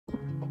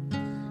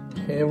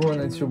Hey everyone,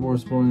 it's your boy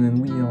Spawn, and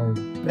we are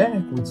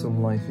back with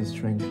some Life is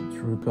Strange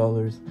True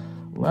Colors.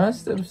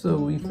 Last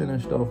episode we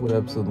finished off with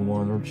episode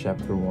 1 or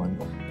chapter 1.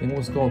 I think it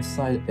was called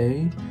Side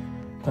A.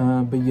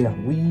 But yeah,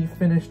 we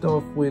finished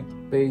off with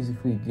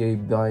basically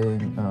Gabe dying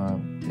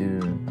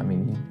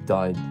he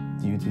died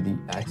due to the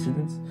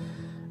accidents.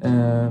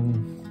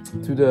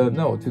 To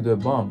the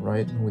bomb,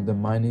 right? With the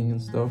mining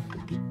and stuff.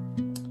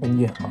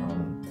 And yeah,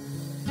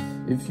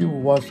 if you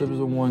watched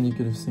episode 1, you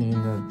could have seen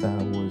that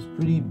I was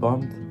pretty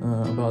bummed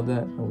about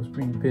that. I was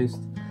pretty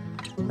pissed.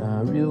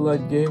 I really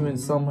liked Gabe, and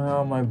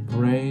somehow my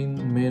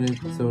brain made it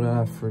so that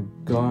I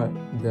forgot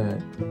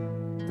that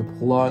the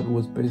plot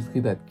was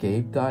basically that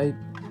Gabe died.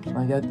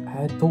 Like, I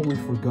had totally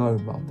forgot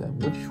about that,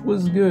 which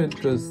was good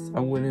because I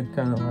went in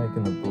kind of like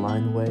in a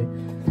blind way,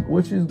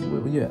 which was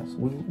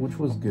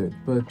good.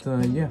 But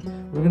yeah,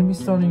 we're gonna be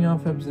starting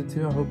off episode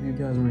 2. I hope you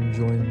guys are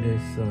enjoying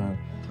this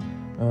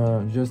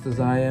just as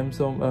I am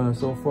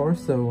so far.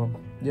 So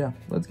yeah,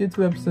 let's get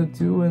to episode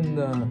 2 and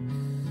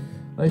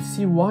let's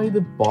see why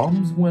the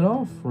bombs went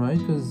off, right?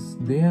 Because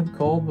they had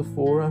called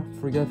before. I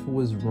forget if it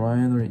was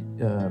Ryan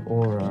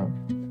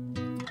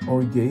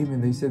or Gabe,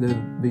 and they said that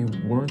they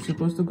weren't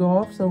supposed to go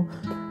off. So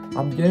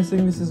I'm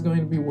guessing this is going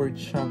to be where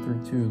chapter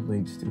 2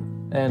 leads to,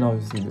 and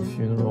obviously the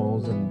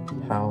funerals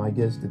and how I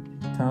guess the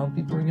town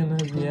people are gonna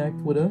react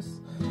with us.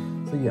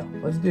 So yeah,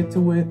 let's get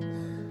to it.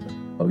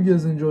 Hope you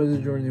guys enjoy this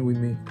journey with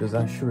me, because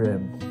I sure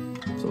am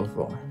so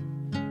far.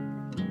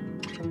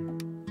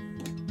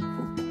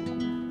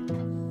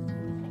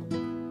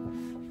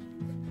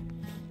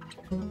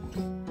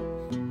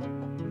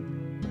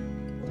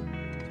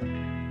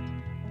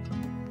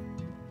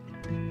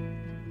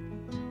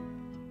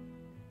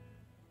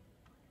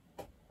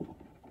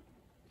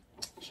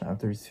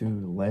 Chapter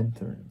 2,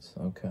 Lanterns.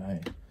 Okay.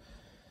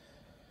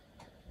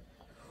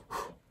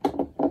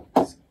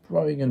 It's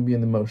probably gonna be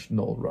an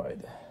emotional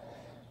ride.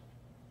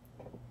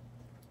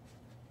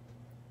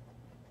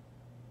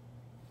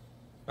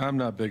 I'm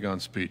not big on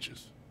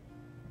speeches.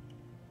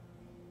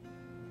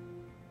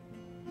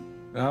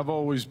 I've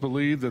always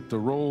believed that the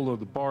role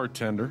of the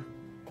bartender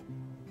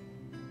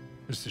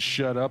is to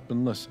shut up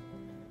and listen.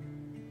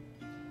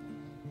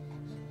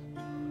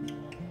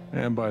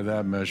 And by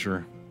that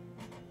measure,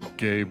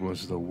 Gabe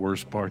was the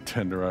worst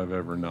bartender I've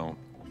ever known.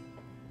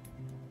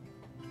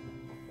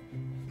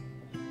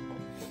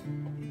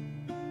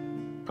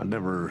 I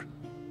never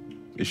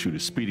issued a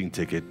speeding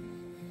ticket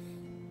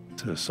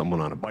to someone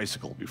on a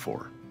bicycle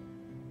before,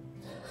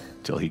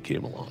 till he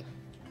came along.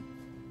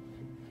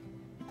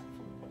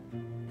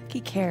 He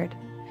cared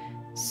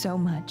so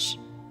much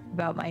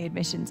about my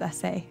admissions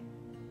essay.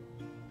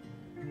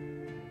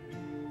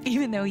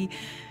 Even though he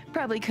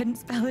probably couldn't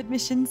spell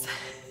admissions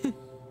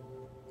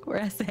or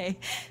essay.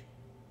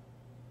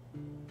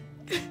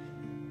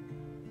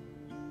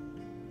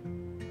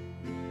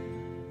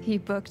 He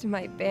booked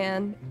my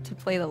band to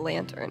play the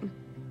Lantern.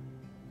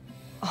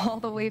 All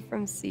the way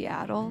from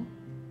Seattle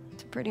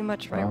to pretty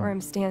much right where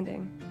I'm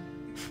standing.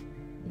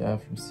 Yeah,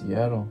 from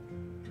Seattle.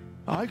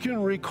 I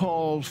can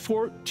recall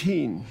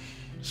 14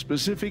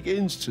 specific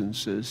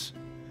instances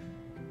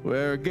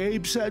where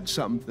Gabe said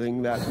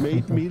something that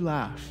made me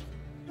laugh.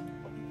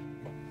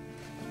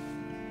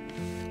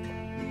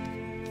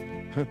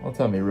 I'll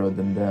tell me he wrote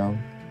them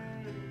down.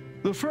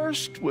 The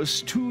first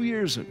was 2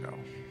 years ago.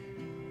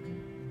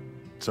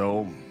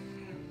 So,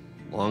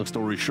 long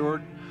story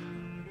short,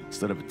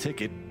 instead of a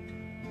ticket,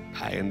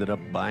 I ended up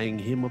buying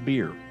him a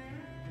beer.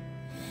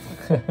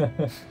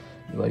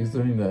 He likes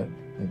doing that,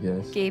 I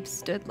guess. Gabe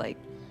stood like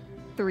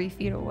 3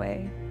 feet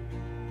away,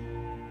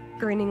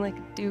 grinning like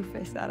a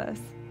doofus at us.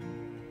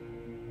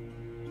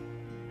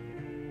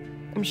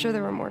 I'm sure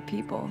there were more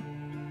people,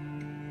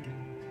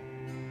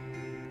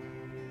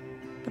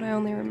 but I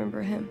only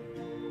remember him.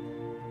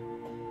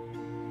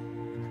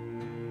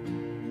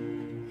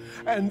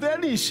 And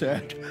then he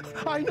said,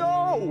 I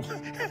know!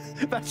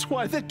 That's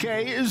why the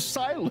K is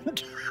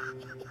silent.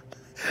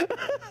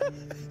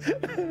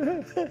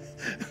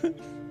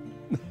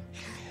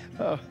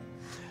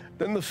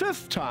 Then the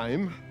 5th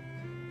time...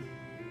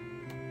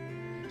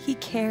 He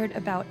cared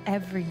about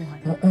everyone.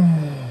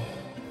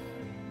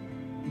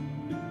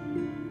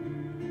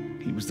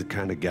 He was the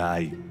kind of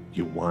guy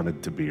you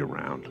wanted to be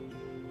around.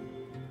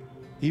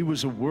 He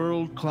was a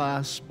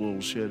world-class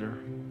bullshitter.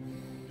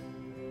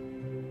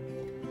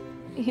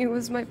 He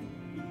was my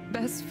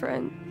best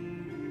friend.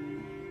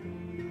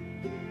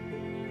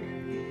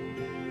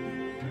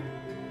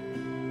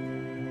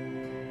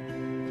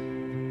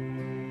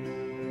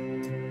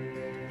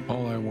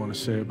 All I want to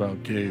say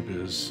about Gabe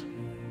is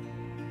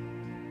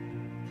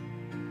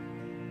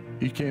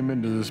he came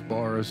into this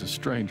bar as a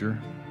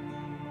stranger,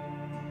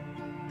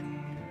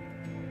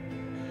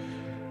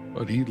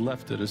 but he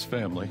left it as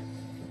family.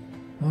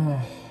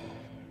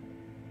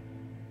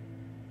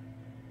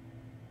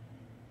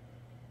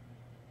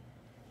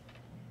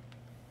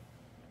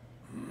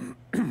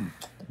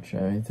 Do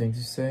you have anything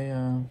to say,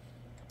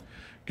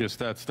 Guess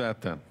that's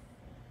that then.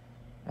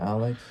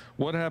 Alex?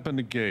 What happened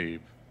to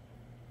Gabe?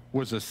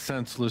 was a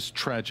senseless,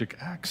 tragic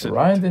accident.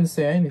 Ryan didn't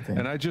say anything.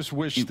 And I just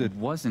wish It that,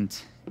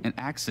 wasn't an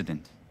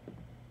accident.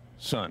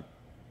 son,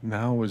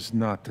 now is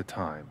not the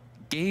time.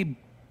 Gabe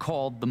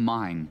called the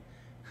mine.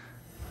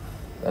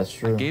 That's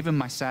true. Gave him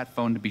my sat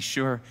phone to be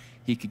sure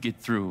he could get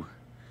through.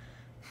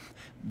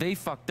 They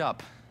fucked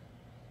up.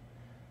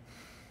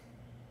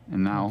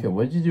 And now... Okay,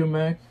 what'd you do,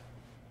 Mac?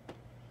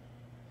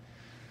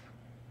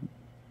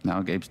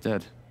 Now Gabe's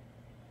dead.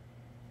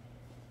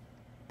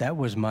 That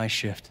was my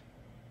shift.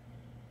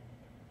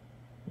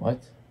 What?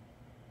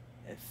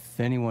 If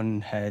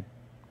anyone had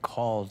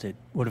called, it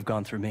would have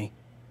gone through me.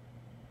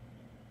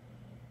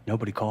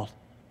 Nobody called.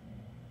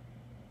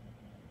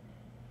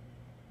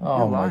 Oh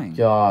You're my lying.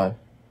 god.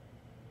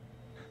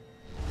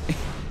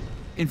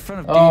 In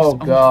front of Oh,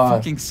 Gabe's own God.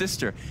 fucking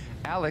sister.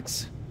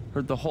 Alex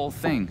heard the whole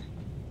thing.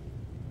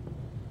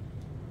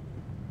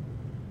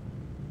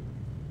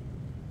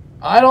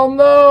 I don't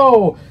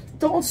know!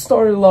 Don't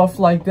start it off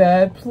like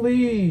that,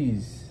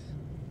 please.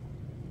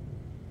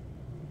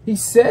 He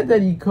said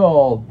that he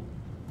called,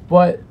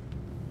 but...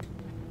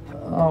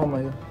 Oh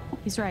my...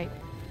 He's right.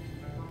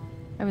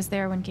 I was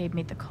there when Gabe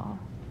made the call.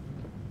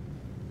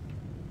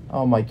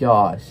 Oh my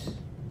gosh.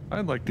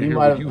 I'd like to You hear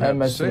might what have- you I have to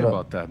messed say it up.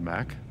 about that,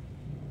 Mac.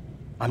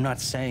 I'm not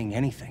saying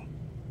anything.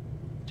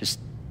 Just,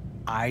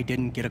 I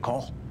didn't get a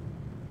call.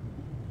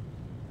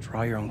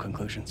 Draw your own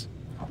conclusions.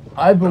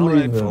 I believe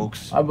right, him.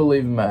 folks. I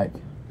believe Mac.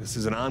 This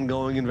is an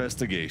ongoing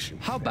investigation.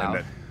 How And about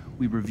that-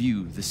 we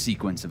review the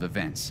sequence of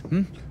events?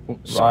 Hmm?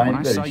 So Ryan, when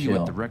I better saw you chill.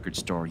 at the record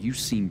store, you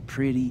seemed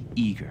pretty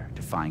eager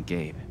to find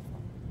Gabe.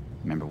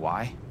 Remember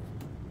why?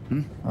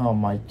 Oh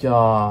my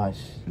gosh.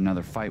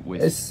 Another fight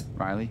with It's-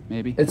 Riley,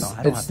 maybe? It's I don't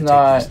have it's to take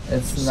not this.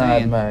 it's Just not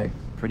saying. Mac.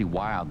 Pretty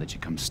wild that you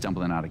come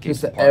stumbling out of Gabe's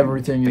Just apartment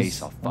everything with your is-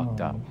 face all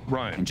fucked up.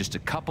 Ryan. And just a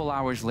couple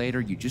hours later,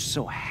 you just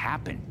so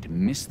happened to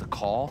miss the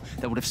call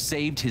that would have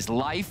saved his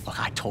life. Look,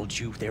 I told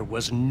you there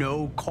was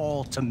no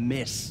call to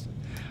miss.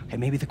 Okay,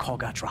 maybe the call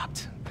got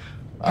dropped.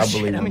 I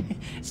Shit, believe I him. mean,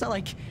 it's not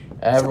like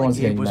Everyone's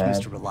Gabe getting was mad.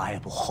 Mr.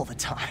 Reliable all the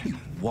time.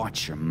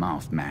 Watch your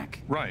mouth,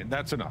 Mac. Ryan,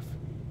 that's enough.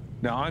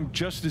 Now, I'm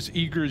just as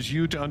eager as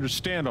you to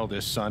understand all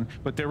this, son,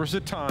 but there was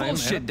a time...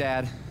 Bullshit,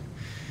 Dad.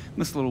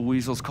 This little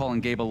weasel's calling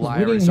Gabe a We liar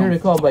didn't his hear own the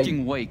call, but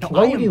fucking wake.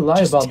 why would he lie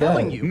just about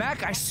telling that? you.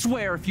 Mac, I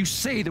swear, if you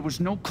say there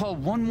was no call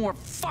one more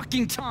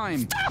fucking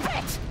time... Stop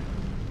it!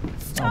 Oh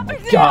Stop my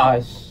it now!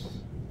 gosh.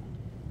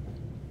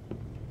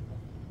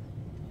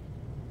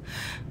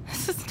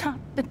 This is not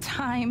the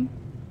time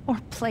or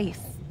place.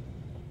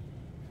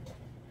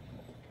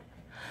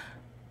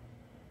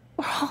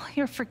 We're all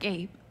here for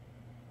Gabe.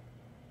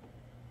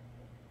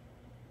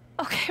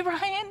 Okay,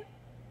 Ryan?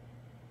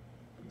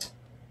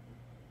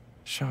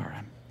 Sure,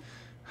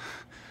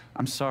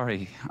 I'm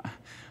sorry.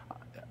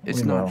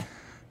 It's We not...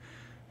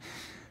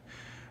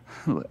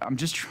 know. I'm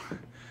just...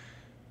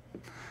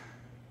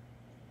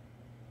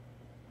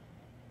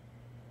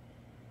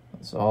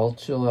 So I'll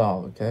chill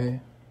out, okay?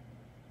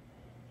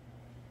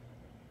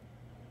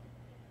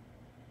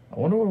 I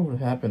wonder what would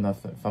happen if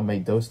I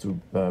made those two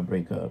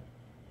break up.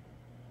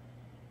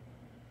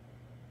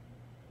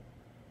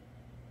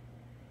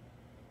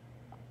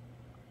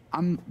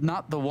 I'm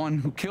not the one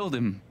who killed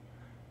him.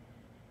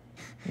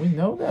 We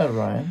know that,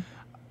 Ryan.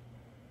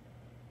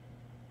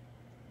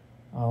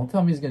 Oh, don't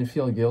tell me he's gonna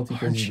feel guilty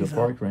because Aren't he's you, a though?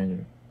 park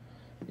ranger.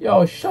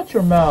 Yo, shut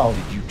your mouth.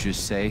 Did you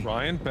just say...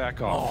 Ryan,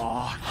 back off.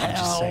 Oh, I'm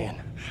just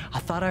saying. I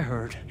thought I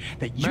heard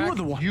that you Mac, were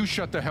the one. you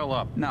shut the hell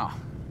up. No.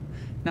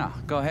 No,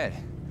 go ahead.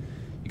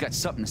 You got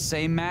something to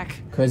say,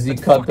 Mac? Because he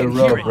Let's cut the fucking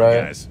hear rope, it.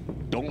 right? Guys,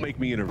 don't make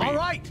me intervene. All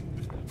right,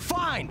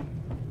 fine.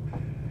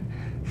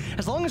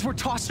 As long as we're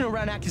tossing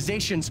around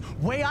accusations,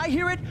 way I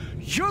hear it,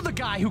 you're the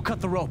guy who cut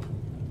the rope.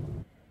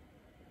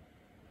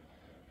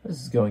 This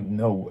is going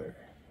nowhere.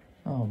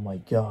 Oh my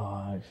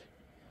gosh.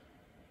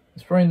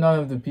 There's probably none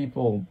of the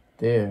people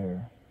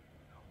there.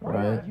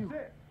 Right?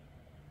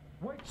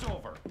 Wait's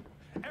over.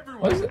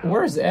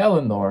 Where's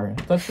Eleanor?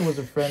 I thought she was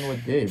a friend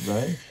with Gabe,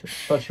 right? I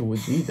thought she would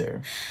be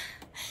there.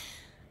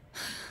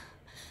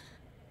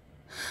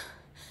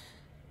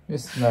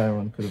 Guess not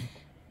everyone could have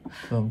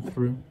come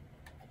through.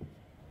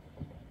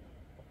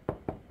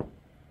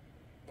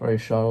 Probably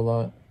shot a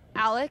lot.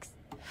 Alex?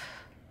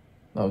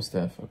 That was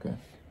Steph, okay.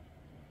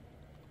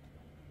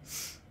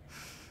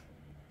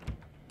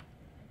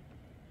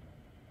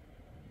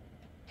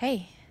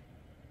 Hey.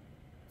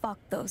 Fuck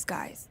those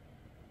guys.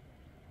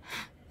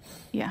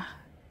 Yeah.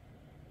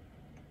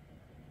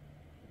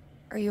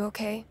 Are you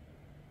okay?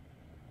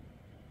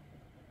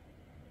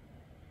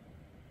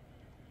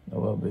 I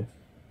will be.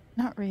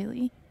 Not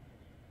really.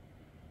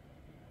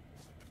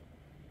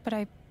 But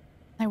I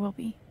will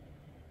be.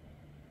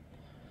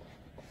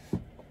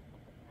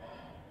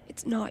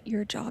 It's not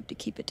your job to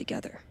keep it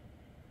together.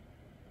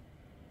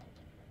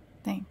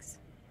 Thanks.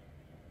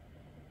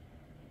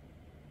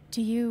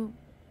 Do you,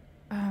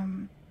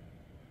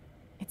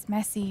 it's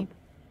messy,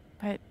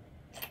 but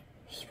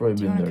She's probably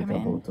Do you been wanna there a come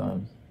couple in? of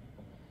times.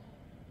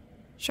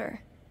 Sure.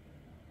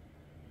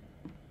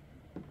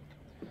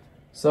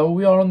 So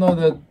we all know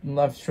that in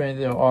Life is Strange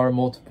there are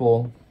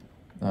multiple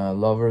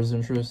love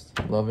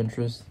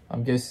interest.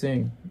 I'm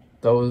guessing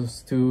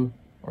those two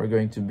are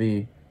going to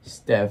be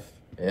Steph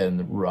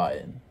and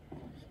Ryan.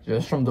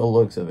 Just from the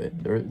looks of it.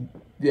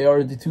 They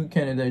are the two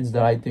candidates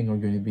that I think are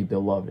going to be the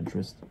love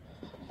interest.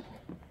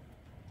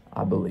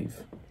 I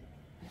believe.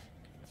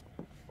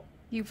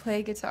 You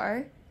play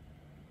guitar?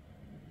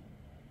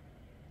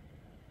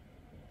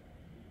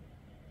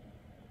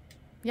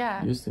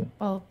 Yeah. Used to.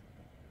 Well,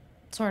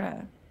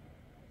 sorta.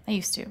 I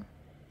used to.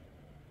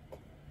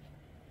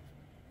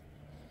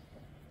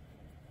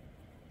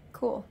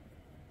 Cool.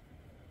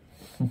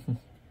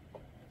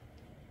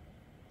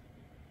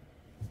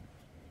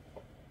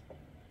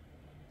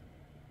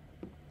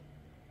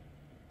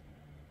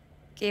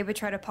 Gabe would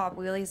try to pop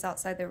wheelies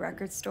outside the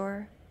record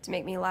store to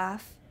make me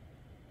laugh.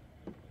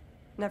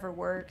 Never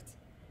worked.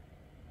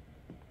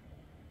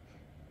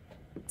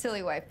 Till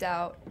he wiped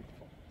out.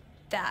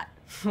 That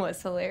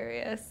was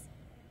hilarious.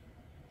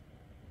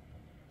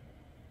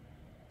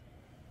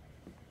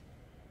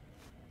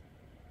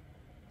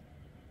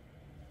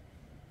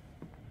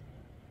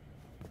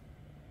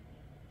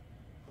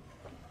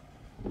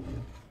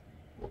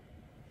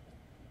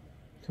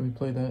 Can we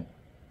play that?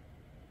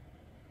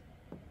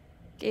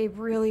 Gabe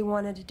really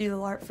wanted to do the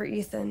LARP for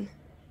Ethan.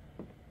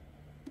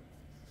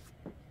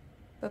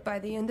 But by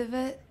the end of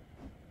it,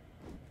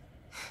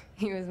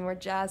 he was more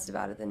jazzed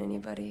about it than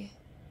anybody.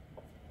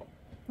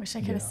 Wish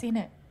I could have seen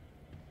it.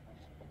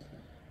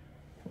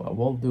 Well,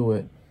 we'll do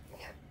it.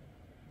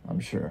 I'm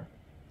sure.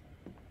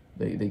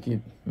 They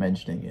keep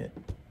mentioning it.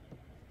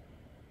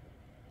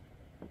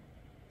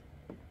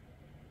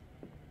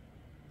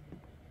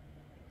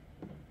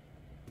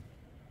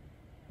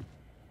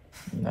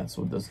 And that's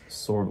what the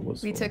sword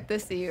was We for. took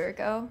this a year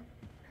ago.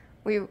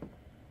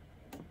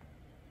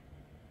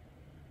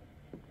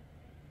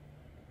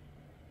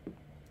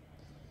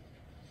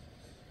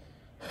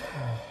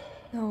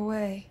 No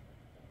way.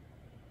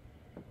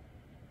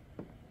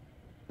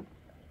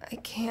 I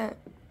can't.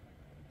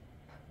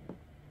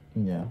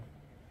 Yeah.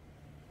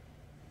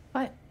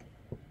 What?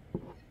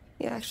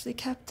 He actually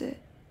kept it.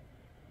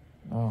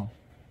 Oh.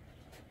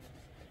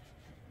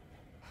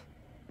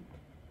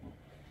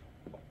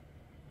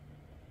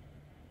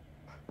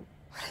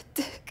 What a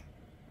dick.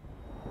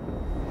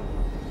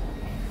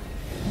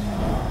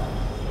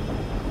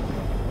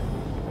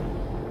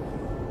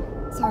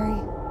 Sorry.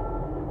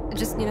 I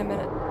just need a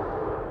minute.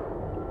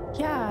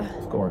 Yeah.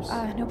 Of course.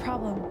 No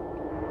problem.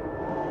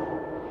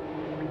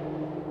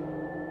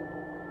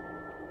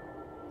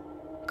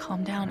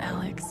 Calm down,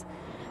 Alex.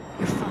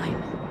 You're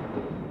fine.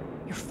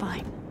 You're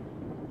fine.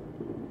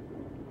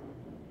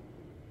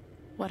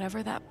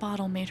 Whatever that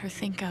bottle made her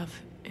think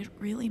of, it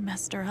really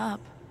messed her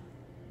up.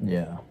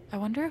 Yeah. I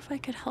wonder if I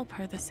could help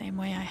her the same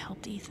way I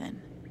helped Ethan.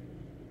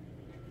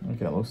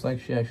 Okay, looks like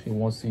she actually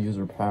wants to use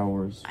her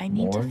powers I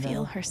need more to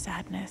feel now. her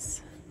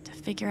sadness, to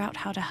figure out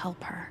how to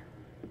help her.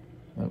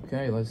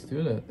 Okay, let's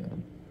do that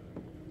then.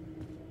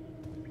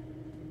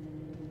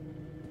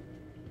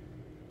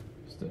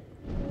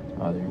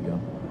 Ah, there you go.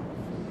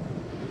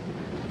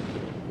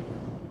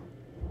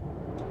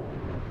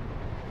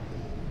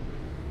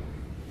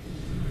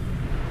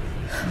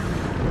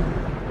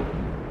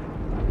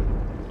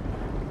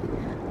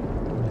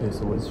 Okay,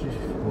 so what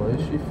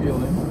is she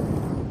feeling?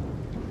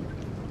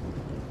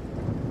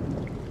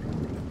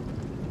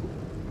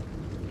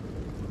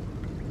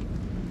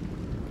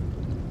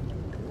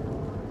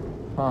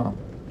 Huh.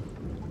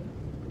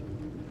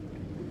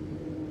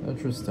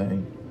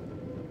 Interesting.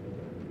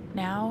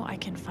 Now I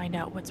can find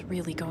out what's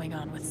really going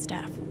on with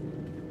Steph.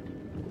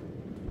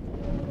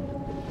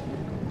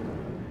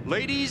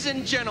 Ladies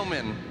and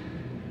gentlemen,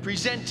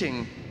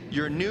 presenting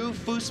your new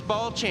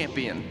foosball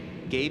champion,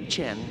 Gabe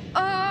Chen.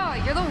 Oh,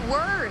 you're the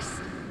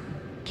worst.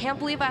 Can't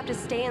believe I have to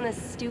stay in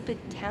this stupid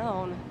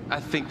town. I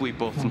think we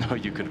both know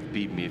you could have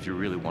beat me if you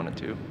really wanted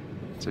to.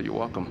 So you're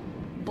welcome.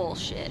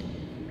 Bullshit.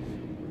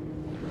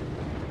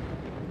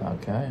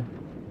 Okay.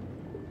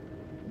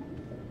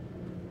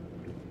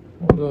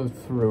 We'll go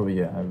through,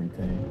 yeah,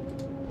 everything.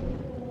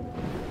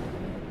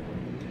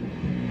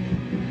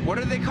 What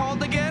are they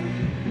called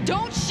again?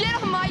 Don't shit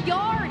on my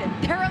yard!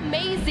 They're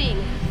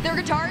amazing! Their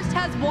guitarist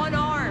has one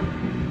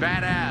arm.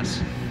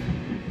 Badass.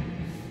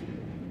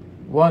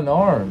 One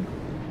arm.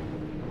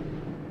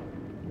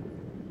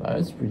 That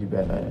is pretty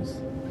badass.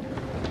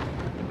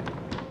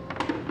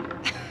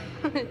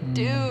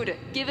 Dude,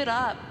 give it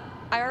up.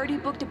 I already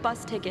booked a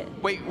bus ticket.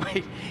 Wait,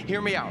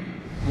 hear me out.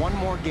 One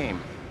more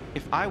game.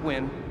 If I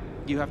win,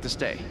 you have to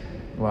stay.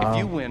 Wow. If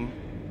you win,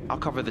 I'll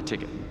cover the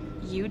ticket.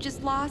 You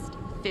just lost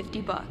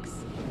 $50.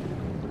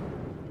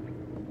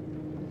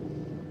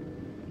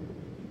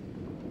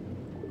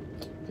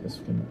 Guess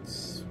we can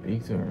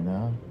speak to her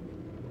now.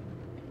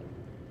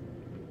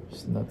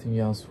 There's nothing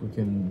else we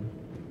can...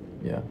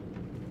 Yeah.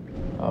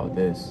 Oh,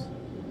 this.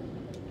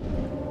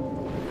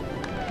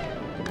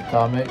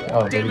 Comic?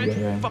 Oh, there Damn you it,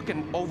 go. Yeah.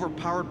 fucking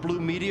overpowered blue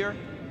meteor.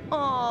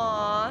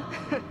 Aww.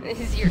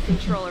 Is your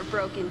controller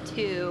broken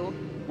too?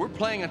 We're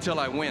playing until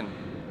I win.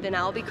 Then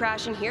I'll be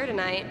crashing here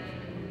tonight.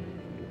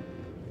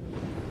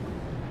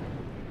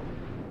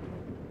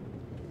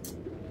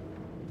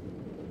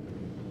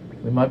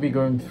 We might be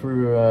going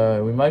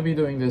through, we might be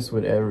doing this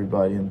with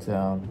everybody in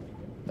town.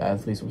 That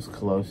at least was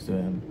close to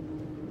him.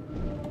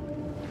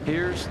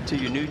 Here's to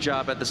your new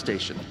job at the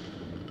station.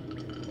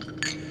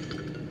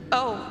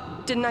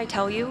 Oh, didn't I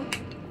tell you?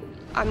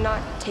 I'm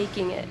not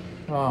taking it.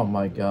 Oh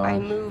my god. I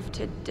move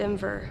to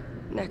Denver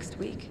next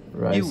week.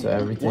 Right, so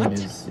everything what?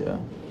 is, yeah.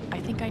 I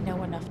think I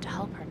know enough to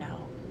help her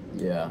now.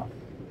 Yeah.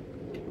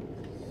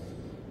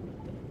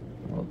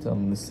 I'll tell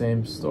him the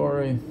same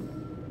story.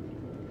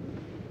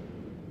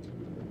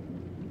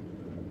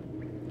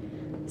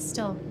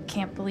 Still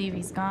can't believe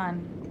he's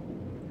gone.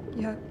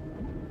 Yep.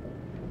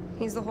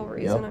 He's the whole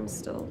reason Yep. I'm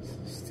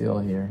still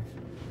here.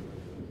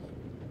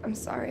 I'm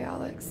sorry,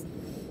 Alex.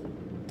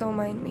 Don't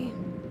mind me.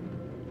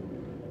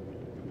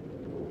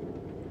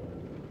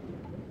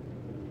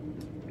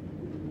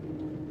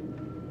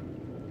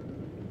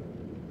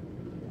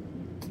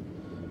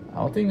 I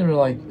don't think they're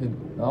like,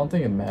 I don't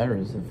think it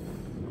matters if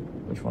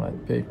which one I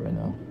pick right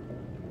now.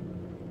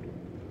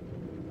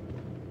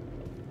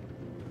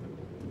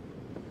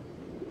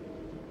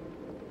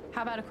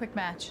 How about a quick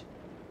match?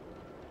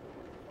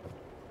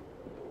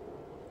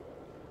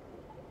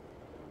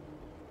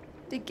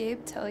 Did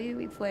Gabe tell you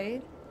we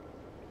played?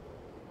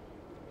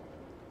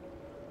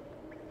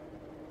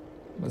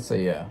 Let's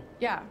say yeah.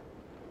 Yeah.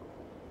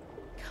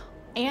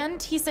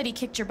 And he said he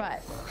kicked your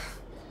butt.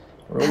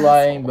 We're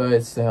lying, but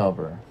it's to help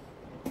her.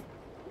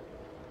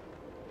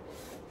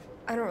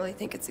 I don't really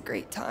think it's a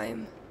great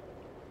time.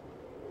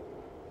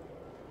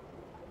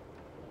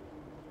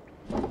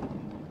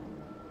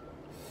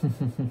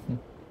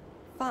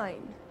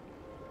 Fine.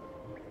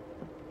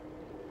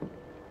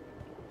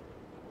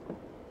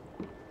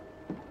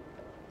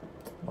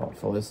 Oh,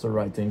 so it's the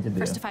right thing to do.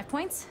 First to 5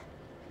 points?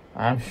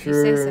 I'm say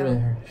sure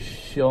so.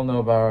 she'll know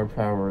about our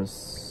powers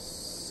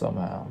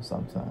somehow,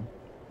 sometime.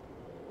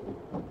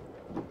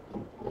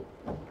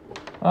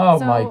 Oh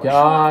So, my how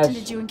gosh. often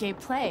did you and Gabe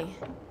play?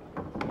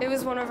 It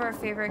was one of our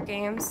favorite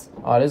games.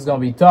 Oh, this is gonna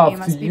be tough You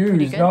to must be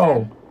pretty use. good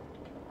No.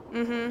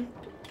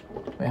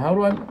 Mm-hmm. Wait, how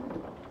do I?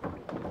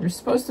 You're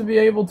supposed to be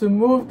able to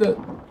move the.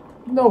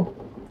 No.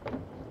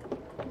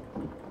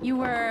 You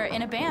were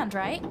in a band,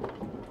 right?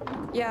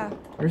 Yeah,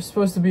 You're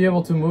supposed to be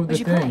able to move the What'd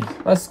you thing. play?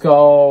 Let's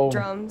go.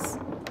 drums.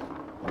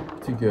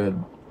 Too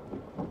good.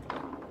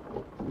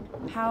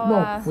 How, No,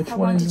 how which one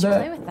long is did you that?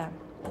 play with them?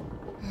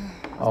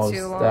 Oh,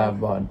 Too stab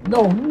button.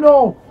 No,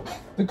 no.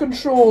 The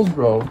controls,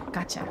 bro.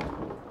 Gotcha.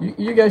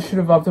 You guys should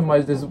have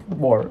optimized this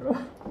more.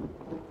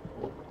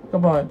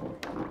 Come on.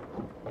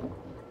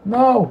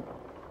 No.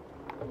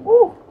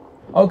 Woo.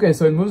 Okay,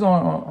 so it moves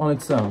on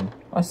its own.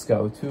 Let's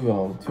go.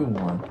 2-0,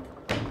 2-1.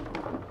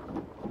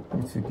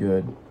 You're too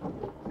good.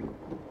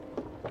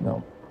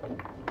 No.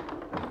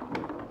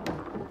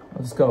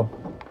 Let's go.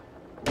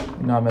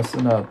 You're not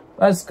messing up.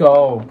 Let's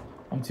go.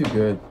 I'm too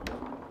good.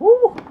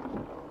 Woo.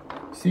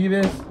 See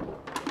this?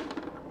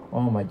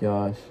 Oh my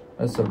gosh.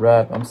 That's a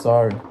wrap. I'm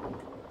sorry.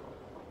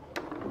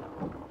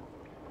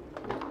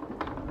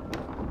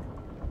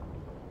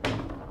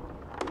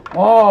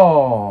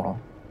 Oh.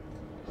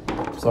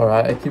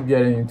 Sorry, I keep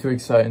getting too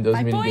excited in those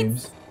 5 mini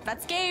points. games.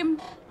 That's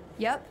game.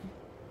 Yep.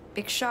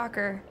 Big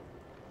shocker.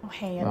 Oh,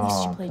 hey, at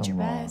least you played your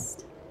come on.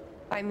 best.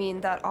 I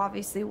mean, that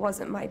obviously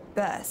wasn't my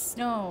best.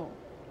 No,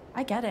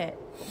 I get it.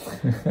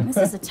 This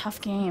is a tough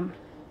game.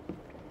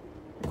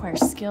 Requires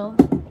skill,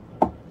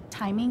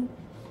 timing,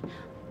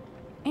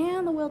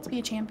 and the will to be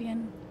a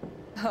champion.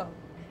 Oh,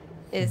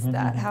 is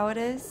that how it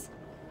is?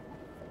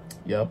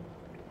 Yep.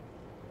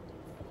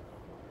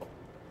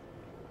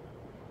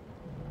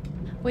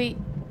 Wait,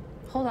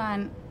 hold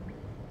on.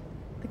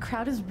 The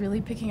crowd is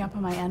really picking up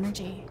on my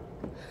energy.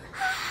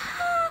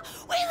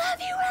 We love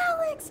you,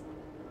 Alex!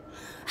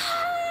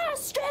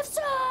 Striff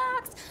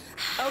sucks!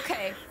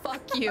 Okay,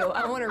 fuck you.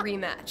 I want a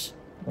rematch.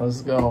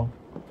 Let's go.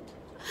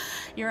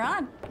 You're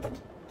on.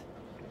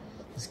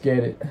 Let's get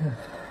it.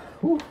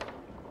 Whew.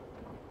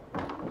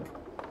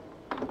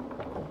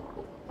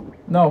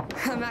 No.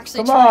 I'm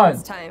actually Come trying on.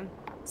 this time,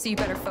 so you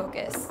better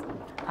focus.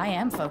 I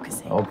am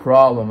focusing. No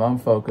problem. I'm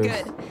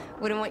focused. Good.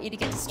 Wouldn't want you to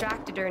get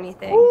distracted or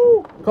anything.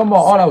 Woo. Come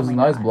on. Oh, that was a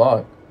nice not.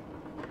 block.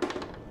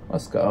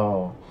 Let's go.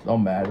 Oh,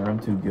 don't matter. I'm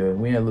too good.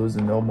 We ain't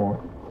losing no more.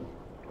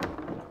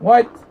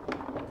 What?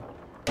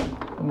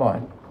 Come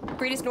on.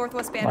 Greatest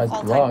Northwest band Nice of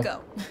all block.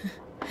 time, go.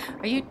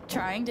 Are you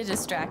trying to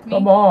distract me?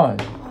 Come on.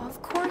 Oh, of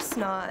course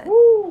not.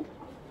 Woo.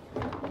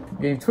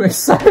 Getting too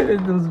excited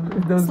in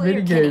those Slayer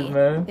mini Kenny, games,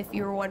 man. if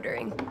you were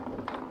wondering.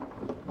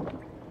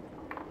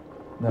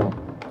 No.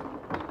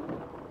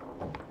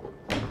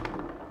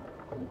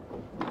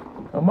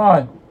 Come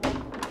on.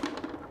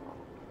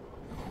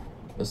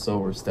 It's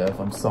over, Steph.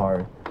 I'm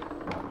sorry.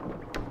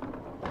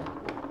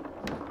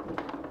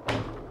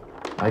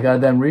 I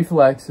got them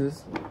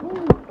reflexes.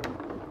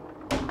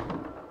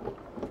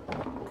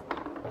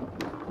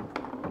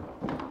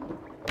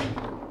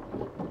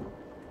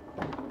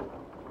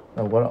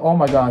 Oh, what? Oh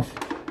my gosh.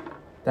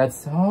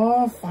 That's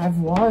 5-1.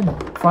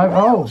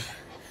 5-0.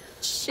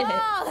 Shit.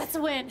 Oh, that's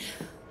a win.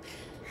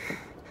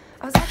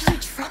 I was actually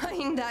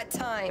trying that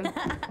time.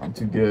 I'm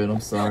too good.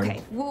 I'm sorry.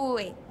 Okay,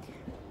 wait.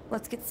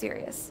 let's get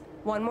serious.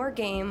 One more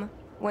game,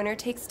 winner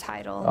takes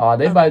title. Oh,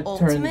 they of might turn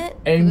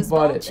Ultimate aimbot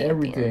Foosball at Champion.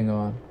 everything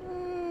on.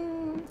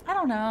 I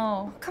don't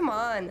know. Come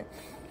on.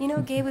 You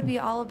know Gabe would be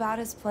all about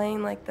us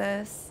playing like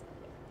this.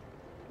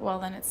 Well,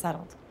 then it's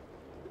settled.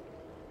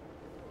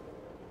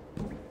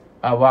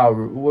 Oh wow,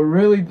 we're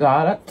really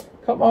not.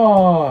 Come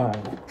on.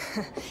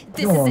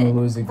 This You don't is wanna it.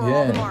 lose For all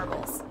the again.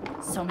 marbles.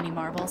 So many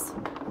marbles.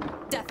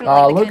 Definitely.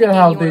 Ah, the look kind at of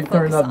how game you they wanna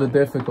turned focus up the on,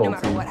 difficulty. No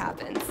matter what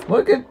happens.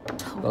 Look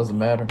at. Doesn't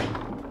matter.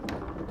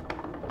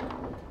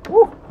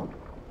 Woo.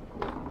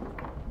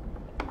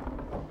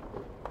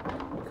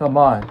 Come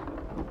on.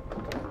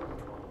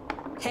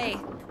 Hey,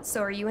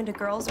 so are you into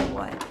girls or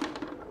what?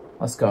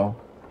 Let's go.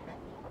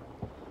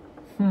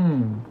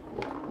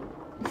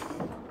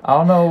 I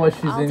don't know what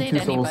she's I'll date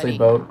into, so we'll say anybody.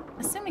 boat.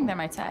 Assuming they're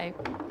my type.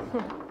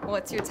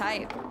 What's your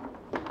type?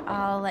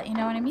 I'll let you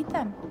know when I meet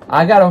them.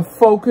 I gotta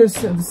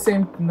focus at the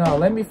same. No,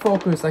 let me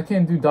focus. I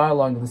can't do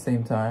dialogue at the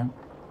same time.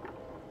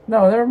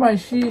 No, never mind.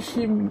 She.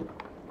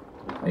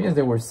 I guess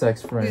they were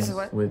sex friends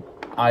what? with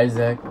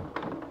Isaac.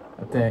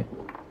 I think.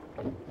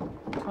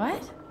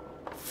 What?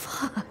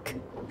 Fuck.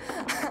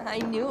 I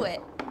knew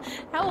it.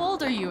 How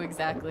old are you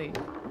exactly?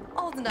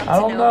 Old enough I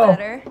to don't know know.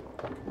 better.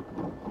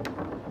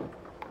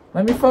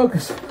 Let me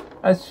focus.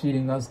 That's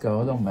cheating. Let's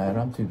go. It don't matter.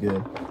 I'm too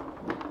good.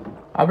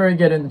 I better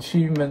get an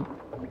achievement,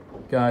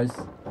 guys.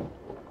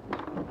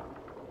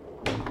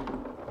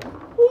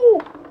 Woo.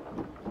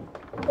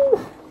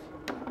 Woo.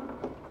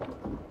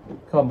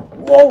 Come.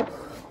 Whoa!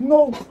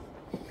 No!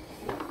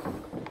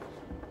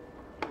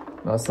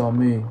 That's on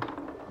me.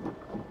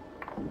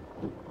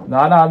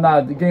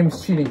 Nah. The game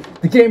is cheating.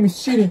 The game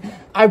is cheating.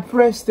 I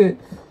pressed it.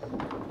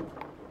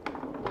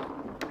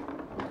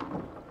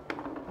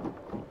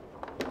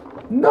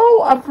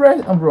 No, I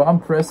pressed. Bro, I'm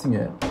pressing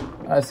it.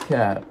 That's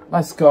cat.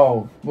 Let's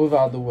go. Move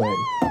out of the way.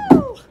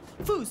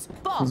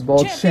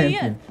 Foosball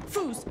champion.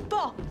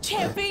 Foosball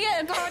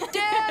champion.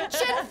 Damn,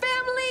 Chin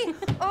family!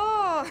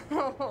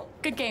 Oh!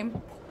 Good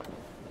game.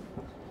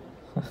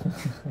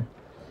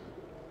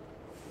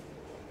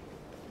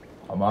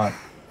 Come on.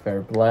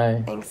 Fair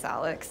play. Thanks,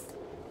 Alex.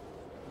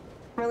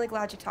 I'm really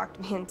glad you talked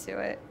me into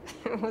it.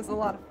 It was a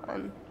lot of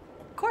fun.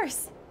 Of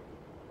course.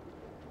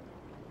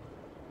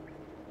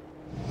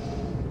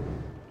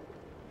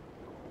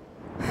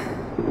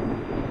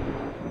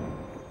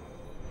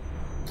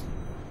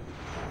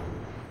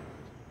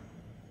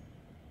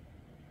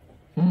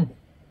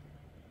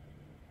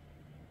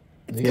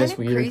 It's I guess kind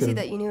we of either crazy could've-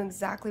 that you knew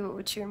exactly what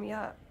would cheer me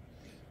up.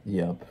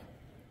 Yep.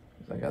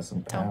 I got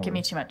some power. Don't give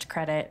me too much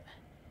credit.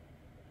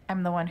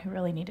 I'm the one who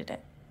really needed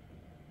it.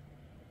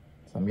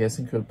 So I'm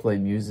guessing could play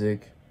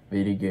music,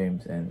 video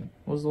games, and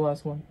what was the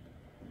last one?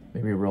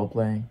 Maybe role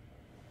playing.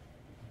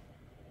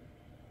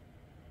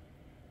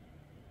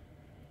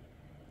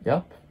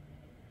 Yep.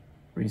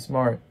 Pretty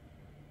smart.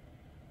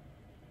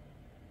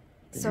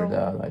 So, Figured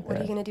out like what are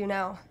that. you gonna do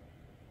now?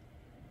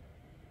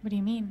 What do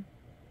you mean?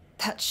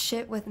 That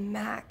shit with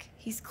Mac.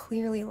 He's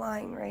clearly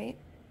lying, right?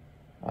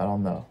 I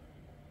don't know.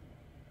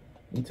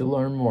 Need to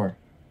learn more.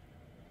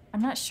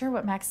 I'm not sure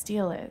what Max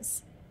Steel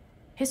is.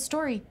 His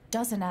story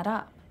doesn't add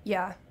up.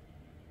 Yeah.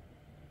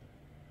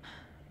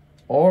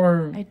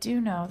 Or I do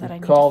know that I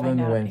need to Calvin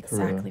find out went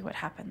through. exactly what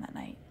happened that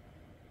night.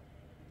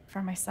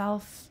 For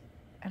myself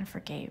and for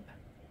Gabe.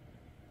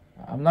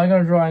 I'm not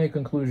gonna draw any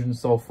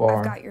conclusions so I've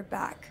far. got your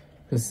back.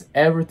 Because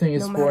everything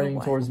is No matter pointing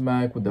what. towards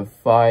Mac with the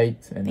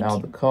fight and Thank now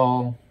you. the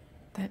call.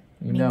 That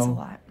You means a know.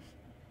 lot.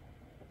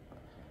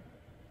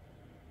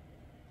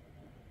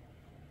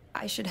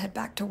 I should head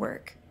back to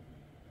work.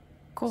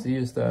 Cool. See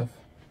you, Steph.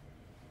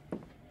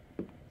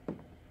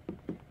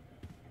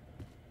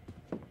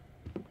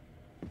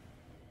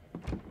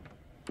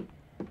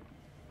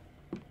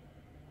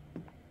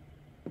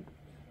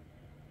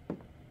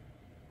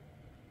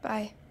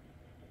 Bye.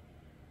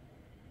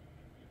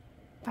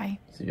 Bye.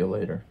 See you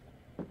later.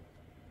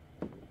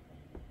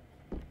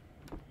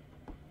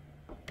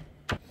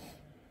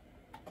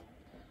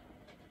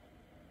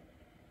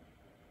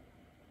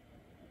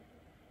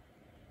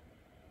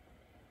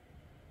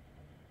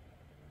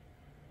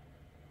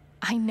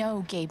 I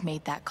know Gabe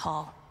made that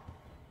call.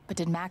 But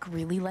did Mac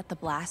really let the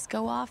blast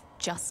go off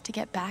just to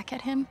get back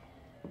at him?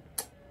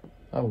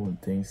 I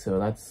wouldn't think so.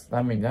 That's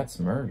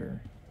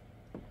murder.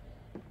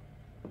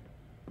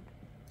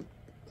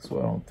 That's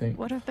what I don't think.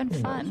 Would have been Who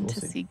knows? fun We'll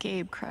to see. see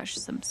Gabe crush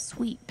some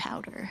sweet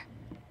powder.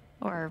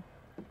 Or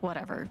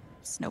whatever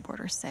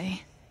snowboarders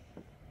say.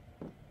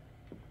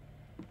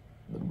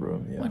 The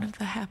room, yeah. One of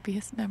the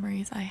happiest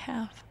memories I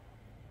have.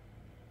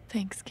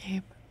 Thanks,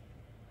 Gabe.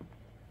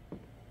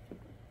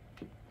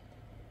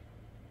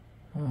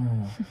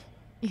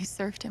 You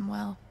served him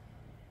well.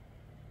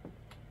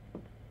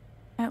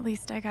 At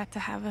least I got to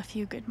have a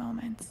few good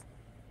moments.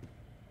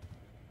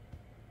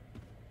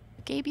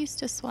 Gabe used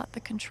to swat the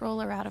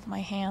controller out of my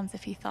hands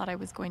if he thought I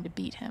was going to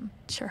beat him.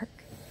 Jerk.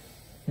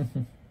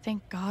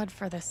 Thank God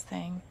for this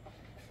thing.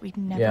 We'd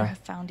never Yeah. have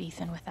found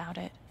Ethan without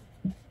it.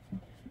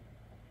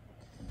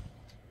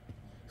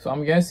 So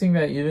I'm guessing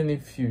that even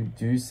if you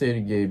do say to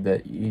Gabe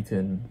that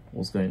Ethan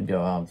was going to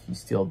go out, he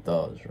still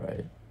does,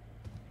 right?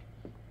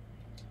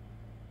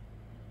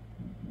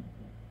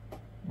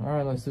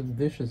 Alright, let's do the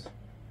dishes.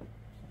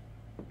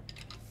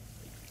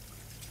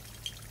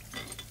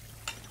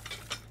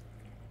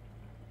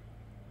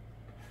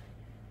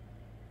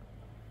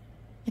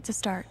 It's a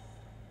start.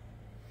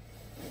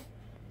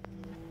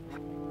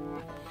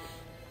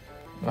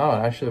 Oh, it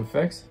actually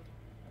affects.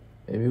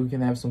 Maybe we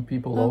can have some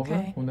people over.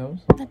 Okay. Who knows?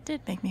 That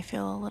did make me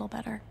feel a little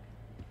better.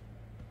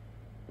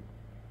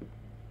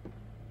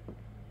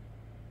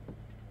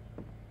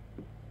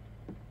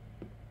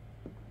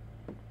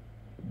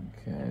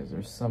 Okay, is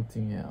there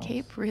something else?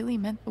 Gabe really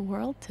meant the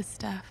world to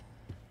Steph.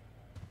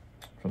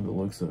 From the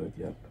looks of it,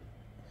 yep.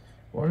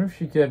 Wonder if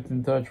she kept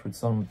in touch with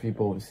some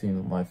people we've seen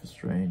in Life is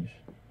Strange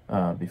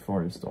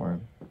before the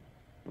storm.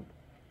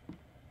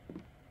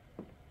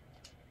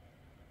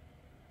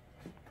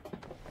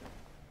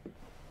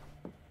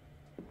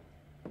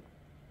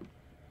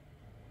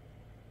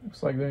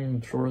 Looks like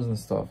doing chores and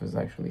stuff is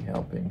actually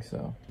helping,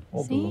 so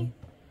we'll do See? them.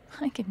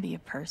 I can be a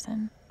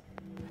person.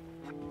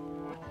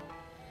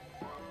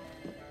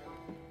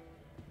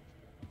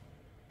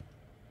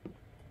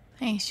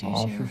 Hey, Shushu.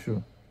 Aw,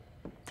 Shushu.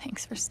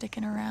 Thanks for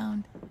sticking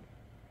around.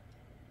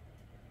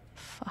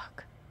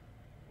 Fuck.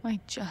 I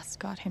just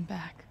got him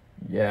back.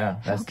 Yeah,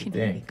 How that's the can he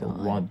be thing. For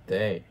gone? 1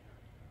 day.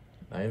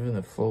 Not even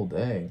a full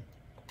day.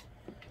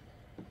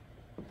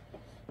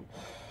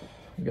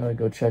 We gotta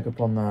go check up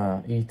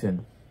on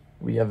Ethan.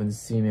 We haven't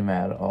seen him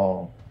at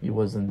all. He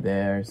wasn't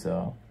there,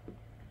 so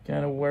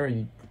kind of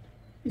worried.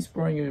 He's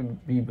probably gonna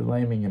be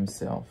blaming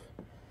himself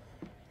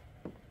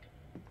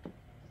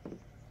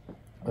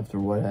after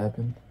what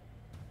happened.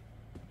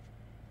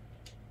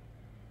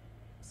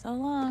 So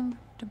long,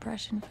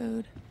 depression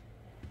food.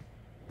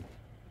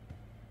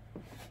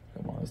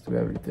 Come on, let's do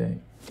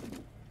everything.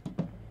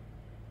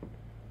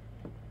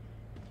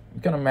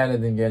 I'm kind of mad I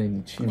didn't get any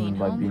achievement Clean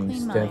by home, being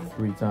clean stabbed mind.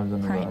 3 times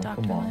in a row. Right,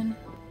 Dr. Come on. Lynn?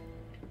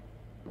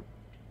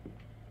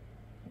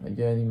 I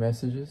get any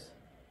messages?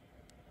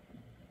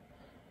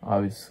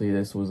 Obviously,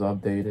 this was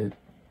updated.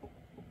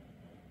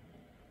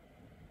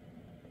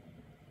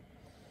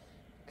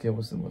 Okay,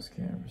 what's the most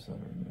cameras I've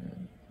ever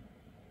made?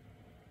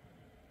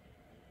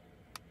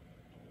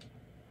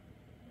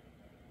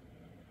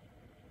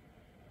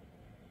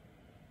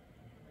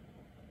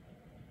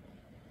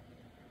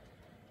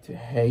 To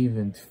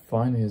Haven to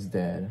find his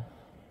dad.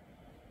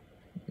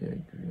 Yeah, I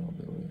agree, I'll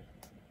do it.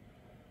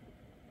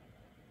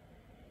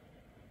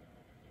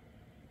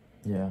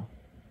 Yeah.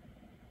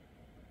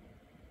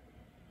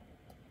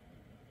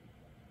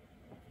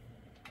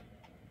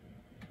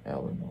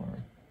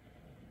 Eleanor.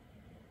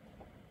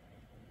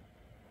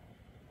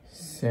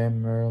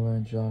 Sam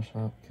Merlin, Josh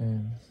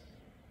Hopkins.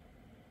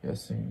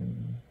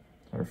 Guessing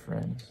our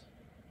friends.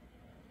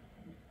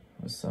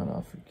 Let's sign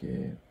off for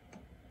Gabe.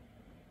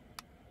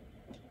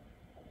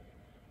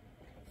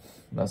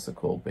 That's a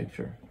cool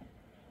picture.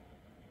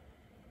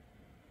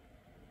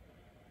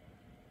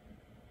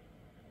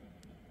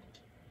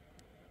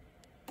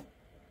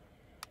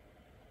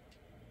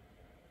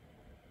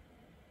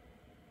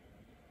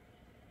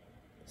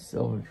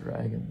 Silver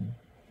Dragon.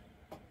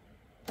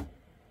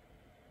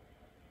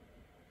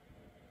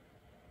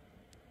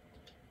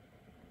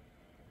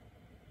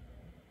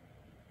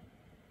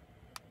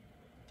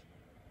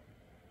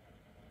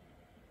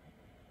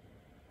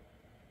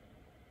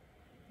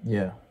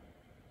 Yeah.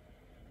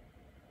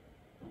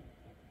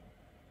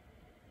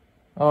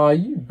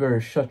 You better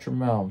shut your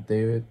mouth,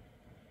 David.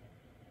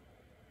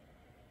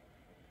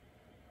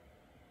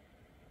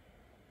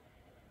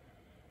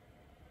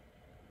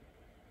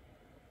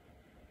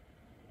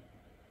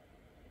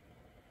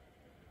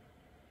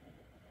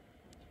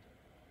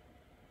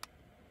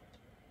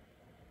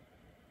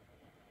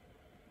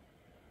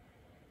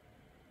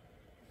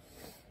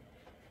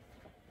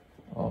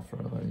 Offer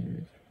a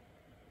language.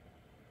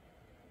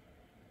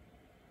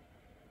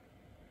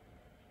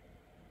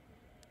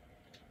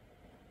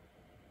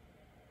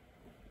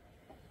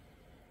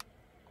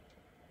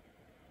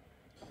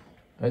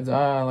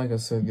 Like I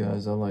said,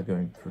 guys, I like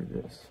going through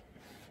this.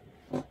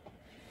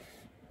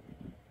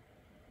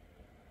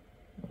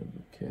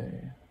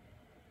 Okay.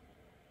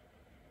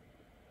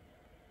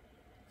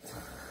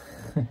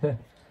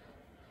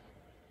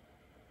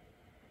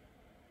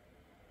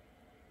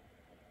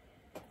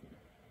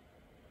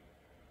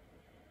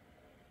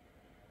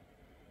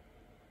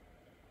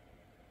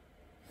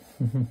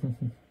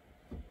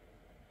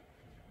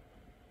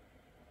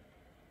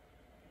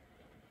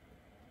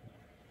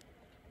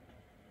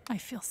 I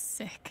feel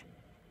sick.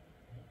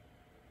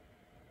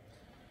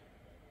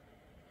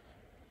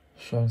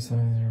 Showing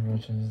signs your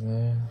emotions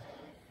there.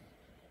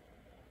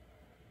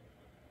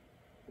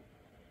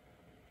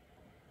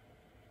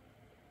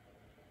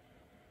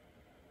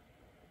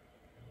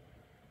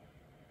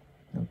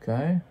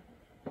 Okay.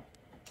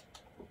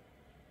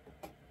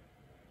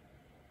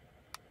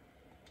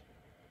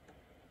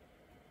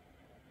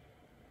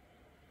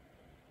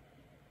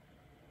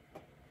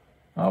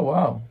 Oh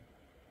wow.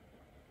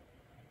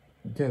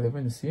 Okay, they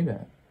wouldn't see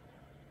that.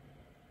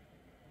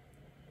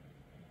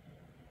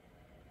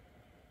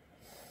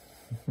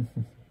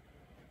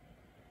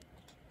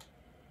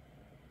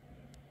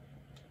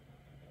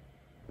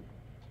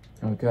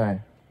 Okay.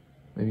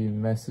 Maybe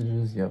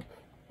messages? Yep.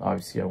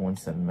 Obviously I won't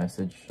send a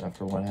message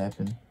after what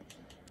happened.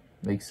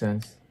 Makes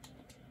sense.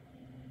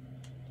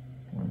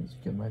 Where did you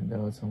get my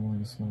notes? I'm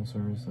like a small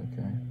service.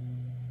 Okay.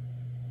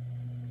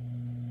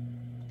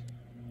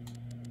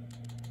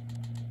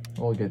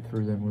 We'll get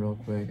through them real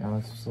quick.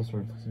 Alex, so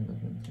sorry to see what I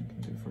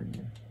can do for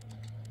you.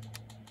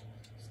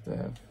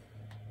 Staff.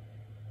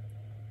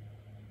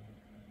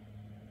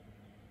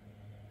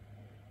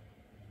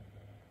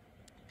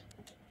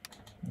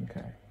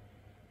 Okay.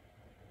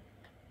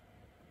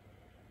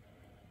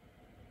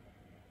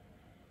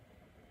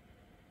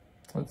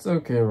 It's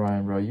okay,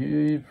 Ryan, bro.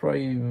 You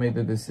probably made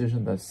the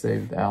decision that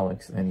saved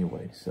Alex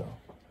anyway, so.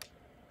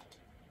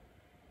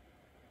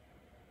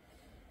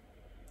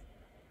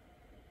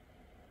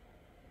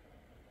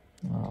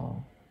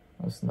 Oh,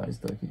 that's nice,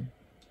 Ducky.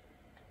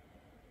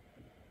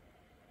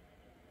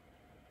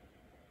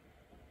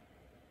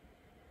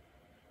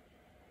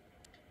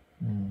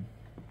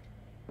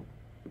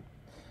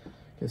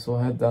 Guess we'll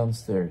head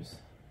downstairs.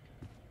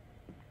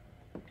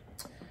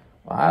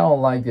 I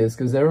don't like this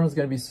because everyone's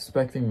gonna be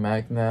suspecting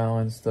Mac now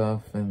and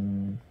stuff,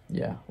 and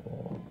yeah,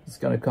 well, it's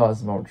gonna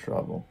cause more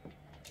trouble.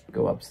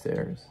 Go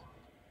upstairs.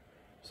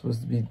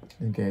 Supposed to be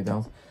okay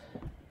down.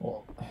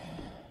 Well,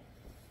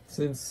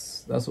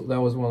 since that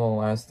was one of the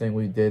last thing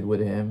we did with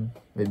him,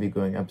 maybe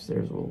going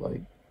upstairs will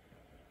like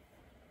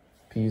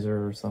appease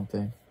her or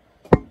something.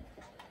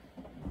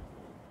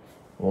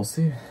 We'll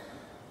see.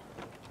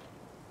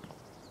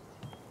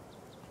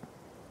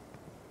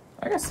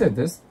 Like I said,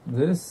 this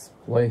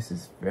place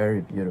is very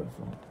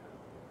beautiful.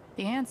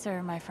 The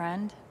answer, my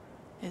friend,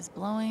 is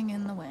blowing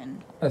in the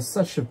wind. That's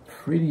such a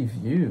pretty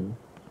view.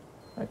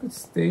 I could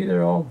stay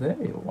there all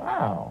day.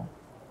 Wow.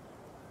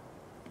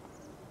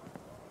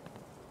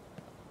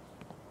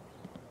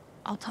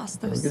 I'll toss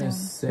those We're gonna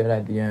soon. sit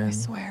at the end. I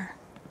swear.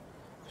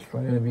 She's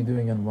probably gonna be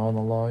doing a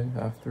monologue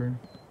after.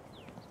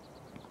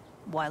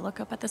 Why look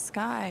up at the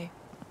sky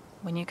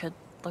when you could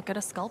look at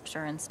a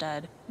sculpture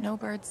instead? No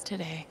birds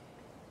today.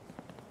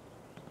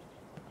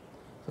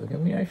 So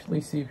can we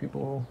actually see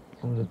people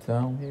from the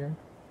town here?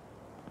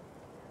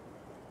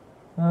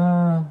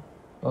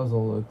 Doesn't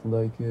look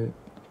like it.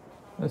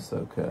 That's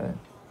okay.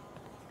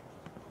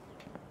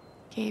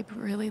 Gabe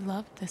really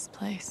loved this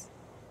place.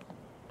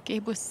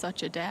 Gabe was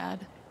such a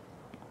dad.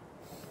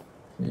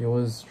 He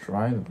was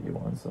trying to be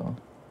one, so.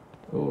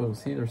 Oh,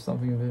 see, there's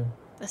something there.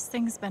 This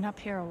thing's been up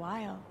here a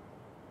while.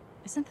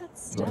 Isn't that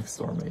Steph's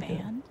Drugstore old maker.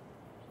 band?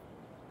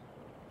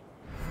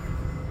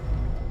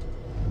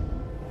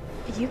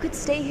 You could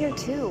stay here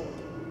too.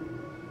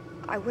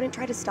 I wouldn't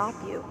try to stop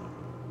you.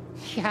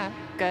 Yeah,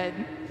 good.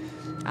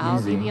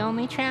 I'll be Easy. the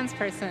only trans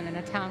person in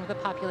a town with a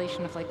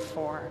population of like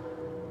 4.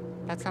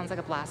 That sounds like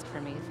a blast for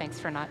me. Thanks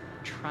for not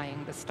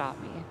trying to stop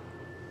me.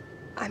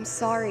 I'm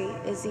sorry,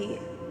 Izzy.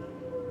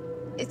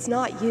 It's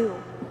not you.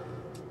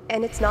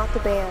 And it's not the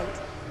band.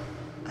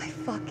 I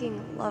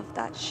fucking love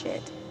that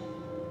shit.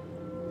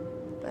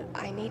 But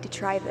I need to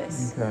try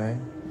this. Okay.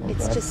 Well,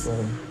 It's that's just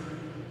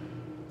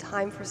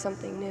time for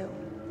something new.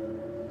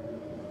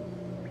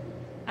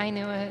 I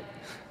knew it.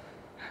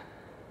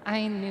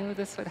 I knew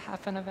this would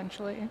happen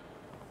eventually.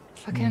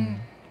 Fucking.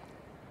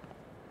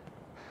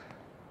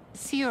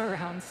 See you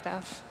around,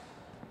 Steph.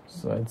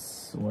 So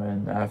that's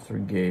when, after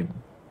Gabe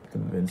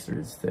convinced her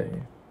to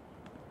stay.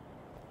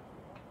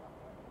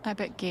 I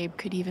bet Gabe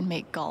could even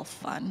make golf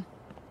fun.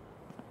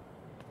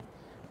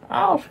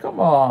 Ouch, come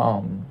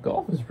on.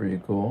 Golf is pretty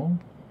cool.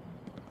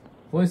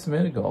 Place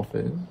mini golf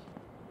is.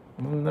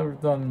 I've never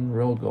done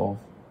real golf.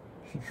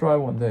 Should try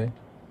one day.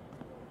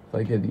 If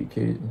I get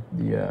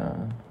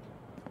the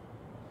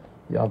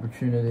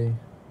opportunity.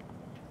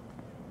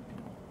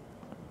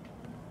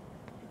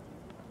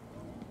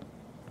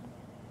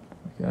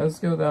 Okay, let's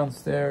go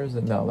downstairs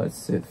and now let's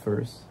sit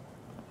first.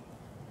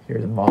 Hear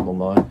the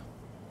monologue.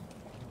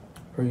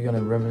 Are you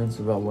gonna reminisce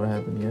about what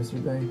happened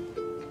yesterday?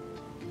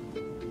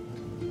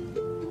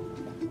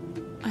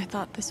 I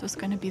thought this was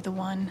going to be the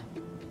one.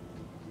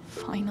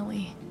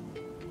 Finally.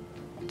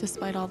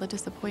 Despite all the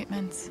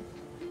disappointments,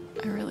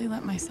 I really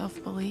let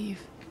myself believe.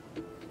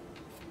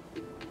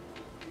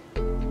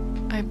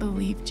 I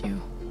believed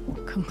you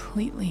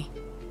completely.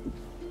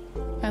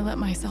 I let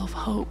myself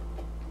hope,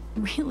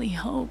 really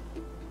hope,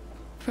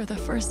 for the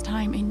first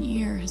time in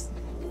years.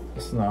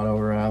 It's not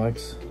over,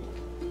 Alex.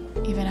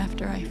 Even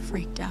after I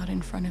freaked out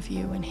in front of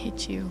you and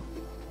hit you,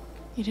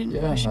 you didn't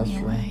Yeah, push that's me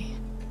true. away.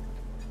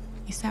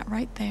 You sat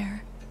right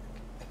there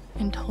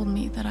and told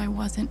me that I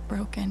wasn't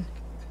broken,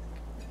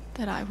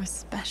 that I was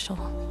special,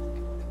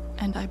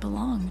 and I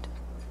belonged.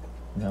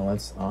 Now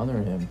let's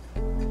honor him.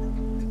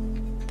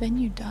 Then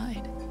you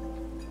died.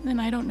 Then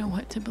I don't know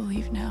what to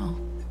believe now.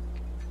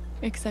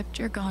 Except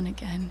you're gone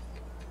again,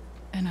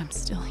 and I'm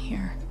still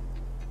here.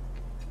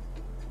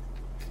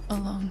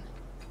 Alone.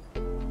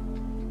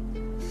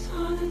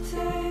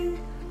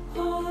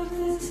 All of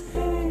this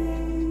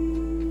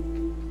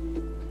pain.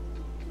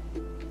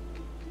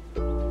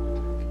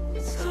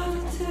 It's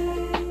gonna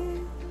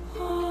take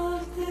all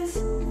of this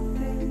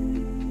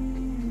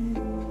pain.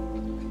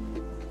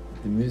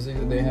 The music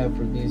that they have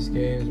for these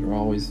games are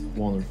always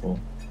wonderful.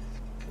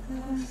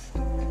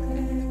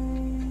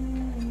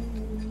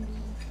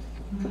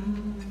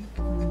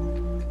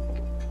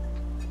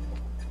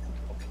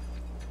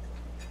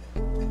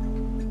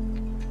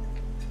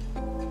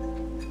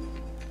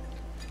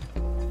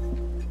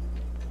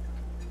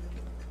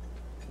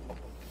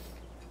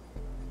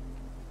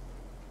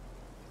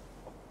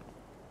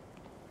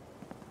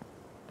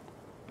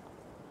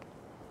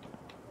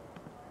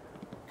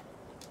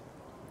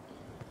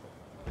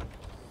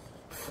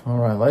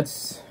 Alright,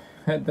 let's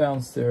head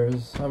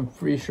downstairs. I'm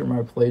pretty sure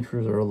my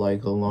playthroughs are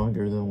like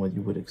longer than what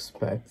you would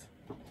expect,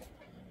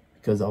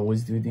 because I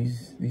always do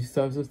these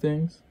types of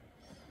things.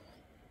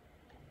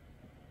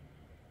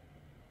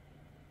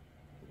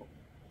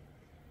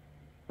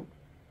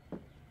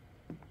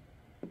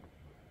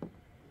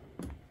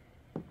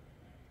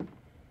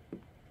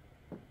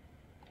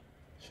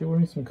 Is she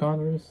wearing some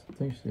Converse? I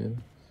think she is.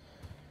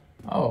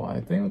 Oh,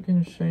 I think we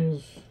can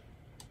change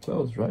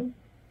clothes, right?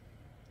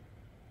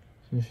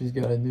 And she's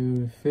got a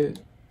new fit,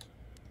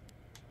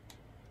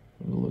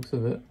 from the looks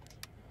of it.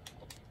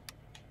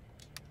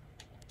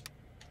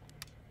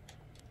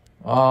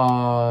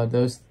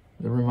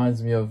 That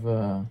reminds me of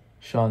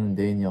Sean and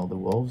Daniel, the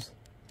wolves.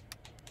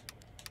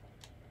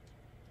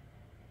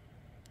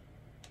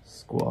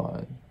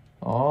 Squad.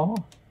 Oh.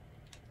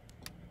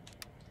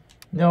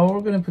 No, we're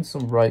gonna put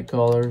some bright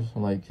colors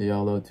like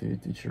yellow to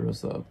cheer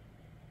us up.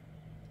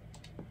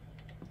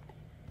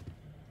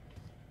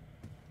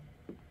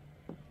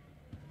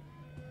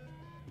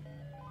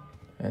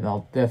 And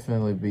I'll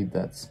definitely beat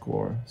that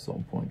score at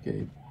some point,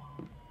 Gabe.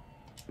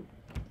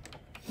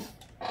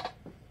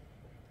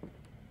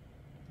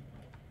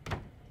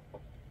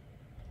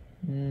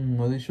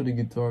 Are they showing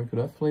guitar? Could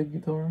I play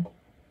guitar?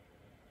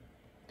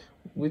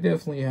 We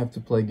definitely have to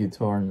play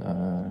guitar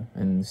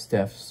in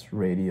Steph's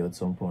radio at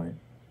some point.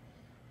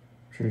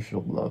 I'm sure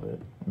she'll love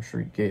it. I'm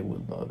sure Gabe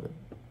would love it.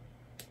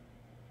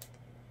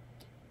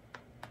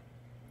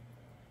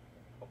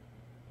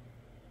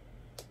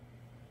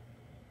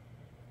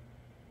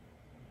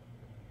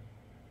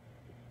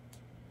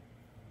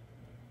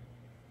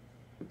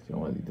 You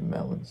don't want to eat the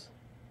melons.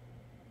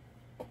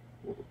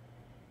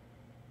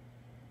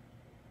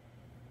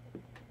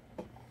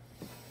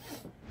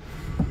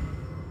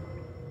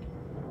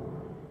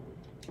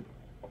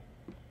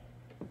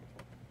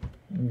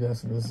 I'm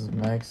guessing this is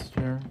Max's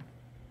chair.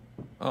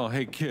 Oh,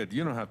 hey kid,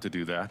 you don't have to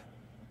do that.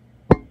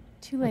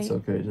 Too late. It's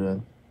okay,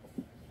 Jed.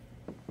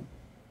 I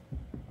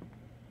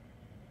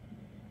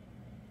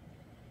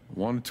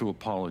wanted to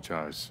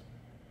apologize.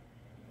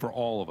 For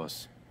all of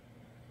us.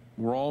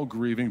 We're all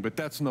grieving, but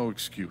that's no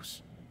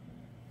excuse.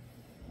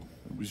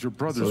 It was your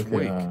brother's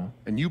okay, wake,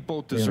 and you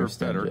both deserve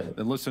better Jed.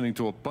 than listening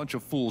to a bunch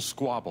of fools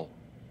squabble.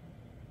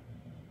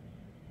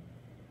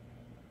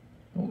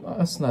 Well,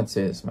 let's not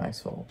say it's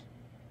Max's fault.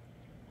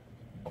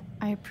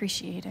 I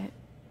appreciate it.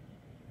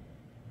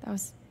 That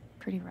was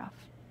pretty rough.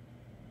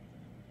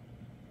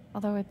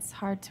 Although it's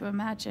hard to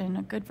imagine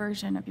a good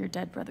version of your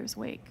dead brother's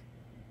wake.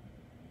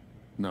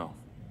 No,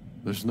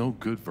 there's no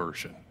good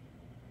version.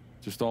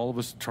 Just all of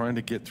us trying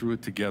to get through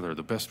it together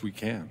the best we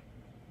can.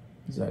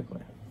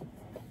 Exactly.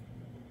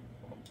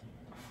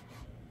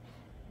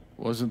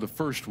 Wasn't the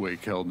first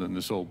wake held in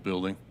this old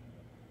building.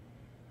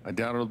 I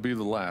doubt it'll be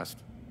the last.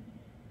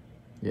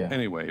 Yeah.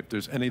 Anyway, if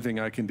there's anything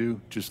I can do,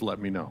 just let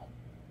me know.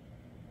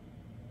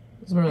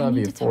 This better I not be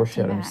need a to talk to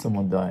foreshadowing of Mac.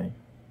 someone dying.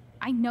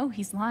 I know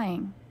he's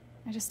lying.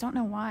 I just don't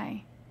know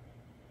why.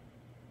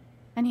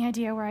 Any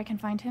idea where I can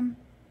find him?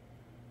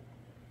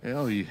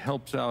 Well, he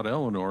helps out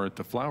Eleanor at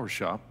the flower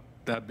shop.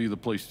 That'd be the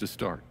place to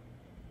start.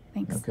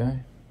 Thanks. Okay.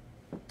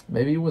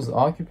 Maybe he was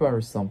occupied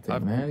or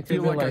something, man. I It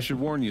feel could've been like I should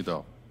warn you,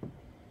 though.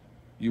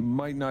 You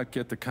might not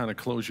get the kind of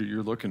closure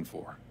you're looking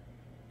for.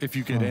 If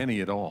you get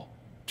any at all.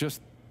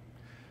 Just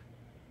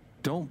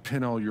don't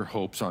pin all your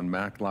hopes on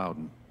Mac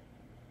Loudon.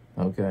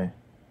 Okay.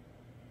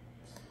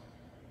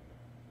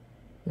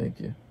 Thank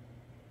you.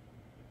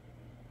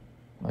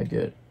 I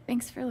get it.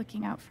 Thanks for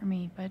looking out for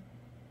me, but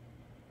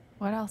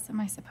what else am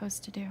I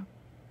supposed to do?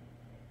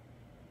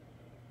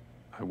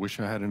 I wish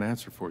I had an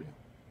answer for you.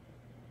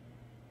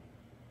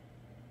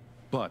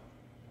 But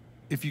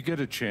if you get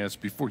a chance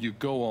before you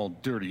go all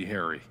dirty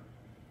Harry,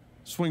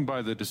 swing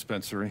by the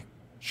dispensary.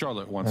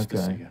 Charlotte wants to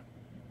see you.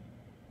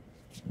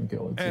 Okay,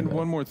 let's do And that.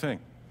 one more thing.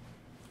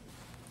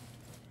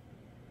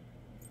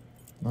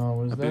 Oh,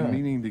 what is I've that? been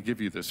meaning to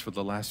give you this for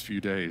the last few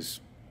days,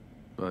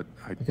 but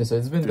I Okay, so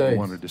it's been didn't days.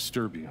 want to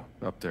disturb you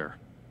up there.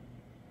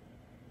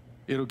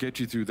 It'll get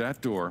you through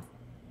that door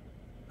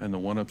and the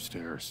one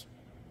upstairs.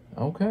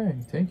 Okay,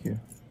 thank you.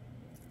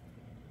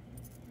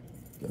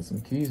 Got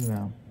some keys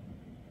now.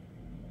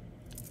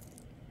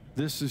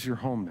 This is your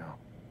home now,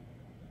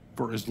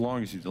 for as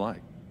long as you'd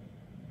like.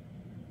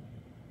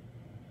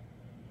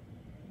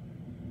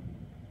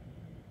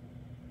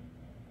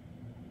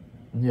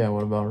 Yeah,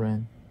 what about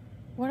rent?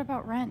 What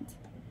about rent?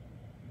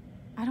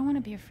 I don't want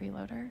to be a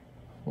freeloader.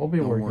 We'll be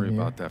Don't working worry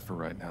here. about that for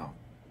right now.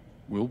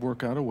 We'll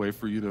work out a way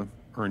for you to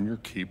earn your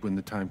keep when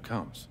the time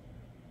comes.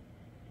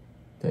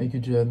 Thank you,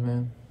 Jed,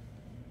 man.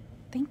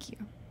 Thank you.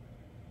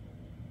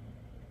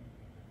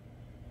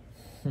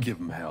 Give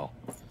him hell.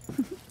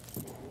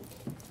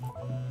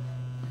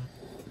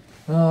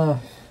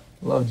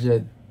 Love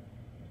Jed.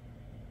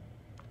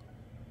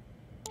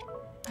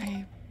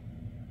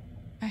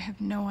 I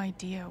have no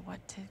idea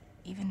what to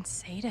even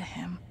say to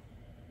him.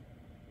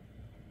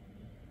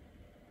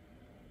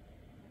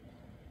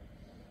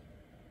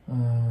 I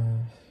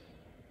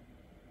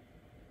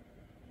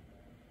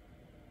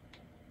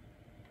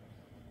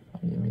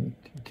mean,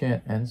 you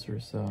can't answer,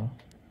 so.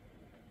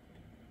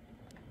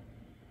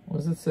 What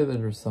does it say that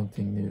there's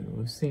something new?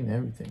 We've seen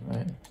everything,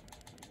 right?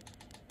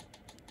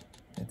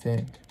 I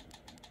think.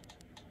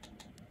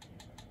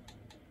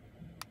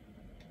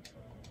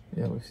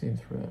 Yeah, we've seen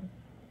threat.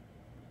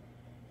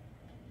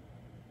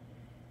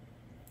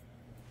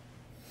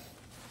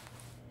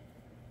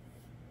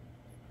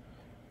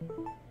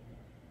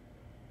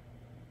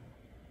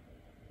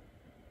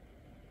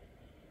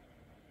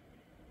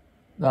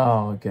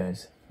 Oh, okay.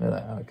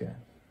 Okay.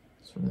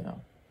 It's from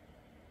now.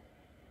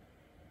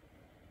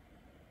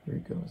 Here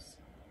he goes.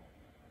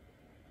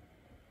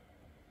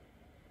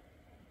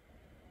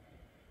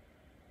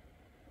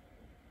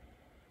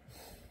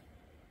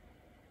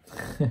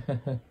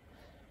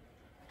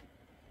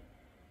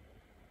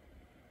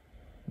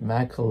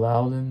 Mac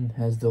Loudon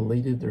has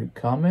deleted their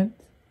comment.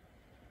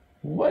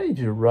 What did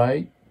you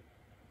write?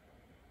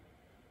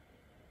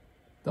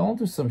 Don't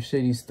do some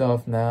shady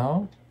stuff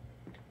now.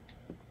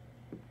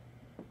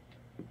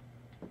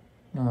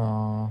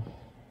 Aww.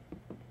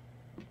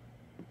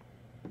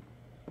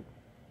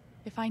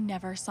 If I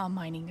never saw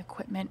mining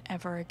equipment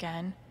ever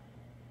again,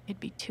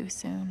 it'd be too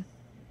soon.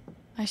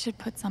 I should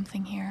put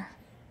something here.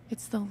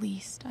 It's the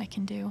least I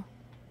can do.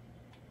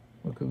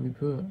 What could we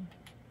put?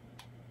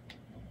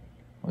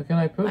 What can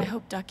I put? I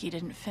hope Ducky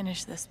didn't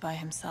finish this by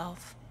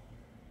himself.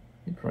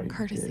 He probably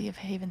Courtesy did. of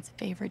Haven's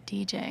favorite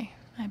DJ,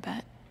 I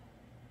bet.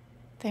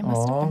 They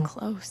must have been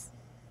close.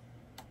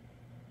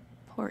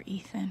 Poor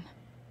Ethan.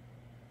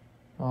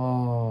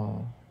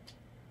 Oh.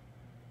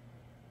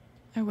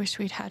 I wish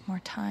we'd had more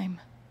time.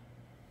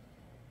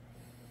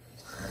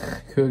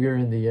 Cougar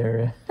in the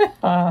area.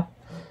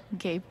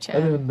 Gabe I Chet.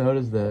 didn't even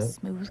notice that.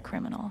 Smooth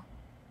criminal.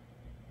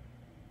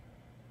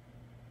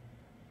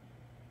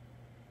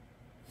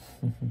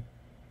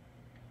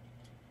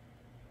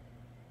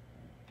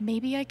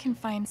 Maybe I can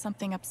find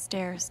something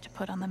upstairs to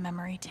put on the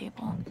memory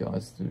table. Okay,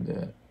 let's do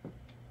that.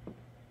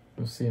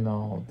 We've seen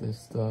all this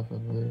stuff, I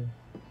believe.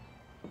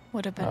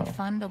 Would have been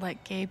fun to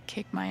let Gabe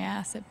kick my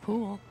ass at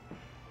pool.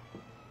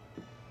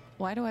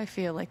 Why do I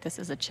feel like this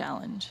is a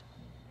challenge?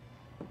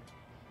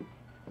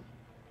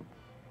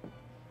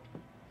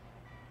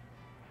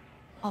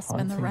 I'll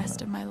spend the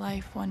rest of my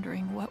life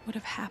wondering what would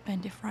have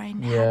happened if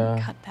Ryan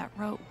hadn't cut that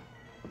rope.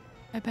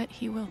 I bet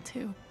he will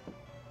too.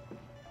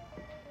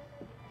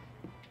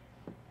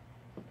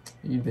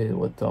 You did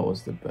what thought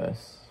was the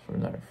best for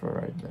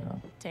right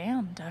now.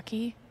 Damn,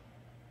 Ducky.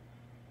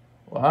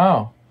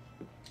 Wow.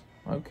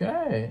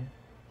 Okay.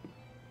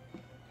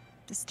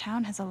 This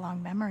town has a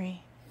long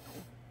memory.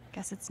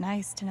 Guess it's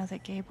nice to know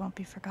that Gabe won't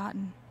be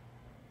forgotten.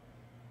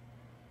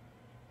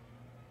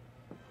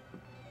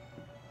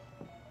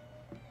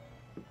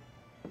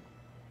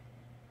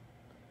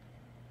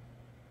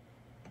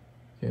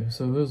 Okay,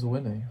 so who's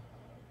winning?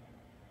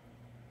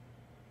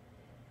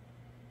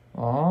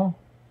 Aw.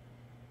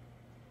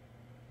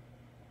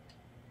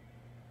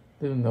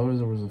 Didn't notice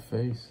there was a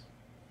face.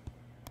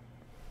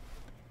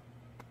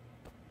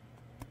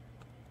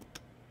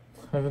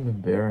 Even the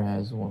bear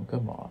has one,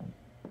 come on.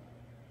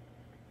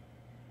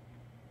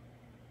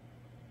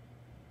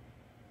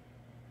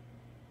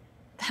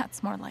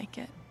 That's more like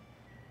it.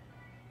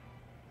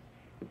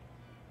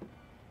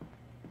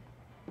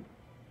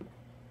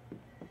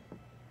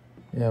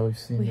 Yeah, we've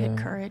seen We that. had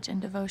courage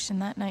and devotion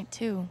that night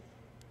too.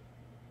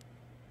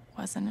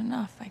 Wasn't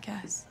enough, I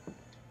guess.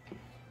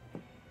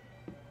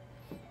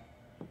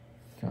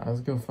 Okay,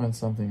 let's go find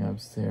something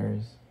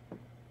upstairs.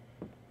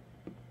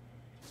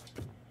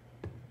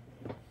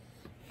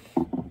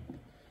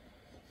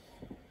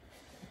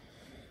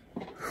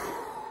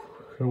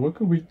 So what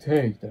could we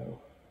take though?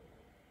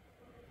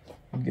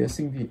 I'm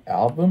guessing the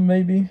album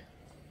maybe?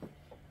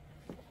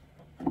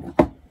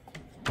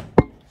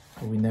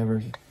 We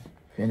never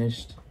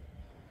finished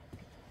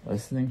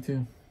listening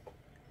to.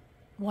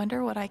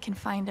 Wonder what I can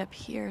find up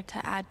here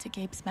to add to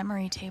Gabe's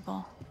memory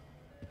table.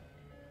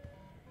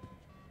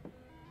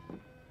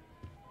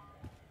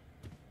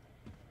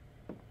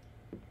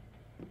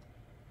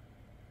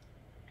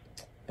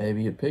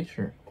 Maybe a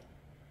picture.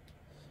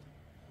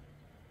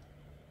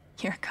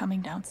 You're coming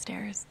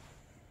downstairs.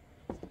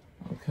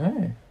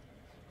 Okay.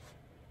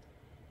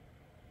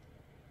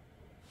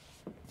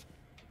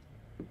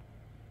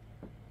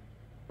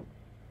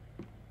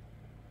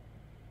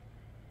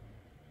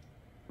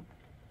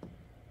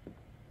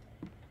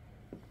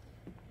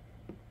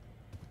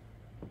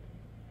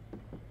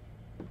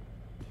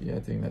 Yeah, I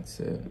think that's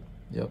it.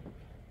 Yep.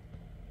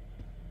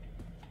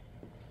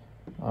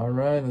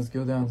 Alright, let's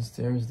go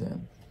downstairs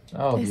then.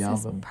 Oh, This the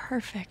is album.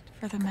 perfect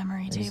for the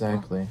memory table.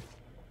 Exactly.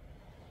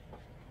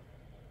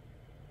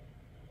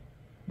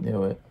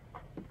 Knew it.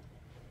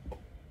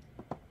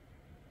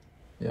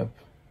 Yep.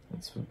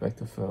 Let's put back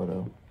the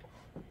photo.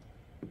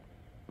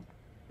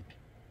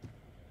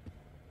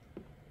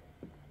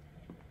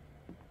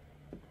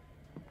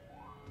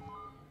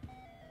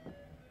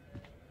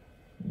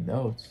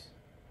 Notes.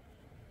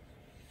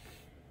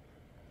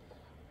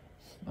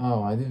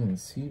 Oh, I didn't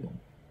see them.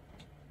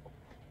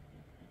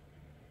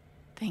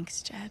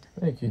 Thanks, Jed.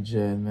 Thank you,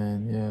 Jed,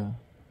 man. Yeah.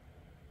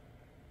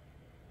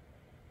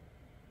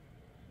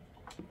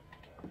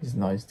 He's a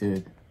nice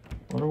dude.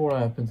 Wonder what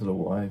happened to the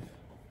wife.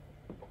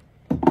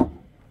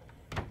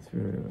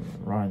 Through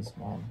Ryan's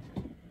mom.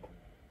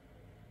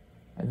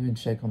 I didn't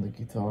check on the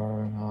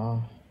guitar.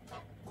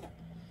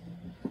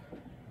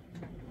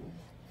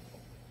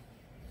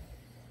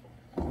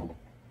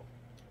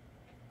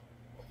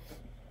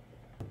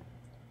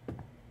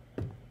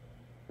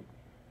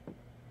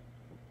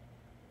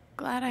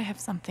 Glad I have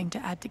something to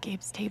add to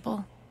Gabe's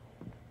table.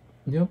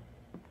 Yep.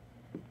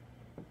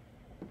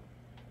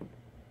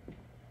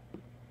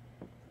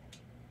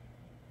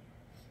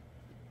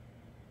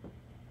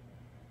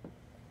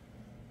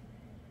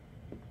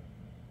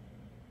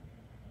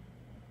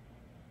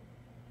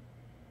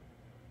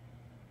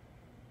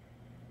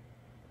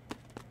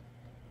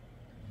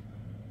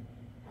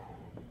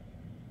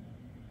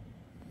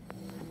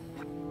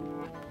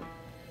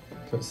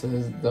 So it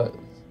says that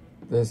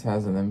this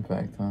has an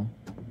impact, huh?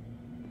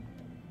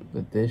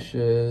 The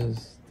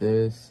dishes,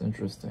 this,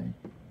 interesting.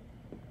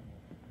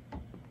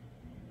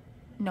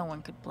 No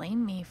one could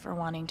blame me for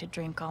wanting to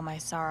drink all my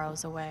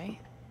sorrows away.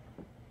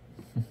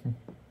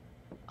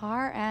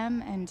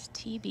 RM and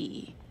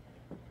TB.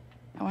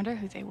 I wonder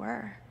who they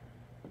were.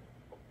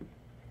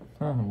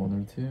 Huh, I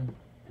wonder too.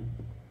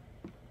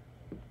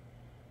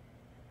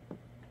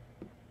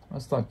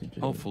 Let's talk to Jade.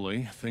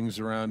 Hopefully, things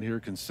around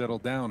here can settle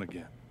down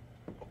again.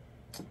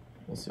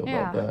 We'll see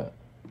about that.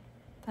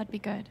 That'd be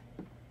good.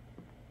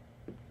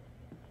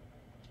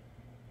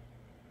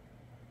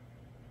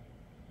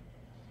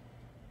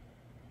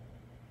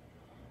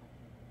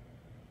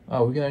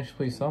 Oh, we can actually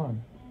play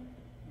song.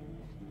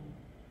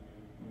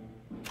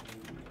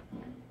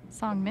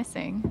 Song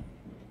missing.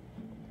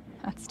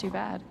 That's too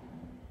bad.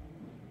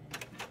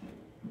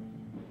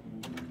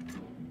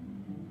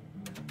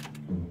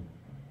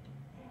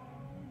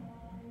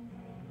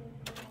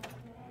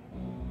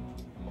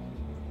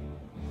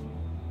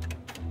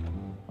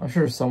 I'm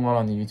sure someone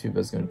on YouTube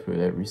is going to put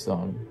every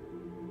song.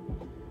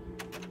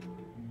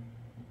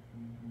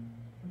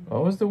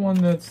 What was the one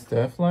that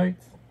Steph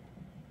liked?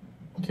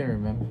 Can't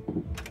remember.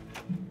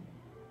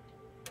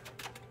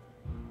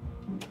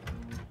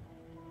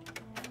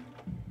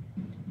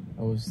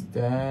 Oh, was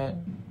that?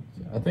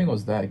 I think it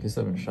was that. Kiss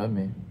Up and Shut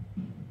Me.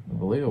 I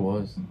believe it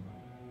was.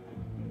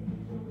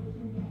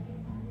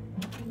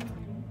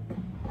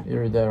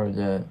 Either that or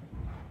that.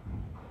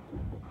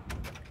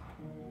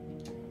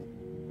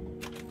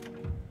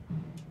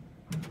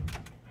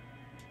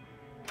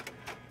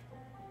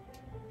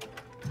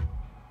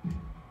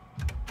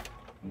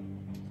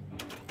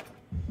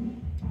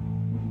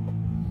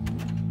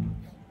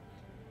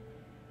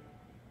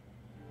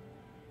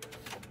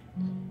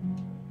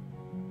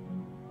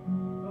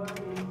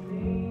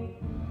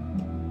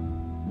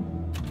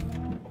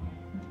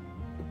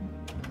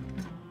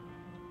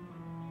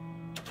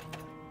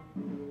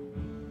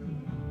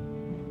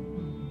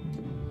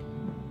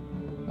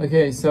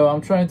 Okay, so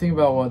I'm trying to think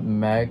about what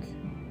Mac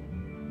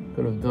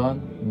could have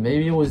done.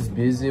 Maybe he was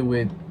busy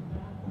with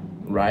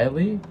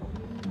Riley.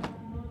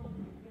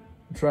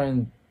 I'm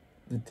trying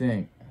to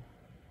think.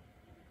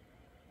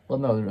 Well,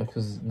 no,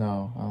 because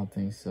no, I don't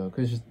think so.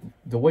 Because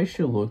the way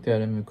she looked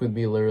at him, it could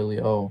be literally,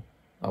 oh,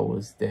 I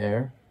was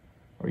there,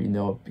 or you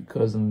know,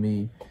 because of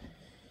me,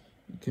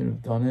 you could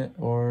have done it,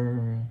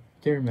 or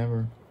can't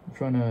remember. I'm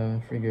trying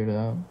to figure it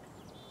out.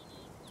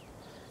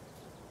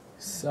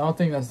 I don't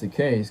think that's the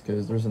case,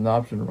 because there's an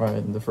option right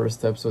in the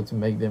first episode to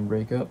make them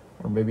break up.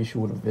 Or maybe she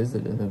would have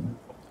visited him.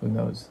 Who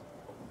knows?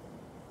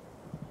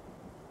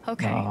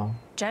 Okay,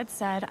 Jed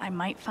said I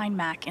might find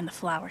Mac in the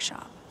flower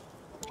shop.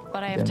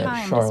 But I have Then at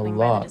time to swing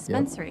by the Charlotte,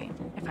 dispensary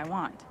if I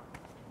want.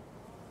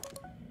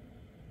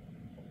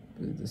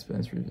 The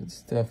dispensary, it's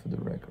Steph at the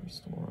record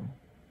store.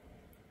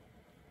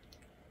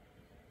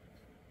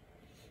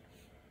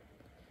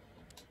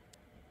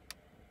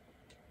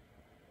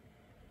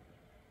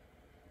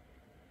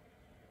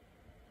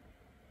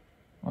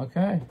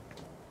 Okay.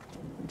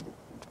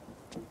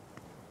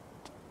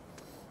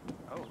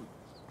 Oh,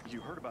 you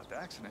heard about the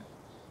accident?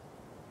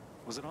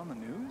 Was it on the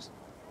news?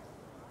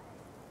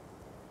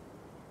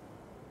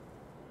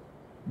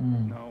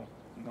 No,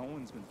 no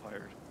one's been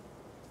fired.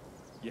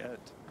 Yet.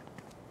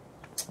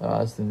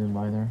 That's the new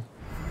minor.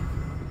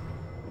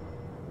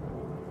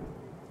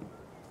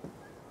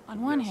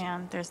 On one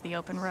hand, there's the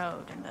open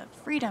road and the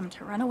freedom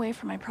to run away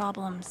from my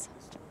problems.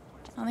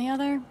 On the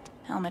other,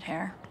 helmet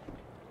hair.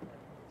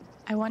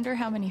 I wonder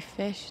how many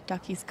fish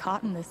Ducky's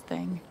caught in this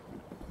thing.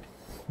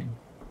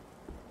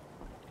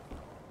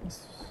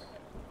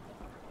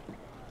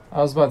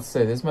 I was about to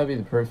say, this might be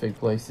the perfect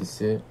place to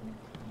sit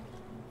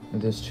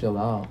and just chill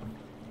out.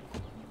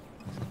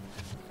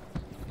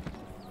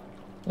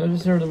 I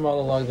just heard the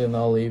monologue, then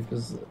I'll leave,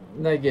 because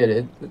I get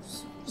it.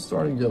 It's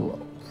starting to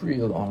get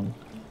pretty long.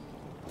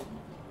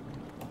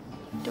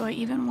 Do I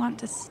even want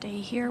to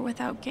stay here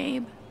without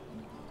Gabe?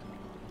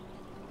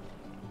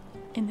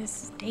 In this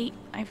state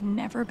I've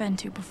never been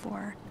to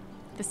before.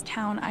 This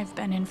town I've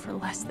been in for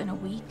less than a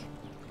week.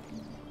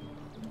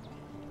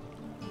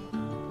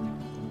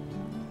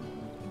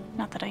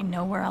 Not that I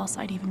know where else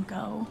I'd even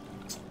go.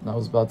 I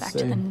was about to Back say.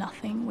 to the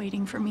nothing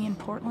waiting for me in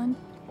Portland.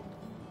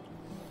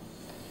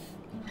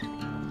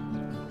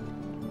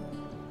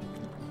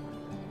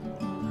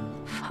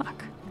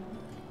 Fuck.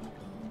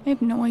 I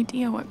have no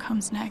idea what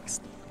comes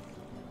next.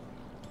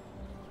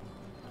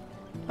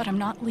 But I'm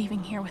not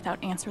leaving here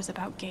without answers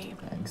about Gabe.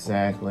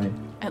 Exactly.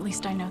 At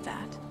least I know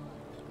that.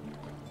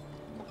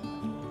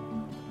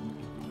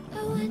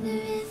 I wonder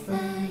if I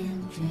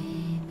am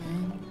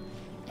dreaming.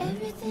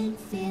 Everything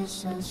feels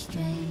so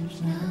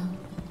strange now.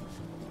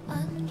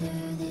 Under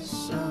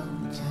this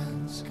old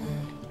town sky.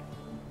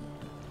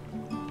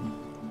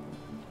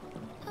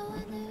 I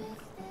wonder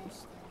if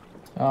there's...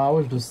 I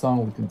wish the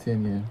song would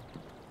continue.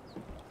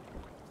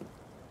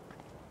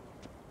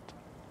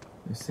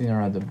 We've seen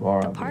her at the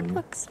bar, The I park believe.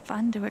 looks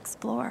fun to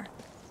explore.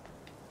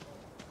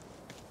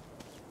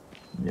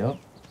 Yep.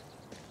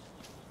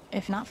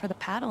 If not for the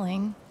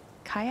paddling,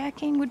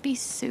 kayaking would be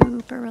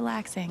super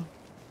relaxing.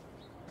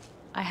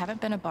 I haven't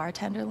been a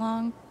bartender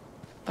long,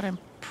 but I'm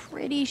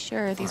pretty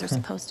sure these are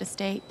supposed to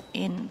stay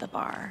in the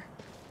bar.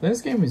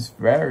 This game is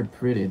very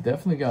pretty. It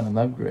definitely got an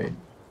upgrade.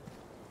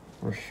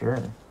 For sure.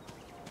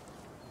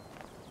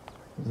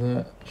 Is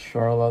that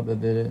Charlotte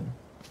that did it?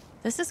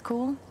 This is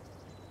cool.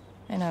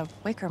 In a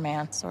Wicker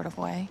Man sort of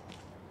way.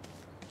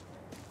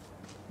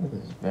 This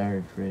is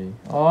very pretty.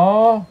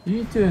 Oh,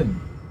 Ethan!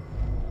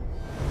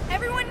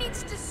 Everyone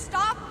needs to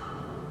stop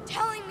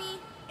telling me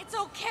it's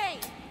okay.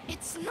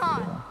 It's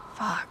not.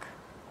 Fuck.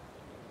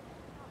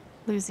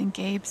 Losing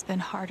Gabe's been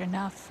hard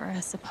enough for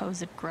a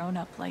supposed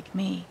grown-up like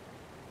me.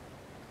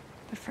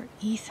 But for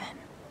Ethan,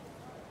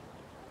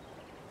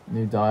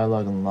 New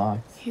dialogue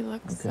unlocked. he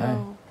looks Okay.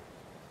 so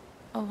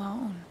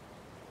alone.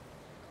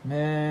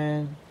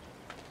 Man.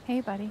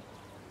 Hey, buddy.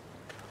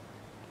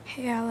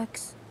 Hey,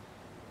 Alex.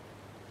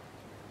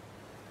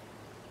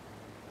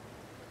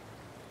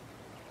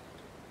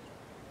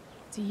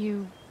 Do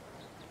you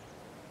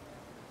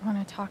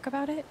want to talk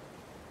about it?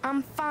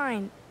 I'm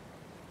fine.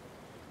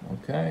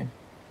 Okay.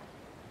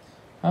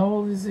 How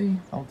old is he?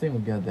 I don't think we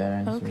got that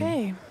answer.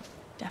 Okay.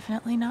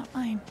 Definitely not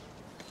mine.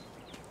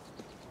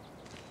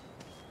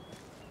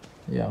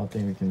 Yeah, I don't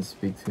think we can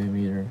speak to him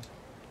either.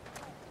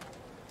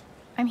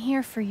 I'm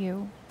here for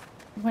you,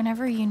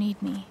 whenever you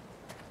need me.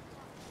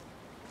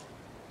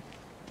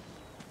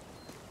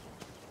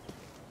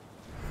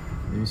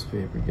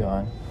 Newspaper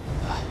gone.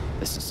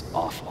 This is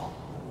awful.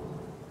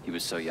 He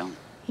was so young.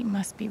 He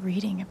must be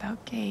reading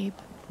about Gabe.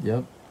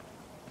 Yep.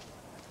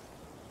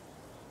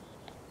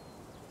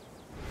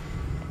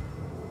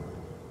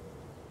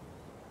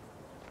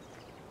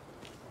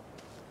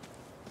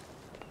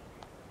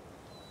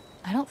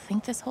 I don't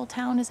think this whole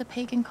town is a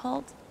pagan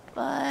cult,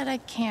 but I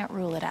can't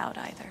rule it out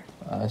either.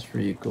 That's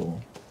pretty cool.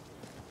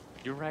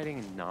 You're writing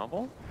a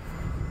novel?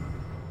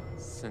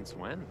 Since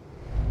when?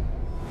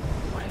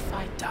 What if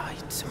I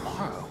died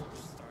tomorrow?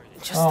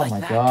 Just Oh like my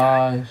that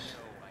guy. gosh.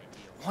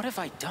 What have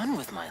I done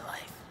with my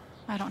life?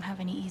 I don't have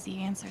any easy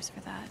answers for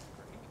that.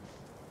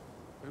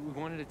 We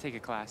wanted to take a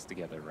class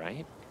together,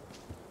 right?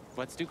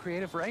 Let's do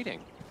creative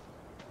writing.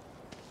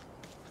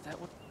 That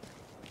would...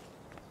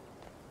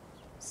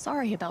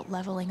 Sorry about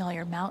leveling all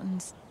your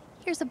mountains.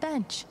 Here's a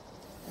bench.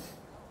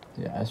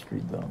 Yeah, that's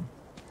pretty dumb.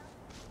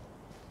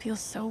 Feels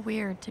so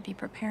weird to be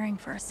preparing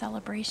for a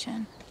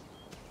celebration.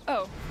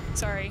 Oh,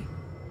 sorry.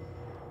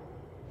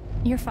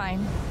 You're fine.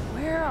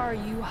 Where are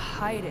you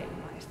hiding,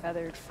 my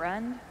feathered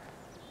friend?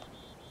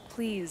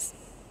 Please,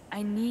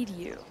 I need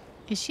you.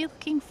 Is she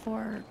looking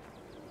for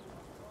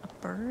a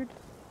bird?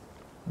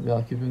 Maybe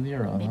I'll keep an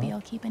ear on, Maybe huh?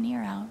 I'll keep an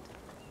ear out.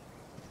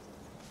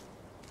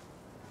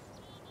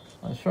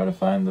 Let's try to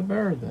find the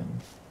bird then.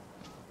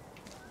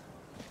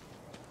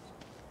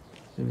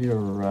 Should be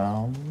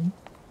around.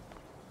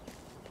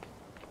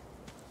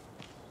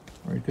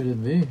 Where could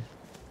it be?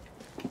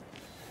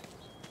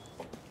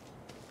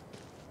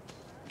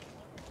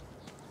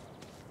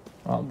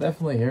 Well, I'm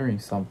definitely hearing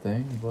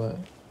something, but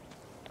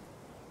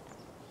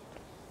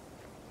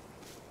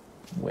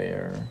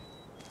where?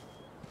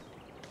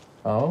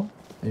 Oh,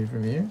 are you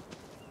from here?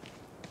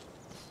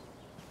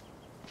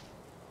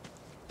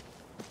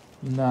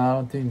 No, I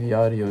don't think the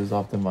audio is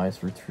optimized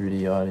for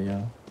 3D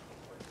audio.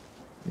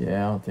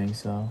 Yeah, I don't think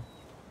so.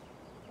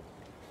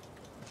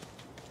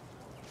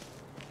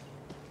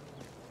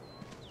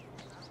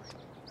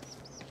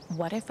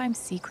 What if I'm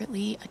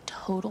secretly a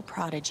total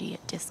prodigy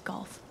at disc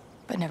golf,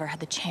 but never had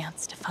the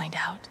chance to find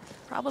out?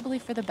 Probably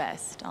for the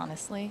best,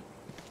 honestly.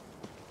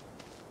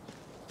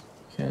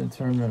 Can't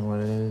determine what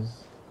it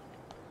is.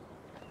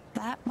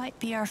 That might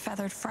be our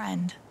feathered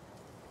friend.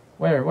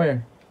 Where?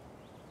 Where?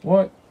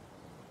 What?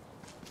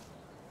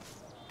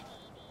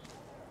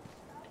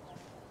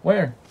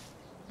 Where?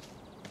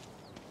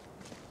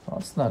 Oh,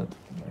 it's not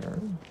there.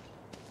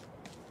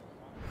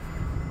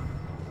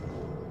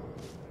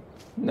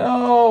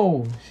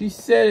 No! She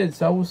said it,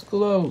 so I was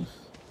close.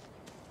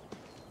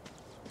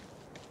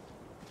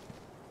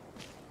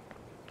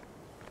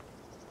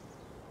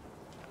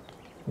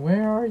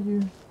 Where are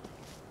you?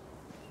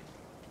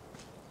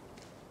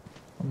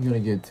 I'm gonna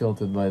get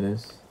tilted by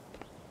this.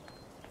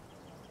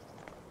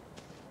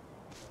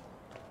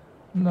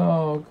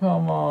 No,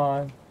 come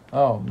on.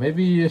 Oh,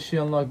 maybe she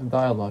unlocked the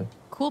dialogue.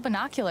 Cool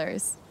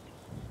binoculars.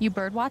 You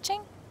bird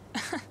watching?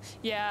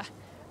 Yeah,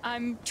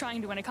 I'm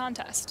trying to win a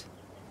contest.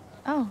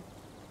 Oh.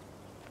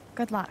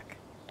 Good luck.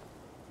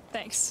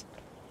 Thanks.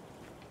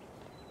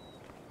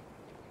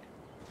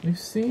 You've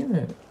seen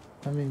it.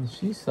 I mean,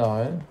 she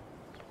saw it.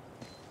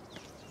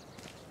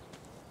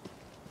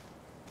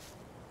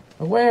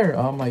 Where?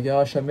 Oh my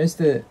gosh, I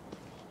missed it.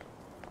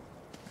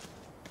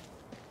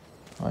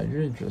 Oh,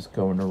 you're just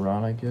going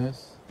around, I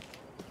guess.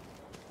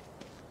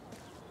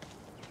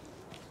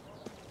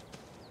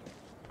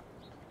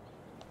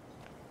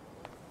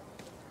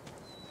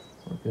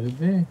 Where could it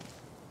be?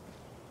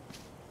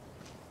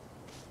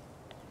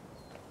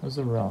 It was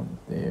around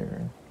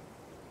there.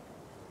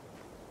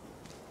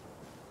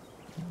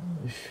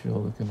 Is she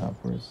looking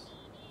upwards?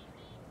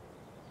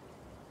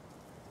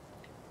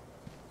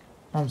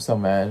 I'm so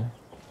mad.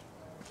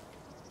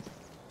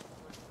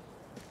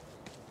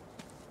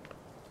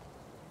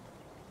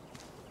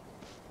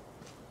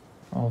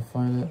 I'll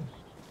find it.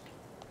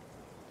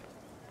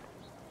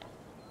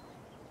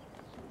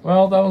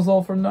 Well, that was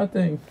all for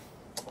nothing.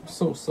 I'm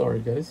so sorry,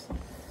 guys.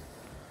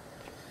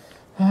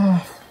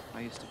 I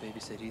used to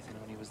babysit Ethan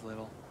when he was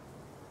little.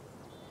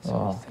 This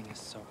whole thing is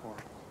so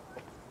horrible.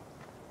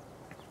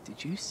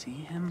 Did you see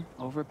him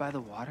over by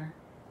the water?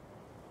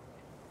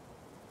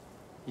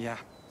 Yeah,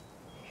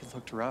 he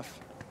looked rough.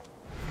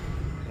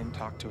 I didn't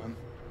talk to him.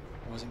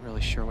 I wasn't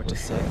really sure what to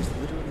say. There's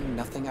literally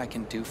nothing I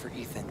can do for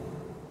Ethan.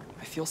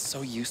 I feel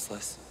so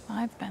useless.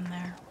 I've been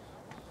there.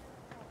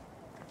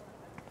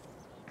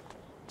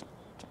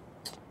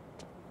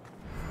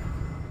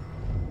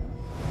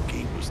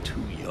 Gabe was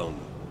too young.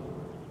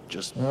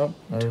 Just. Yep,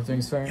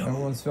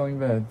 everyone's feeling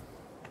bad.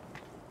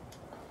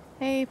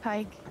 Hey,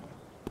 Pike.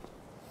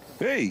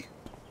 Hey.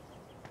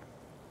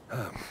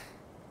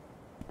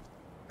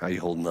 How you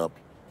holding up?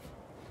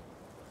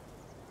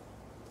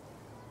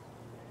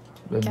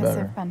 Been Guess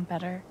better. I've been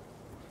better.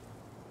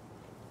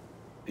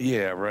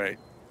 Yeah, right.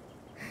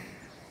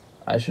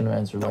 I shouldn't have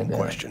answered like Dumb that.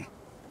 question.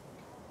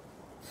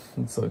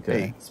 It's okay.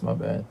 Hey. It's my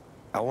bad.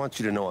 I want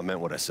you to know I meant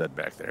what I said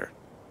back there.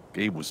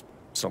 Gabe was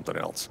something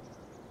else.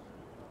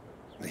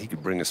 He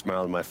could bring a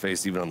smile to my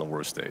face even on the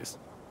worst days.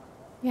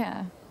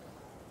 Yeah.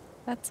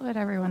 That's what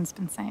everyone's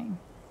been saying.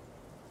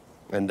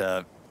 And,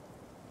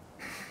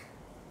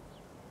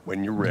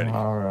 when you're ready,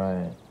 All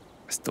right.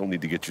 I still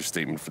need to get your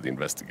statement for the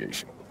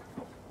investigation.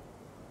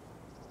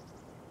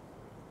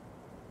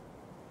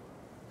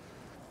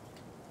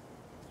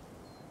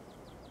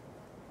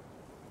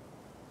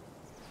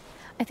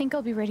 I think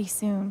I'll be ready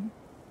soon.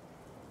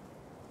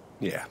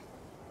 Yeah.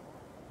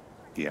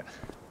 Yeah.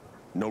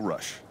 No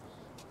rush.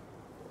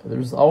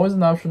 There's always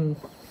an option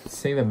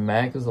saying that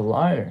Mac is a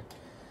liar.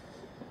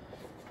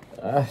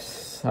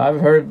 I've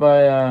heard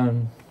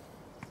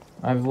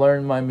I've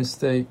learned my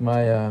mistake,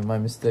 not my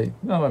mistake,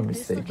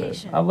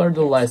 but I learned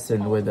a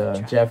lesson with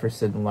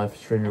Jefferson in Life is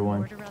Stranger 1.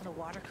 Word around the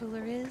water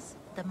cooler is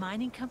the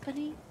mining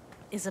company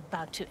is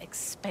about to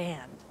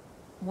expand.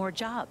 More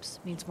jobs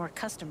means more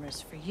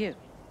customers for you.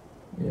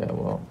 Yeah,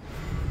 well.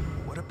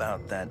 What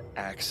about that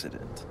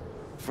accident?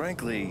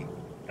 Frankly,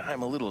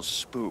 I'm a little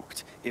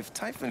spooked. If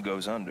Typhon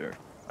goes under,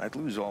 I'd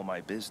lose all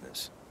my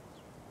business.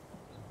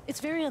 It's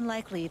very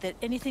unlikely that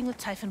anything with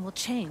Typhon will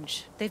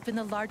change. They've been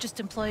the largest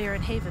employer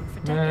in Haven for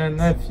decades. Man,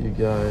 nephew,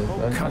 guys.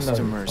 I know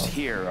Customers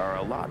you're here are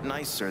a lot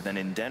nicer than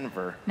in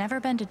Denver. Never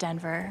been to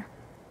Denver,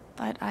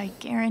 but I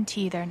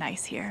guarantee they're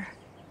nice here.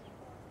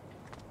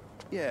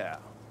 Yeah.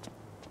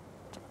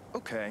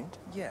 Okay,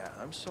 yeah,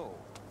 I'm sold.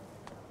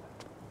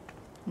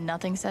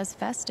 Nothing says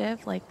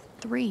festive like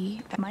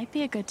 3. It might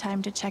be a good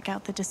time to check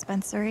out the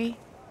dispensary.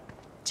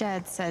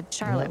 Jed said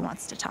Charlotte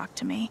wants to talk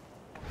to me.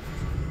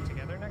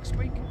 Together next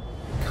week?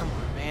 Come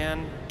on,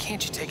 man.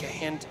 Can't you take a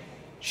hint?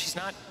 She's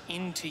not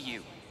into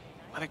you.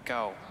 Let it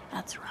go.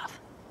 That's rough.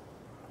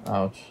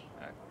 Ouch.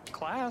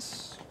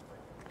 Class?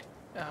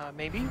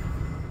 Maybe?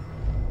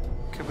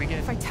 Could we get...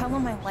 If I tell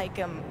him I like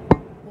him,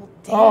 we'll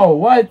date. Oh,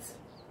 what?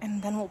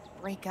 And then we'll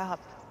break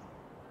up.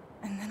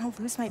 And then I'll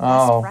lose my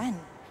Oh. best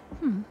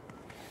friend.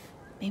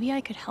 Maybe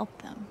I could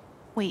help them.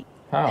 Wait,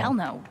 How? hell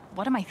no.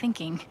 What am I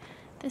thinking?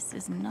 This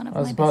is none of I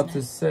was my about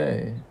business. to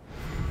say.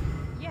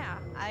 Yeah,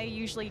 I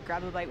usually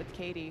grab a bite with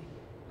Katie.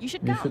 You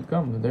should You come. should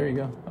come. There you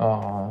go.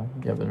 Aw,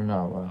 yeah, but they're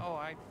not allowed. Oh,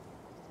 I...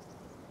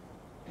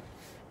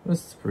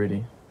 This is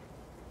pretty.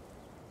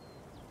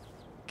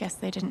 Guess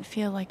they didn't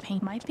feel like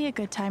paint. Might be a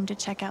good time to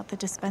check out the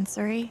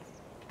dispensary.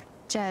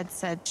 Jed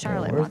said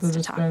Charlotte Where's wants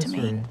the to talk to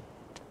me. dispensary?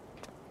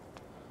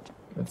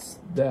 It's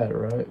that,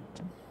 right?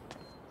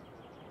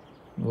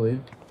 I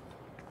believe.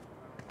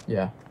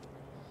 Yeah.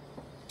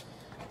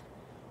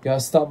 Gotta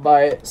stop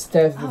by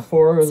Steph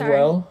before as sorry.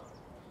 well.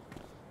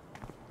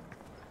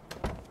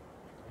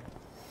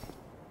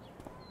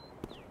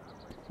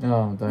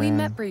 Oh, Diane. We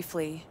met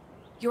briefly.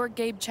 You're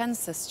Gabe Chen's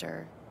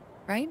sister,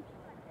 right?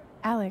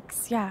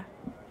 Alex, yeah.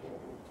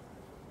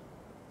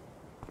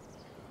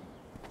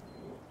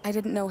 I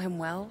didn't know him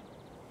well,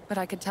 but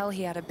I could tell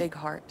he had a big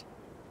heart.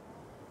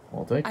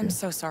 Well, thank you. I'm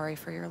so sorry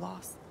for your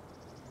loss.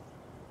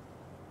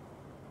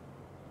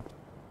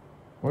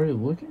 Why are you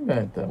looking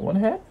at that? What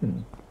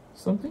happened?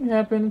 Something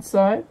happened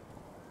inside?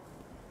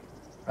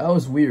 That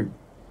was weird.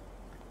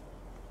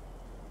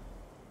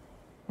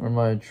 Or am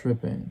I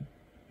tripping?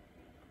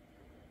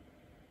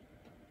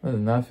 That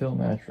did not feel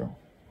natural.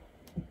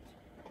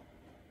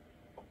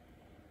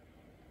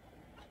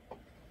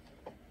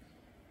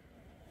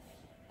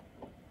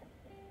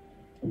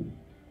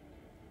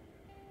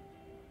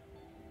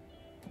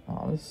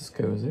 Oh, this is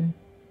cozy.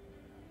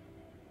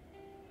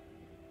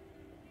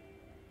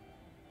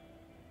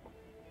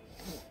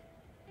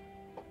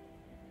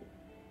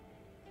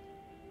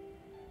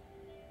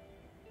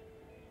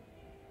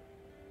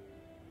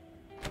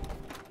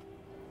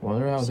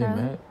 Wonder how they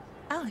Charlotte? met.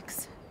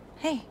 Alex,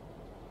 hey.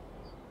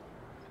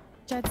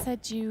 Jed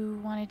said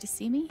you wanted to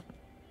see me?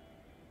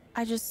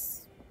 I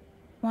just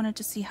wanted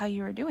to see how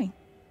you were doing.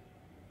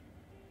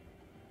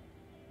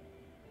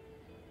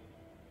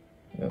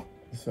 Yep,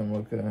 so I'm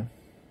okay.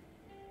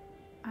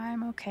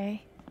 I'm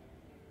okay.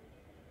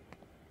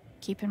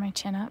 Keeping my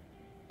chin up.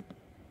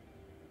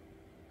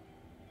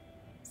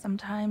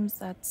 Sometimes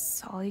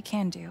that's all you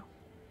can do.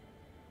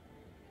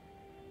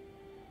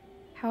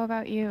 How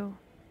about you?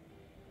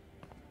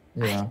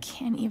 Yeah. I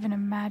can't even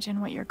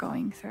imagine what you're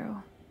going through.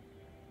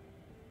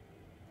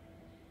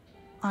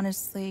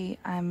 Honestly,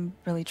 I'm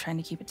really trying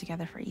to keep it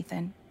together for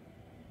Ethan.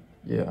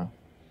 Yeah.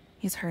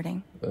 He's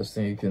hurting. Best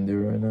thing you can do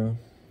right now.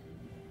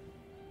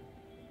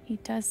 He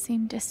does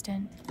seem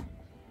distant.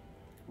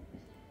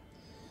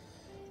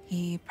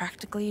 He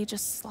practically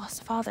just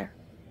lost a father.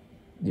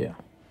 Yeah.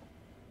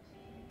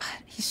 But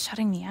he's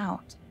shutting me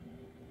out.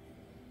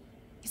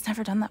 He's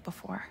never done that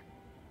before.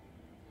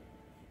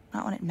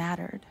 Not when it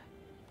mattered.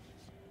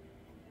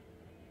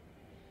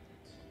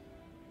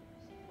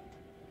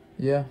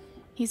 Yeah.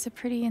 He's a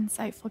pretty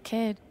insightful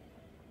kid.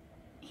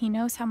 He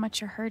knows how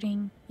much you're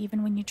hurting,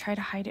 even when you try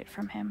to hide it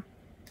from him.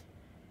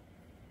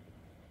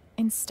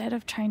 Instead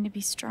of trying to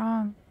be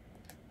strong,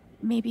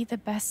 maybe the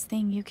best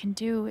thing you can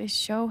do is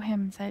show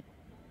him that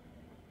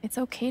it's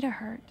okay to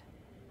hurt.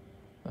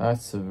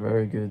 That's a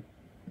very good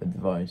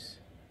advice,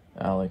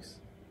 Alex.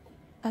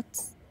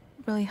 That's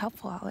really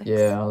helpful, Alex.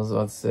 Yeah, I was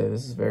about to say,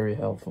 this is very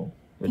helpful.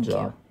 Good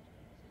job.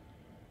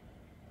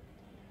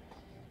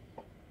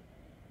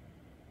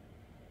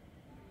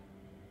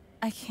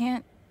 I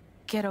can't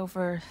get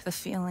over the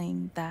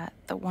feeling that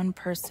the one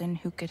person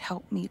who could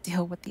help me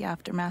deal with the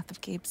aftermath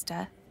of Gabe's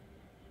death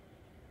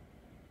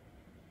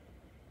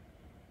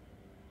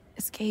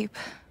is Gabe.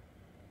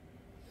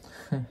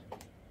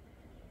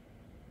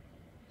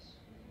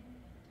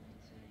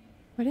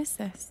 What is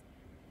this?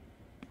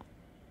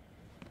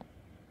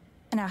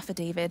 An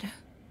affidavit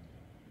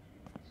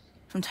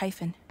from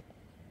Typhon.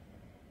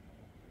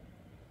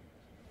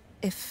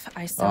 If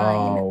I sign,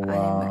 Oh,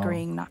 wow. I'm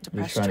agreeing not to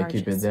You're press trying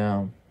charges to keep it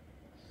down.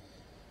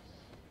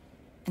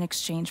 in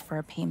exchange for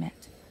a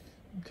payment.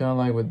 Kind of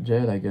like with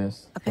Jed, I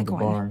guess. A at big the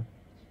one. barn.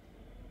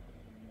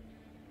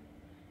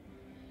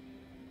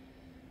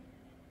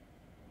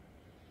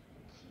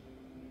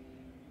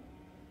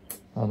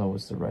 I don't know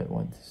what's the right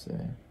one to say.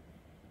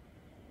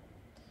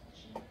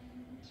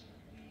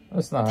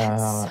 That's not how.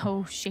 That's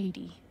so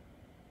shady.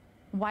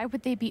 Why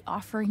would they be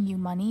offering you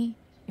money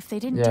if they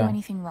didn't do Yeah.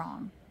 anything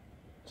wrong?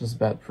 Just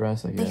bad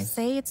press, I They guess.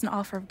 say it's an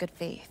offer of good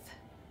faith.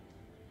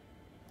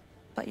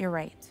 But you're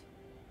right.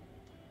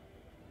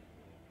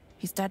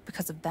 He's dead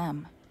because of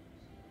them.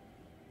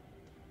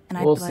 And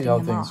I'd We'll be see letting how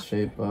him things off.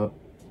 shape up.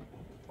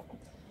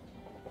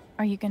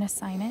 Are you gonna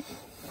sign it?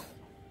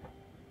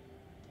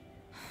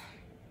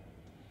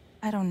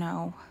 I don't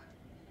know.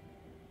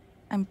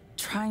 I'm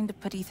trying to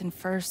put Ethan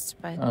first,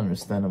 but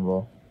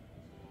Understandable.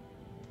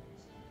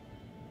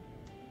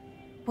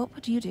 what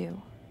would you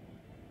do?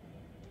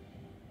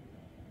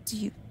 Do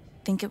you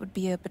think it would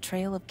be a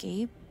betrayal of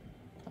Gabe?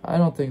 I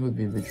don't think it would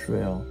be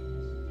betrayal.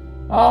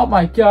 Oh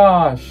my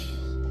gosh!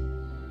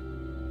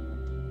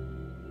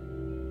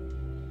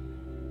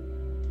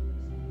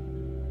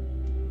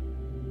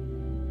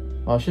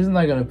 Well, she's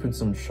not gonna put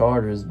some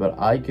charges, but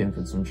I can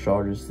put some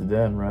charges to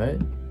them,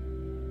 right?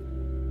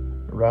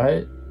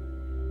 Right?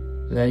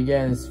 Then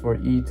again, it's for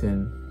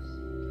Ethan.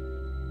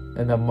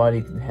 And the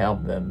money can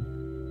help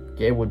them.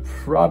 Gabe would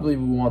probably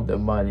want the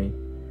money.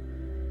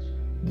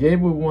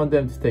 Gabe would want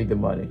them to take the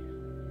money.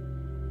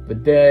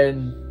 But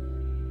then...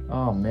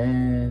 Oh,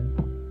 man.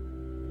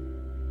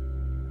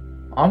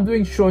 I'm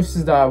doing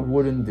choices that I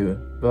wouldn't do.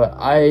 But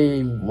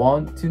I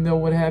want to know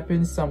what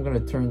happens, so I'm gonna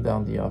turn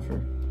down the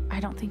offer. I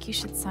don't think you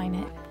should sign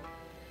it.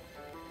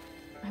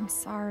 I'm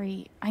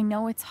sorry. I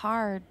know it's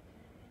hard,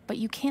 but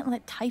you can't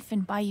let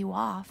Typhon buy you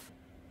off.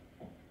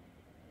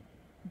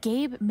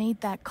 Gabe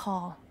made that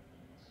call.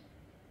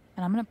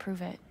 and I'm gonna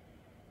prove it.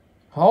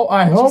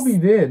 I hope he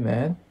did,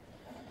 man.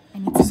 I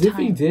need Because some if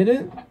he time.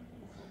 didn't,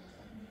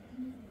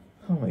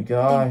 oh my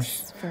gosh.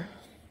 Thanks for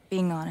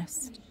being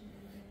honest.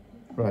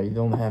 Right, you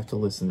don't have to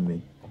listen to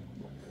me.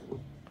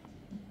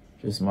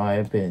 Just my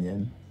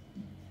opinion.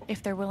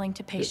 If they're willing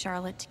to pay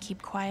Charlotte to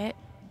keep quiet,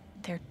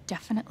 they're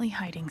definitely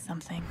hiding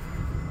something.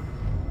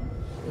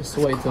 Just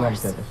wait till I'm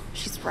Of course, finished.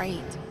 she's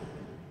right.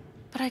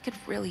 But I could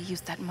really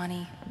use that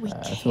money. We I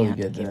totally can't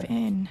get give that.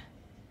 in,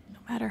 no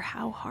matter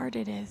how hard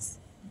it is.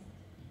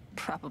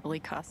 Probably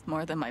cost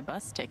more than my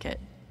bus ticket.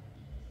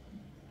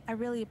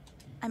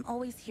 I'm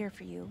always here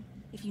for you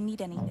if you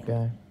need anything.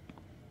 Okay,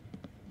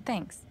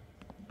 Thanks.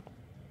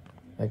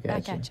 I got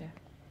Back you. at you.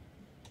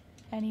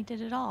 And he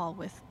did it all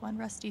with one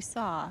rusty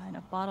saw and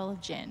a bottle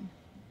of gin.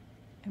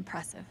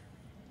 Impressive.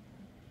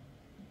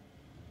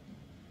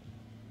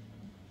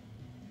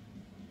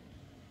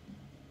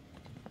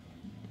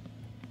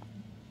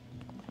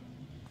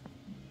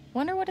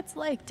 Wonder what it's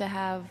like to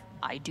have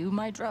I do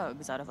my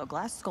drugs out of a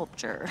glass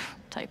sculpture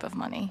type of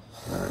money.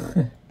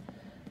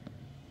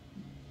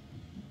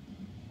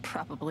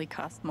 Probably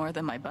cost more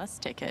than my bus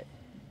ticket.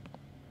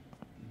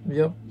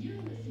 Yep.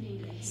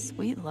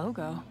 Sweet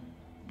logo.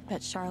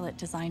 Bet Charlotte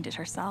designed it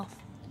herself.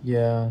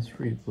 Yeah, it's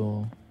pretty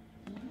cool.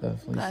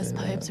 Definitely Glass say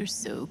pipes that. are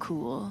so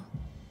cool.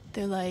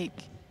 They're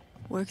like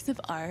works of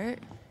art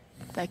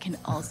that can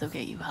also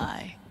get you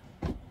high.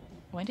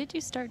 When did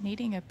you start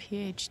needing a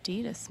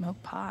PhD to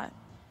smoke pot?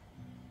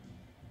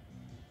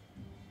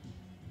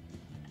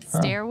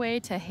 Stairway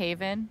to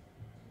Haven.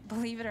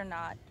 Believe it or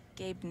not,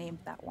 Gabe named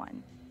that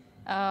one.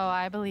 Oh,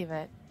 I believe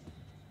it.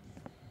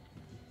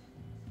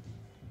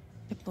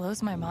 It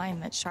blows my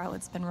mind that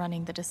Charlotte's been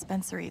running the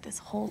dispensary this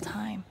whole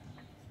time.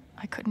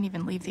 I couldn't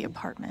even leave the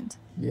apartment.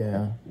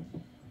 Yeah.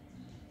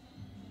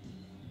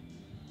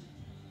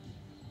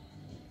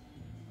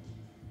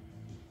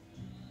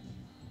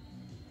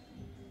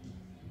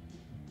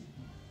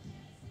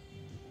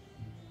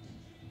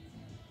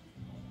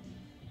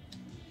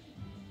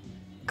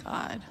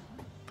 God,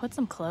 put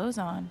some clothes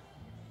on.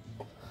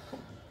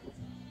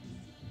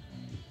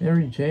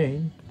 Mary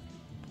Jane.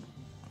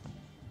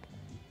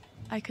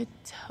 I could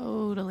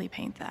totally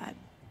paint that.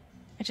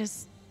 I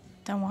just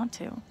don't want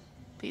to.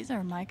 These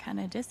are my kind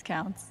of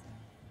discounts.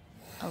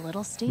 A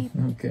little steep.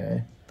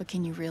 Okay. But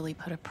can you really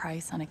put a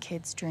price on a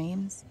kid's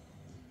dreams?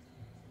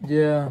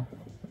 Yeah.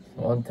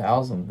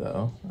 1,000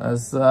 though.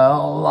 That's a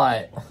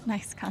lot.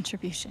 Nice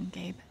contribution,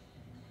 Gabe.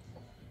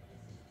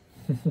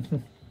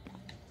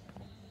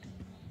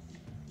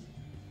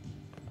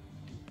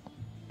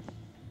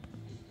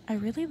 I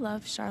really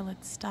love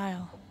Charlotte's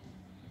style.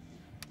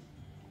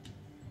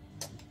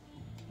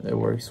 It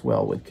works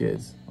well with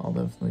kids. I'll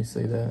definitely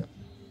say that.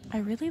 I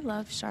really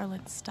love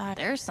Charlotte's style.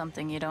 There's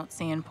something you don't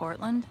see in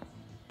Portland.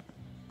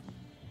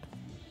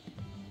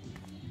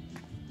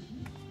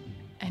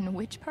 And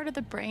which part of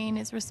the brain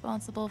is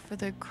responsible for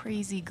the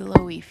crazy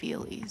glowy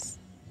feelies?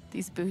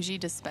 These bougie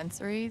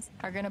dispensaries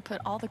are gonna put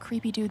all the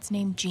creepy dudes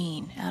named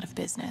Gene out of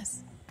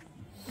business.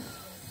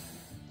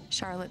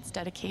 Charlotte's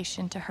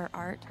dedication to her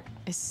art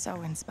is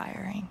so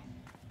inspiring.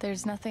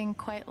 There's nothing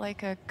quite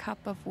like a cup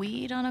of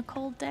weed on a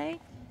cold day.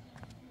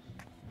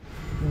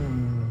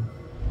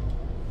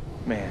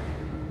 Man,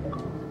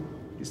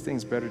 these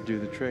things better do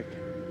the trick.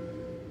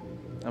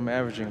 I'm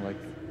averaging like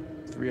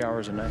 3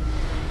 hours a night.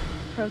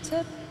 Pro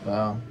tip?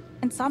 Wow.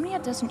 Insomnia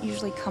doesn't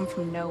usually come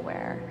from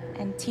nowhere,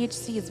 and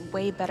THC is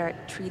way better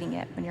at treating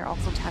it when you're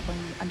also tackling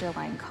the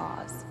underlying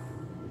cause.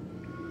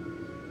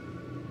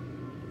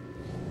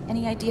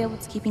 Any idea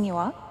what's keeping you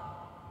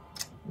up?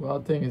 Well,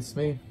 I think it's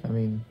me. I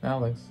mean,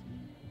 Alex.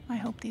 I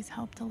hope these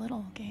helped a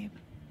little, Gabe.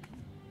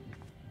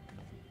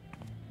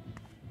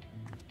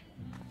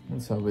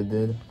 That's how we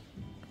did.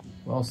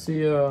 Well,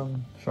 see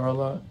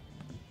Charlotte.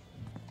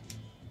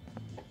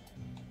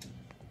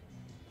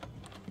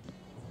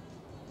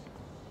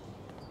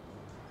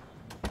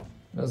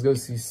 Let's go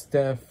see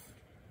Steph.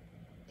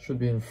 Should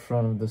be in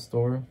front of the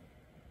store,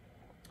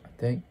 I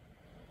think.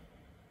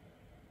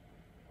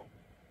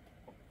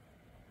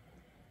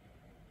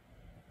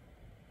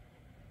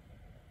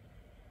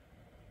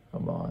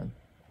 Come on.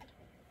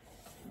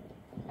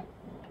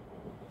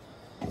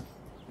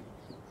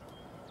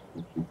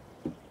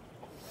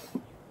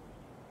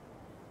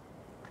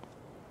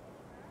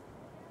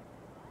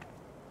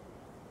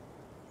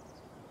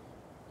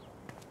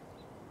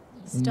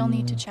 Still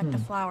need to check the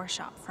flower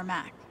shop for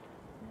Mac.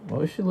 What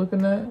was she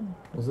looking at?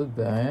 Was it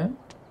Diane?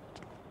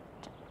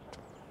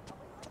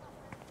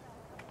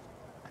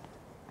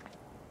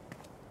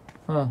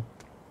 Huh.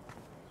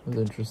 That's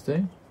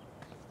interesting.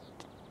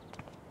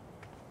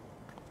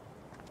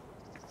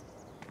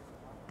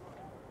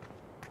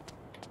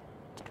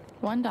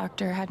 One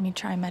doctor had me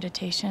try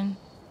meditation.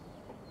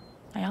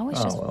 I always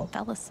Oh, just well.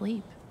 fell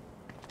asleep.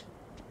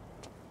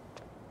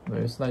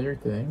 Maybe it's not your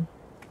thing.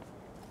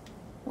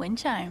 Wind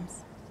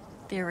chimes.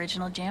 The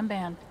original jam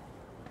band.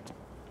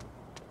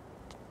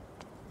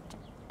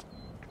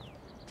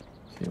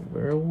 Okay,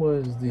 where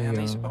was the Man,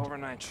 these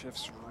overnight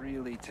shifts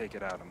really take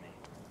it out of me.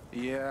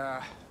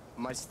 Yeah,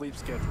 my sleep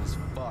schedule's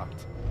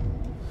fucked.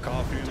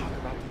 Coffee. Talk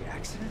about the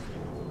accident?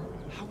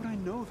 How would I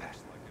know that?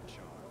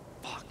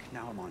 Fuck,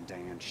 now I'm on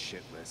Diane's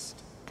shit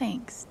list.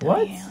 Thanks,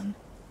 What? Diane.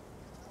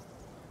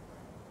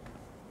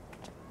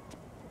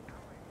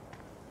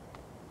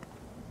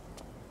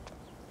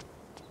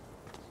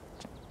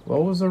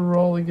 What was her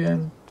role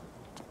again?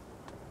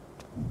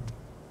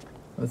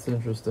 That's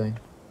interesting.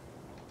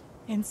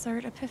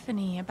 Insert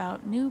epiphany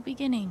about new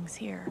beginnings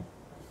here.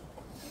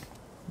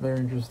 Very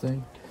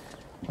interesting.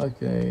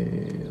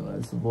 Okay,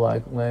 that's the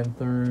Black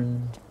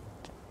Lantern.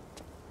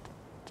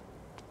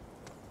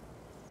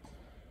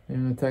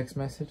 In a text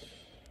message.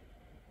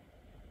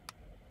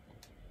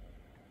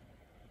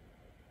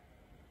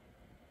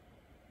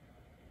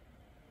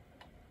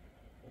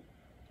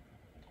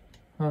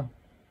 Huh.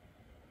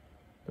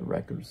 The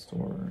record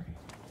store.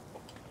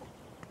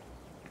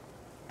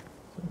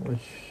 So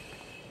which...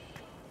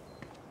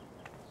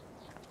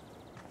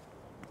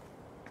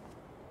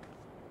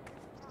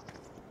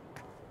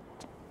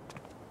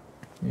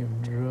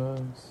 Even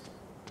drugs.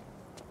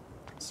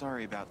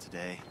 Sorry about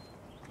today.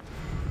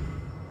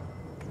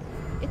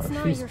 It's Oh,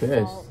 not she's your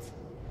pissed. fault.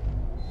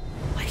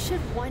 Why should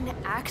one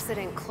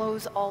accident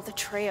close all the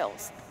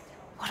trails?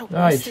 What a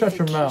Ah, you wasted shut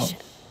your mouth.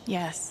 vacation.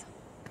 Yes,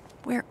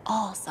 we're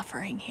all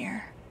suffering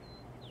here.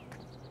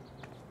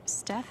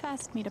 Steph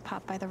asked me to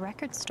pop by the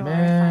record store if I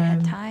had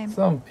Man, time.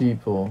 some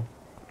people.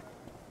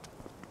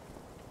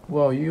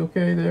 Whoa, you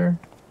okay there?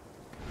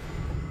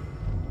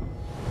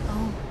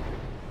 Oh,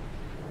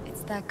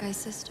 it's that guy's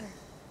sister.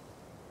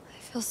 I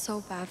feel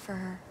so bad for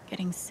her.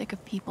 Getting sick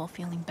of people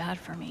feeling bad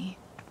for me.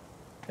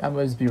 That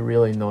must be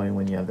really annoying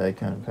when you have that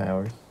kind of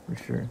powers, for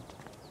sure.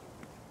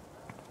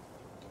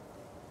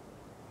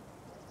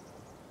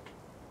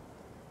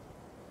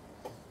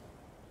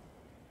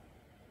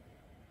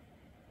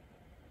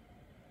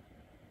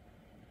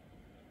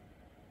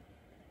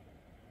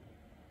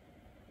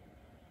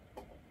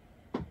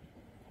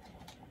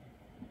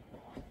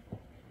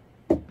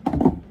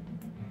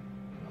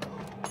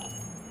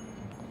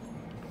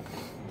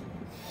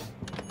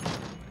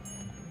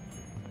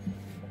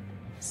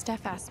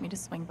 Steph asked me to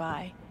swing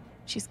by.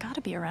 She's got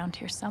to be around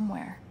here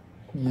somewhere.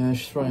 Yeah,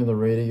 she's probably in the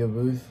radio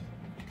booth.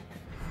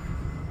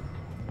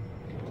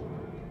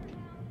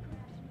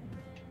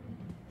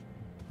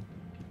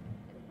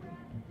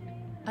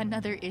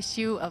 Another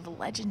issue of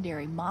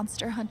legendary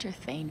Monster Hunter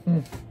fame.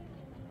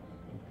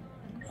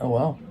 Oh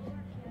wow.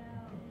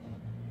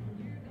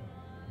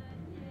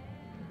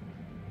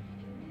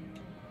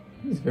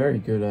 He's very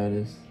good at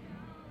this.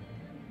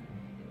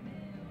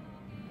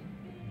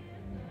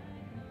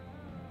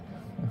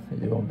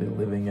 You won't be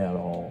living at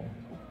all.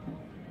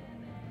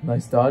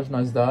 Nice dodge,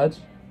 nice dodge.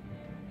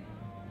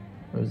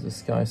 Where's the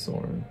Sky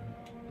Sword?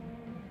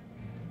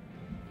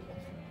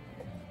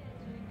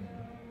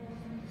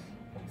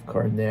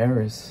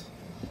 Carnaris.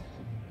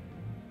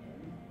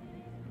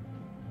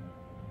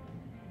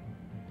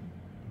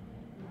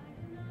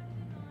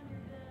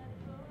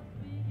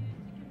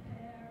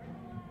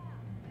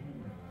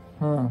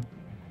 Huh.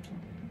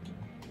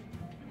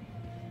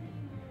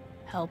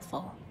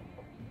 Helpful.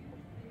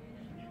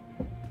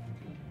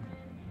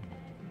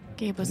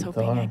 Gabe was You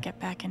hoping thought? I'd get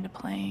back into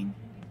playing.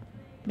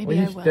 Maybe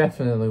Well, I you will.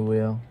 definitely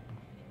will.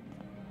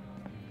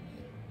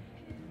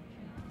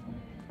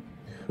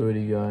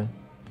 Hoodie guy.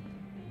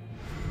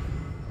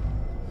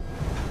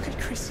 How could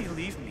Chrissy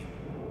leave me?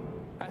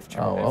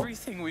 After Oh, well.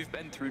 everything we've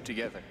been through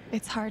together.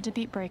 It's hard to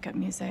beat breakup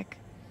music,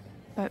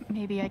 but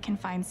maybe I can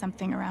find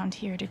something around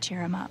here to cheer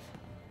him up.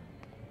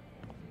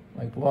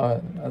 Like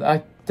what?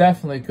 I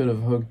definitely could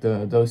have hooked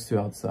those two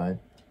outside.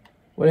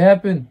 What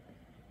happened?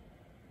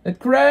 It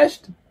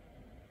crashed!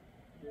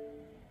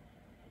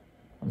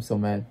 I'm so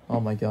mad. Oh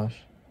my gosh.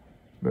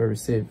 Very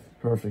safe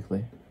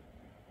perfectly.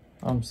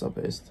 I'm so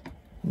pissed.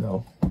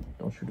 No,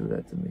 don't you do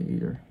that to me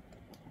either.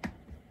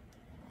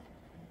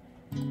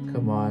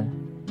 Come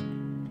on.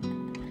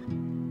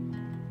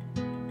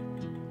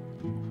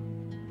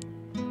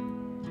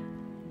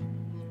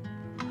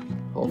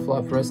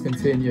 Half-Life press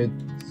continued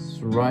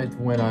right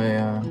when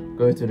I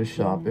go to the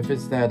shop. If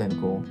it's that, then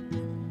cool.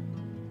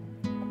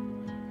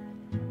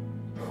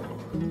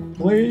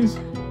 Please.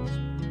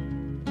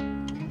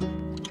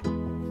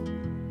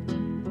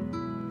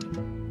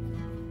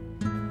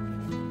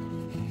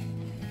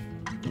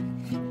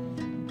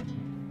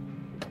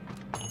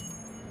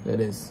 That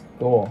is.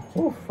 Oh,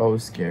 oof, I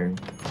was scared.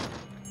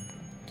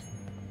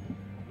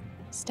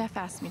 Steph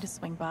asked me to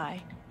swing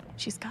by.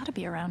 She's got to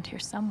be around here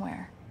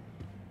somewhere.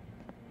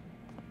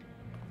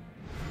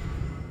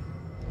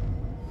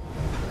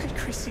 How could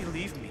Chrissy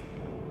leave me?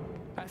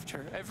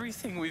 After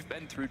everything we've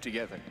been through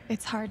together.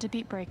 It's hard to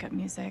beat breakup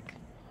music,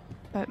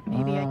 but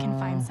maybe I can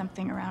find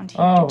something around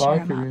here Oh, to cheer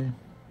him Valkyrie. up.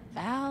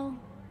 Val,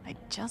 I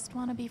just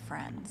want to be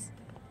friends.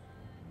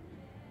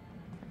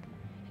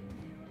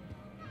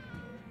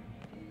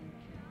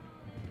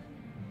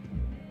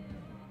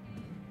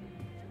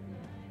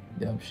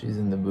 Yep, she's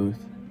in the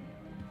booth.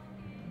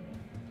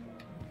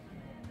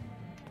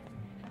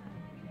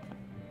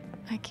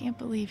 I can't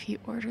believe he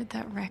ordered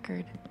that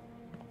record.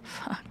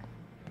 Fuck.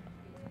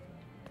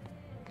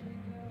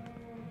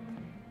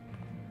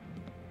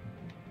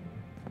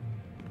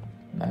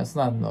 it's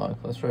not Nook.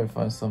 Let's try to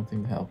find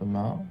something to help him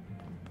out.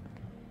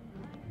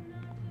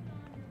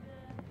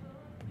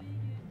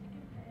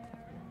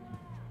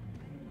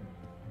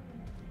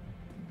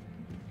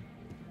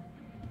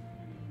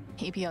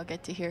 Maybe I'll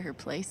get to hear her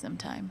play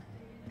sometime.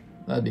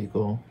 That'd be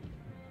cool.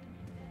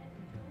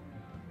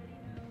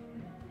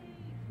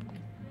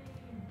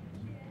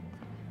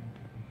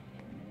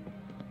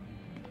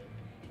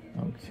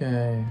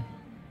 Okay.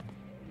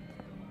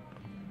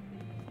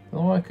 I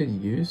don't know what I could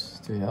use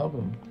to help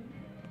him.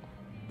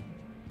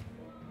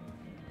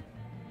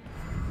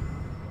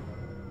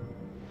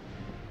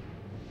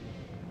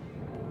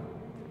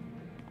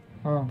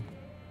 Huh.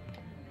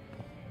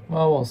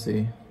 Well, we'll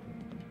see.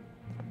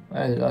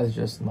 That's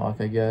just Nook,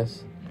 I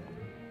guess.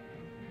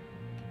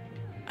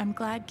 I'm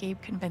glad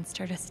Gabe convinced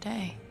her to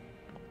stay.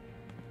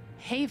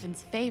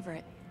 Haven's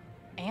favorite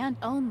and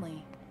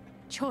only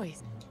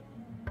choice.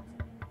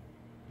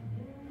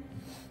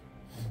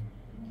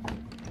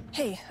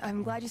 Hey,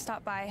 I'm glad you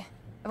stopped by.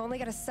 I've only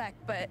got a sec,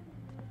 but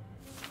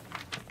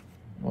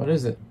What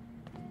is it?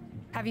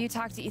 have you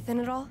talked to Ethan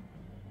at all?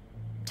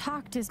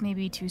 Talked is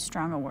maybe too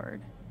strong a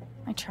word.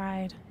 I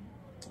tried.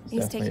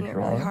 He's taking it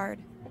really hard.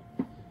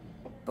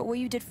 But what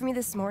you did for me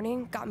this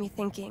morning got me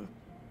thinking.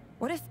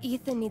 What if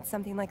Ethan needs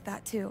something like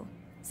that too?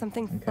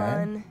 Something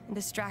fun and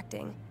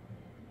distracting.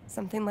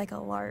 Something like a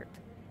LARP.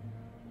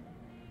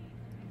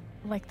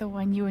 Like the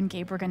one you and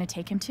Gabe were gonna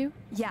take him to?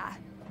 Yeah,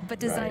 but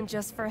designed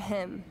just for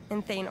him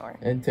and Thanor.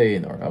 And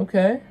Thanor,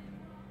 okay.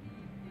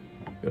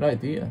 Good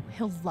idea.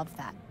 He'll love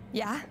that.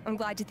 Yeah, I'm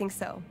glad you think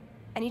so.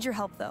 I need your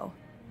help though.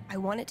 I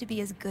want it to be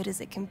as good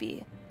as it can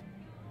be.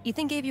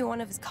 Ethan gave you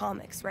one of his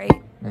comics,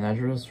 right? And I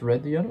just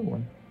read the other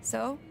one.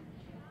 So,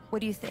 what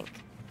do you think?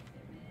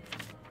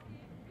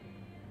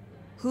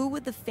 Who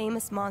would the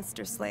famous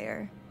monster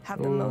slayer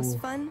have the most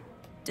fun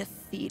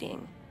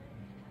defeating?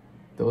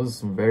 Those are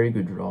some very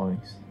good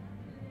drawings.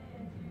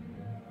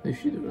 Did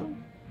she do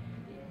them?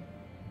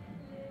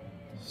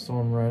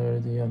 Storm Rider,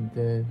 the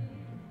Undead.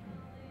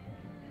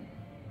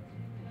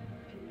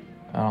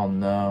 I don't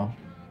know.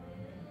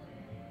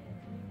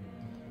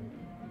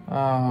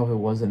 I hope it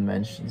wasn't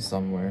mentioned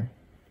somewhere.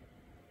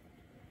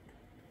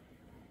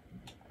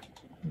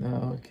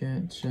 No, I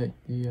can't check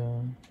the,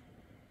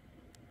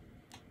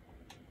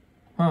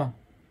 Huh.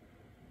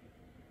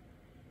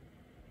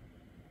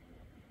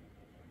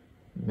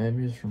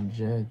 Memories from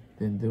Jed.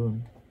 Didn't do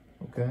him.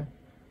 Okay.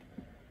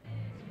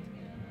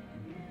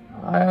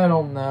 I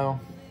don't know.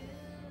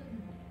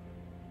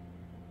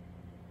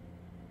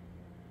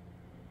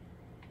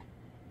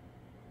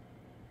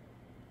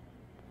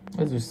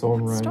 Let's do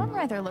Storm Rider. Storm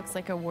Rider looks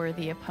like a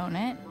worthy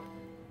opponent.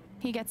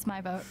 He gets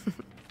my vote.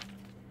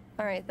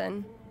 All right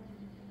then.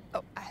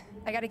 Oh,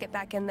 I gotta get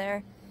back in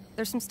there.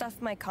 There's some stuff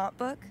in my comp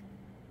book.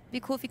 Be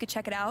cool if you could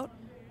check it out.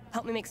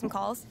 Help me make some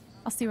calls.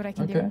 I'll see what I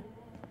can do.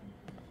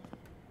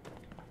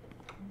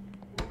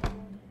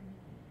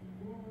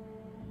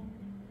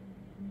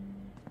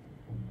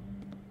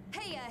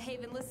 Hey,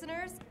 Haven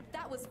listeners.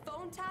 That was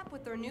Phone Tap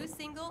with their new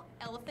single,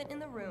 Elephant in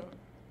the Room.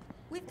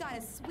 We've got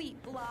a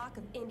sweet block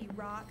of indie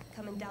rock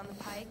coming down the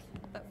pike,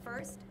 but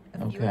first,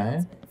 a few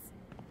announcements.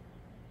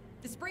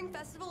 The Spring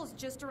Festival is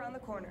just around the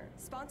corner,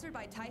 sponsored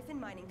by Typhon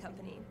Mining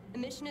Company.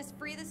 Admission is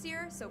free this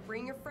year, so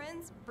bring your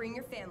friends, bring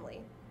your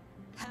family.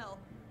 Hell,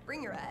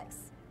 bring your ex.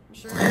 I'm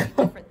sure it'll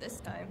be different this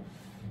time.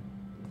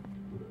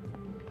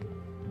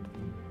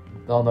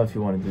 Don't know if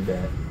you want to do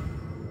that.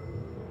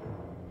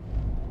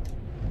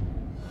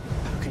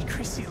 How could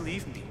Chrissy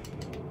leave me?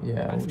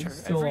 Yeah, we After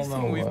still don't know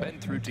everything we've what. been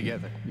through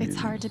together. It's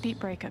hard to beat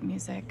breakup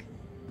music,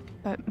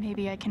 but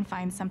maybe I can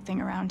find something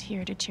around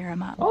here to cheer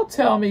him up. Oh,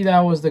 tell me that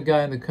was the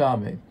guy in the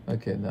comic.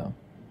 Okay, no.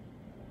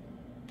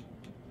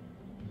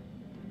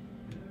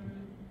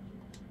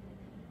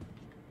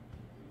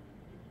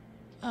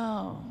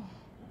 Oh.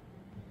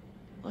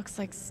 Looks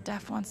like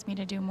Steph wants me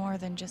to do more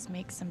than just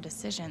make some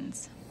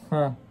decisions.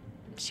 Huh.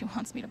 She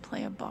wants me to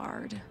play a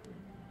bard.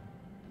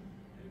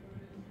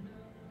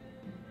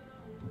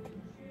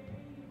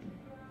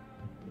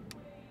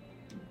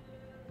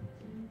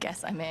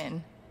 Guess I'm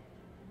in.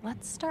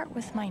 Let's start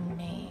with my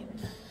name.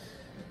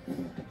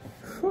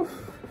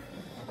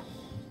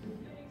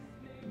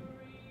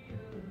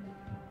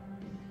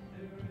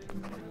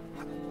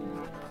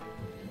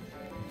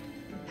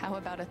 How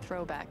about a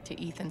throwback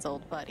to Ethan's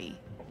old buddy?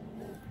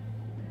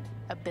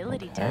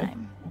 Ability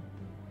time.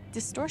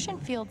 Distortion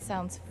Field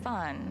sounds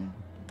fun,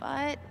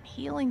 but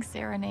Healing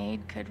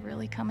Serenade could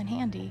really come in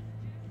handy.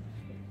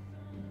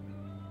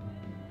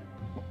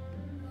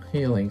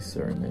 Healing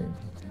Serenade.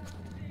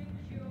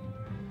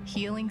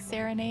 Healing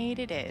Serenade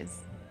it is.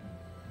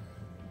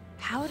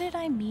 How did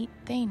I meet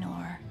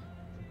Thanor?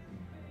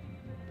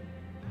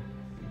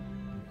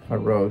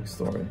 Heroic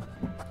story.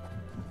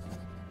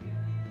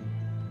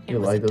 It You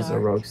was like a those dark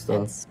heroic and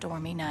stuff?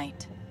 stormy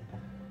night.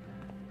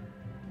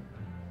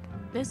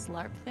 This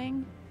LARP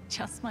thing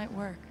just might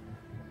work.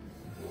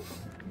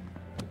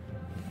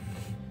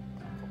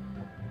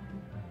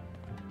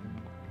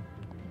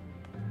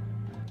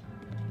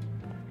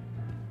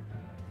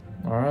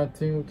 Alright, I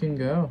think we can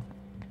go.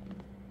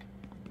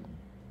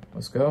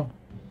 Let's go.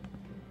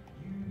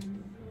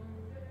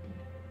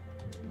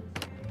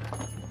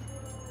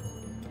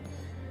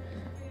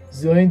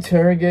 So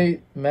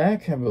interrogate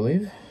Mac, I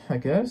believe, I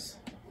guess.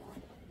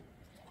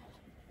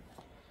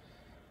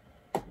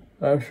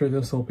 I'm sure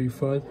this will be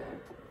fun.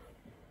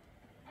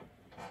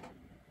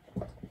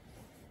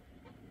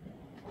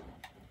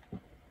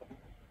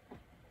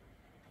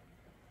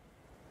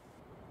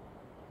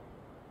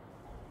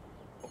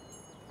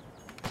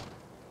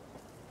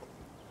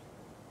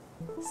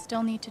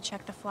 Still need to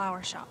check the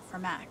flower shop for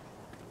Mac.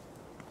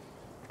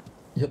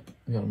 Yep,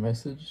 we got a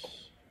message.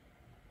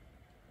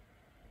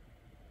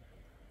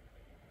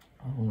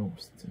 I don't know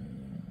what's the...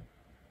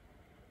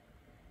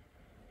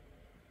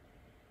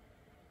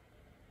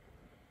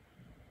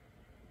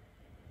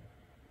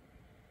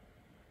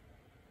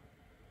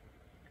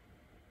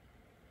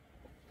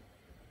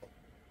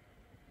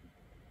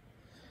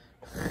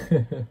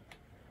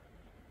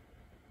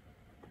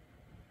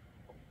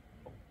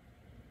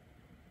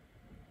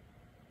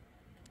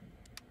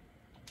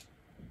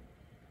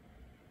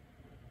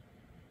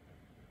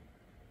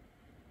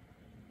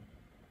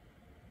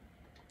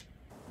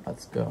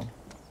 Let's go.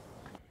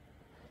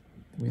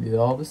 We did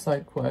all the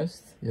side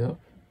quests. Yep.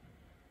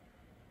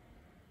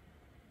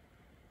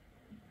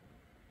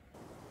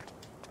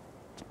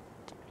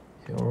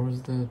 Here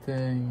was the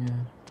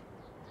thing.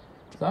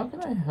 So how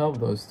can I help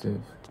those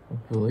two? I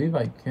believe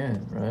I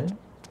can, right?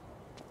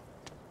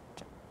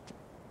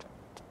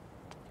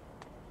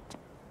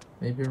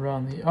 Maybe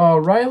around the... Oh,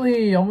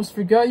 Riley! Almost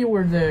forgot you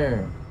were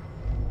there.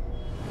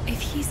 If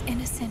he's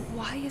innocent,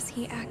 why is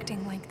he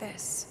acting like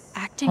this?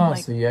 Acting Huh,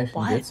 like so you actually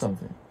what? did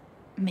something.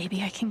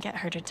 Maybe I can get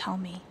her to tell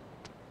me.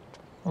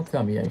 Don't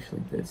tell me you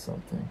actually did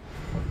something.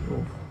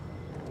 Oof.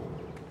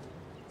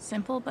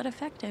 Simple but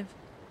effective.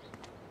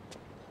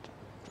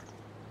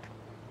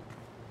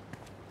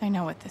 I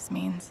know what this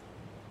means.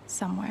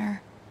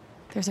 Somewhere,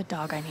 there's a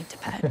dog I need to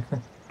pet.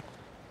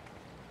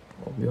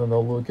 Well, be on the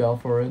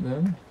lookout for it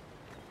then.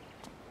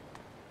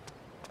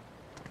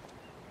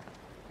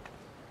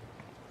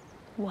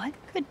 What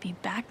could be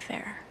back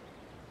there?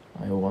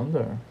 I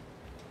wonder.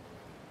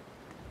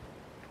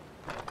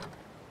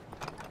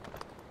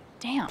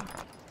 Damn.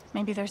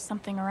 Maybe there's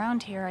something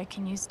around here I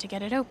can use to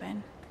get it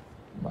open.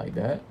 Like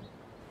that.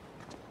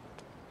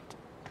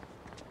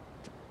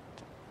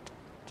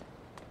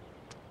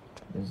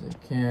 There's a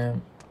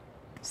camp.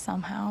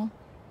 Somehow,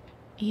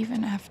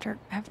 even after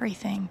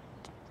everything,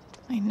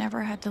 I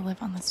never had to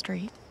live on the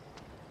street.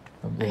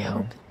 Up I there.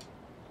 hope.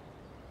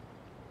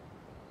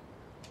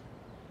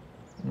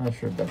 I'm not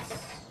sure if that's...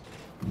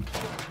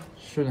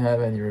 Shouldn't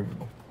have any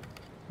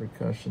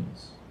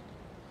repercussions.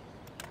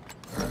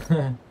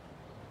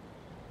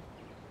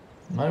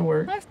 Might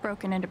work. I've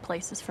broken into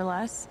places for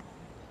less.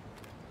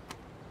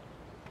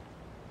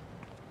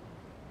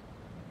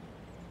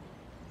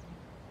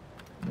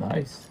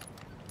 Nice.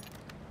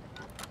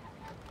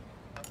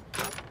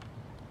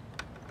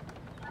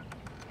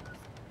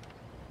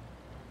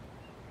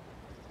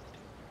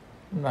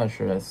 I'm not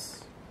sure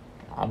that's...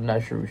 I'm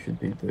not sure we should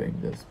be doing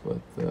this,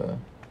 but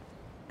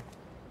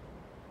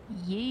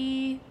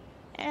Yee.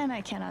 And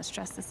I cannot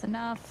stress this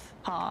enough.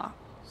 Ha.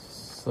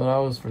 so that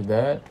was for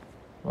that.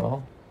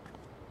 Well.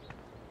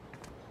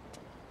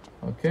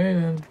 Okay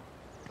then.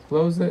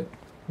 Close it.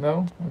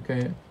 No?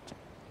 Okay.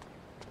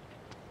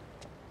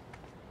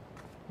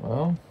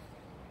 Well.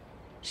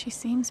 She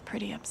seems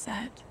pretty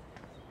upset.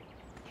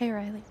 Hey,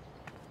 Riley.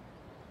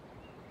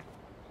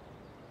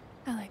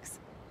 Alex.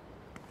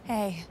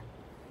 Hey.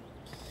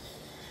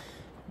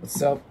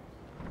 What's up?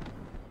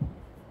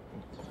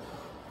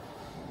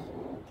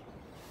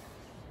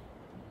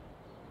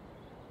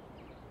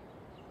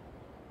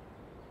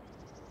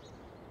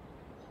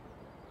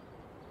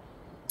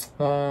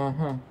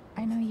 Uh-huh.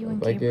 I know you and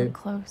Bye, Gabe were Gabe.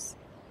 close.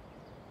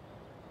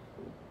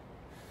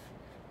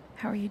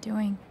 How are you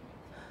doing?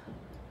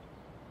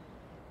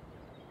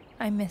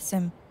 I miss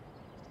him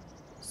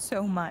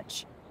so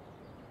much.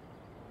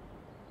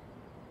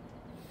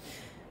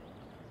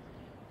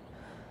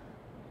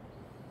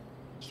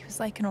 He was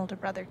like an older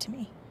brother to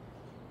me.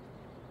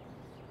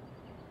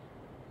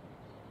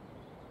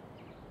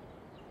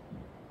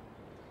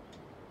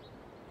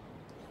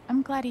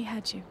 I'm glad he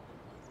had you.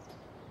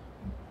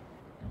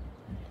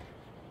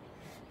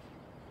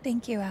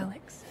 Thank you,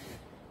 Alex.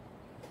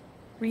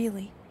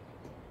 Really.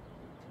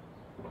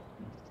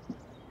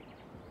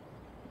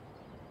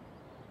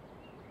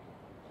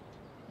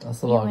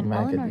 That's a You lot of and Mac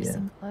Eleanor at the end.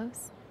 seem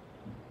close.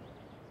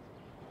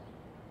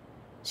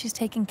 She's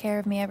taken care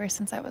of me ever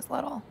since I was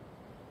little.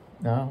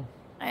 No.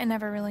 I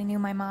never really knew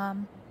my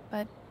mom,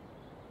 but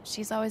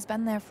she's always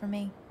been there for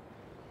me.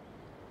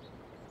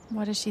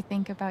 What does she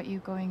think about you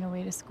going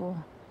away to school?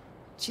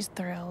 She's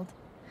thrilled.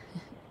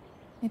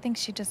 I think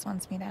she just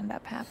wants me to end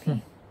up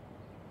happy.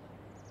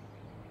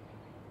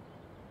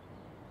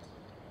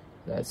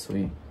 That's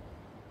sweet.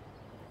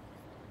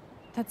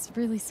 That's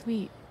really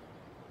sweet.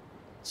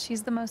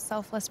 She's the most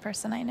selfless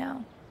person I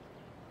know.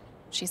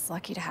 She's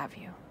lucky to have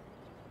you.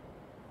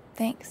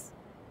 Thanks.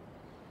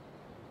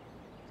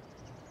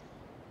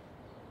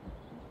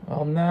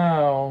 Well,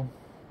 now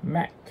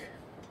Mac.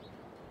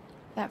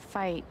 That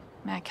fight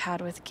Mac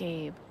had with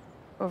Gabe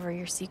over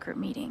your secret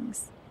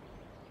meetings.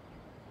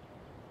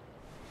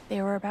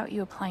 They were about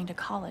you applying to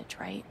college,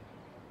 right?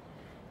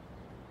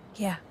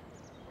 Yeah.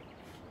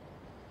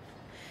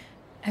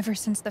 Ever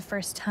since the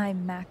first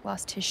time Mac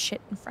lost his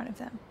shit in front of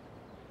them,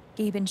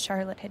 Gabe and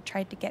Charlotte had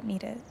tried to get me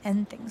to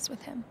end things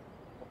with him.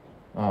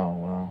 Oh,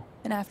 wow.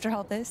 And after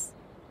all this,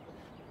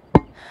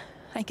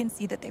 I can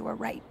see that they were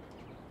right.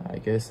 I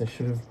guess I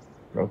should have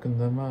broken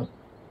them up.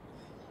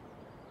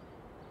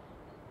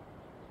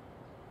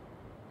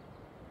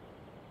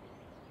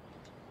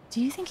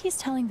 Do you think he's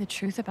telling the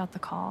truth about the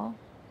call?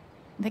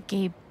 That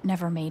Gabe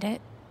never made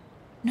it?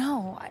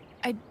 No,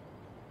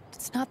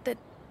 it's not that...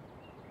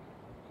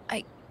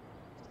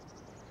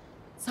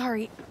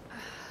 Sorry.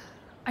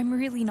 I'm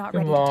really not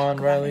ready Come to on, talk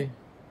about Riley.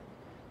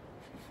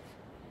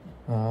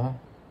 it.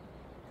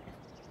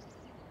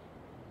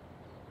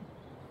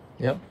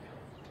 Yep.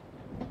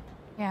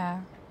 Yeah.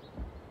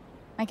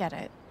 I get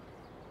it.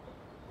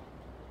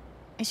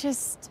 It's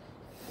just...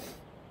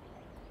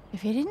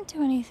 If he didn't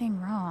do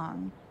anything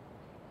wrong,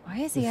 why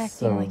is he It's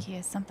acting so like he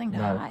has something to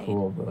not hide?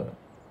 cool, but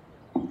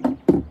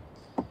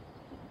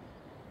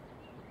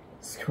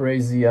it's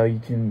crazy how you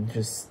can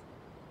just.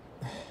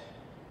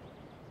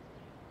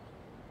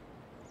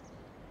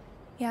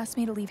 He asked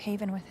me to leave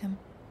Haven with him,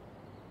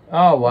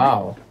 Oh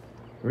wow,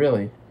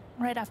 really?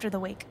 right after the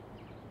wake.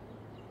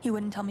 He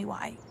wouldn't tell me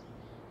why.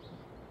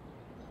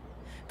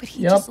 But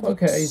he Yep. just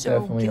looked Okay, he's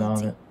so definitely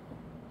guilty. on it.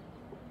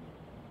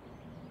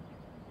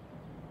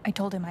 I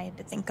told him I had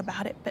to think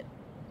about it, but...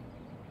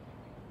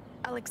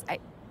 Alex, I'm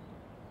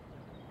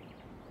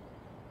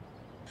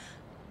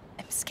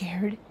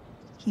scared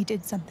he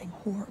did something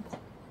horrible.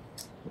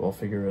 We'll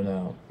figure it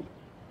out.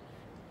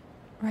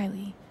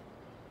 Riley.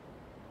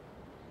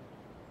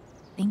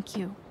 Thank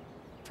you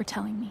for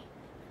telling me.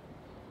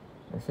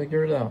 We'll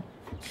figure it out.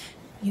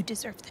 You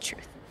deserve the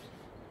truth.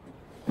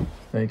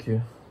 Thank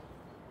you.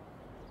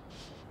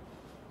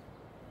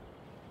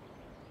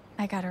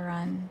 I gotta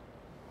run.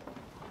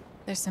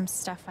 There's some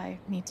stuff I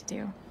need to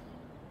do.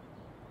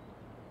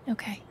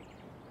 Okay.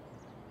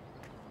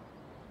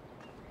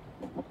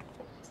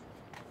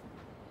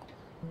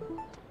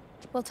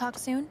 We'll talk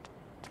soon?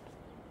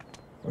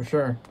 For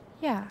sure.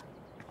 Yeah.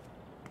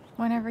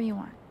 Whenever you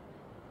want.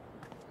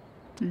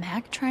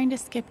 Mac trying to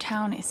skip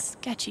town is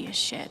sketchy as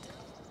shit.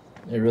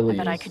 It really I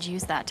bet is. I could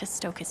use that to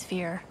stoke his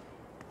fear.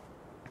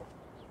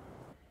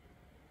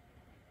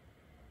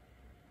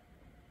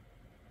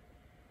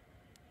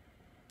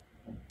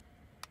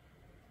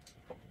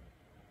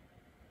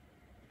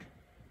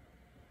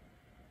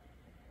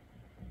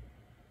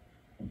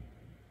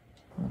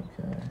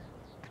 Okay.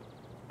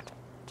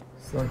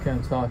 Still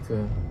can't talk to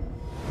her.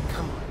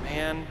 Come on,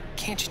 man.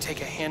 Can't you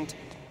take a hint?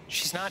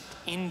 She's not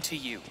into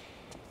you.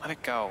 Let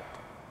it go.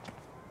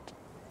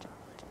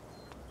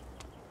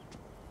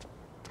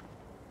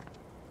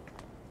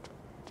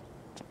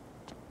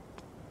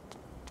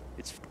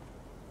 It's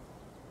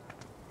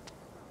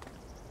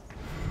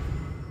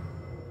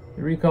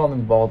You recalled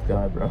him bald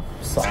guy, bro.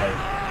 Sorry.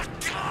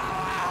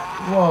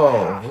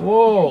 Whoa,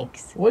 whoa.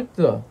 What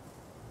the?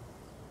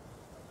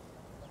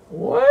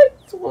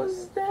 What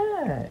was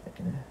that?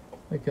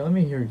 Okay, let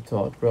me hear you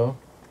talk, bro.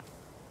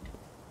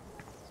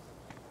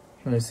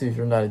 Trying to see if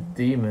you're not a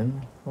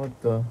demon. What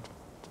the?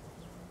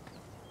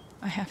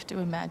 I have to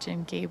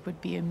imagine Gabe would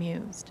be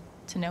amused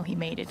to know he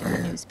made it in the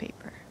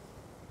newspaper.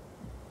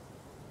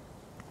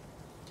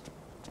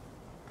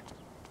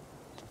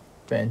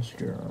 Bench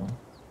girl.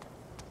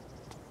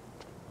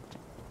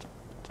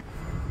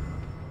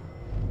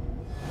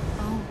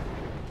 Oh,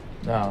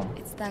 No.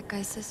 it's that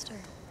guy's sister.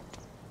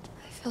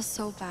 I feel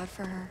so bad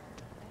for her.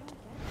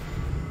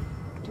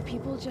 Do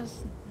people just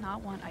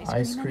not want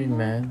Ice cream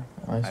man.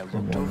 Ice I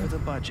cream looked over woman. the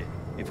budget.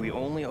 If we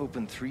only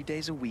open 3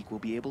 days a week, we'll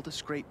be able to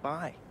scrape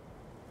by.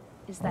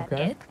 Is that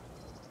Okay. it?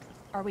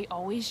 Are we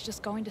always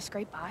just going to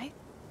scrape by?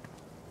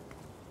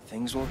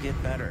 Things will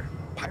get better.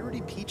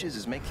 Piratey Peaches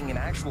is making an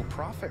actual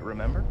profit,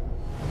 remember?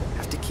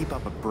 Have to keep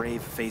up a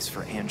brave face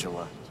for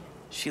Angela.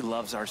 She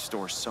loves our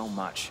store so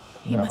much.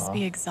 He must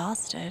be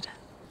exhausted.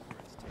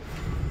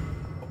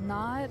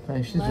 Not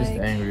Hey, she's like just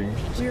angry.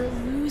 we're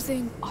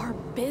losing our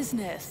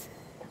business.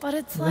 But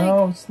it's like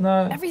No, it's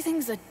not.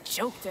 everything's a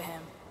joke to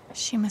him.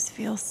 She must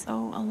feel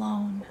so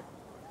alone.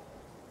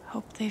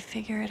 Hope they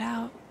figure it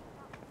out.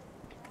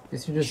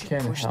 Guess you just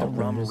can't Push the help them.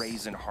 rum Just...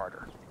 raisin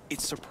harder.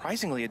 It's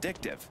surprisingly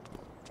addictive.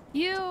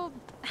 You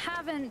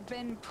haven't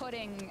been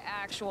putting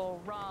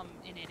actual rum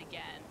in it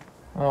again.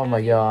 Oh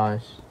my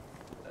gosh.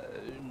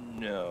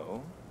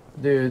 No.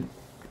 Dude,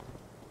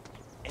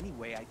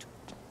 Anyway,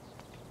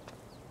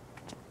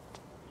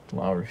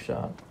 flower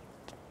shop.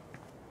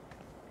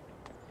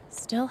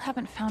 Still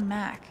haven't found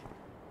Mac.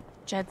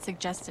 Jed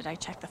suggested I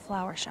check the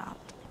flower shop.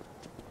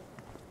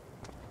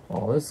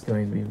 Oh, this is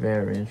going to be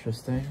very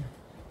interesting.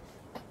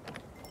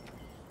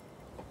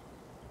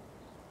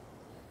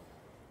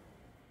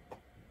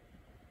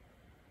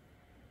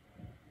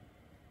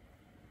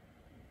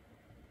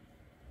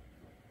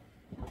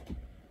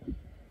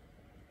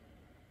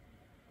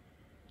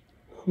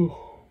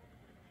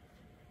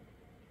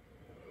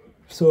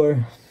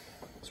 Sorry.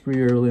 It's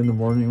pretty early in the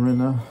morning right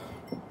now.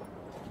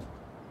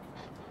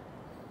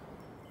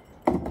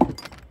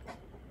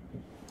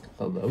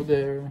 Hello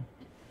there.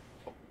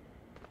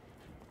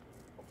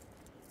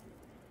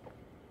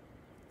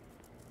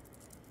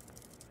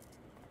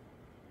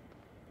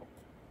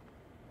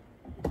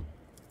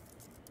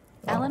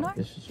 Eleanor?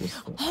 This is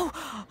just.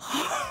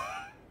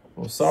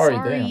 Oh, sorry,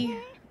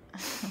 damn.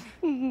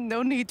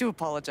 No need to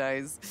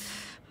apologize.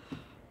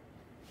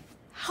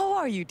 How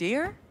are you,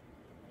 dear?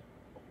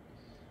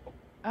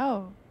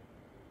 Oh.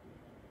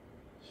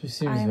 She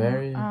seems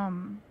very.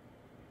 I'm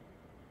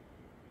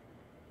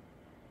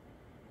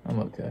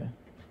okay.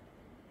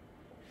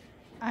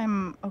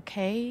 I'm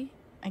okay,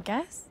 I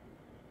guess.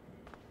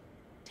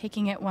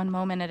 Taking it one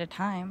moment at a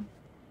time.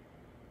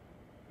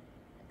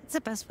 It's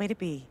the best way to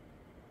be.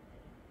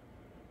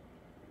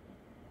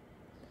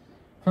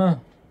 Huh.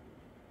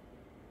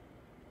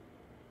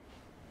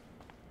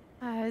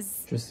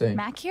 Is Interesting.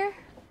 Mac here?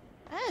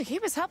 Oh, he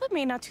was helping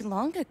me not too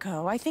long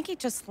ago. I think he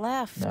just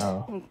left.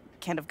 No.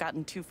 Can't have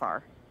gotten too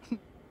far.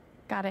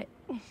 Got it.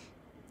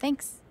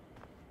 Thanks.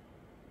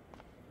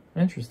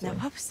 Interesting. Now,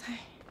 what was I?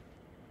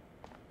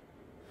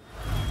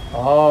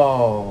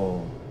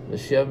 Oh,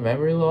 does she have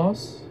memory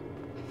loss?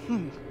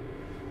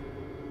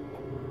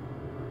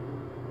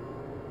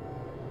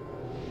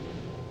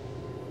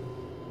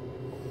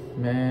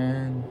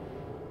 Man,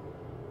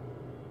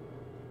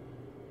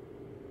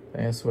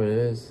 that's what it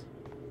is.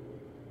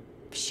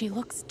 She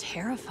looks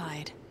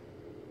terrified.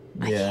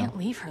 I Yeah. can't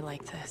leave her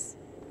like this.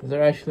 Is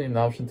there actually an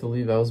option to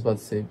leave? I was about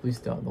to say, please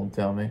don't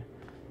tell me.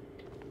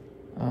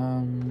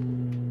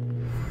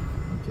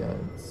 Okay,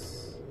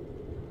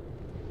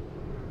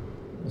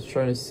 let's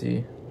try to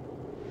see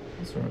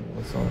what's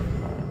on her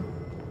mind.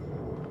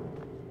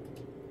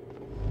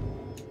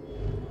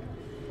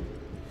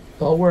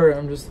 Don't worry,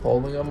 I'm just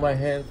holding up my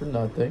hand for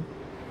nothing.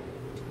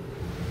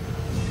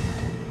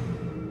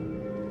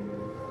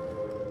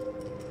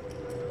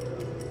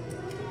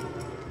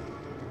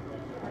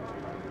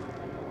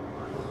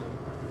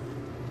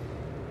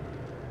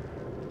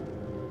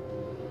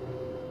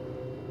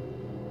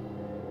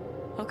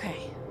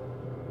 Okay,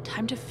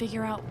 time to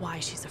figure out why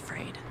she's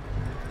afraid.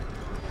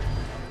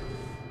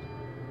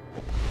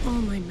 All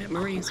my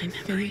memories are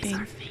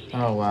fading.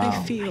 Oh wow.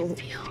 I feel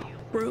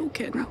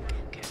broken.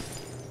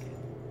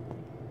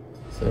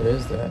 So it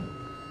is that.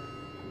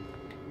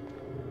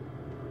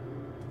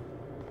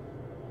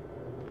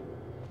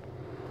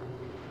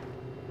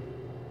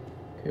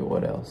 Okay,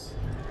 what else?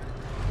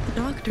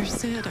 The doctor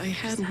said I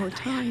had more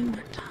time,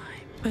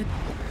 but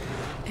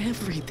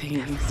everything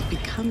is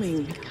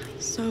becoming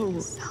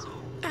so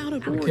out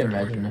of I order. can't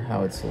imagine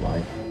how it's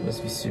like. It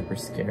must be super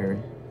scary.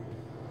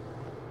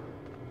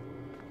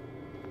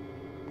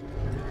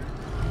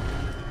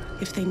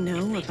 If they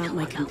know about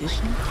my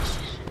condition,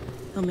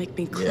 they'll make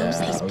me close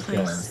Yeah, this okay.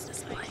 place.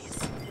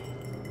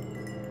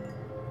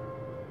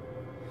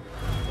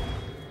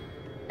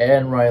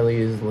 And Riley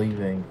is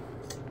leaving.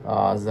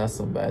 Ah, that's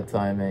some bad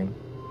timing.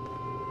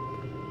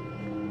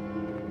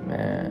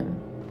 Man.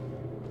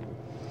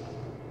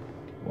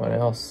 What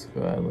else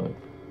could I look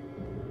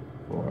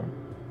for?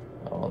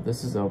 Oh,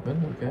 this is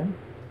open, okay.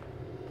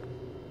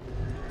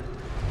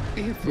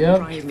 If Yep.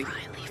 Riley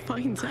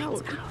finds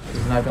out,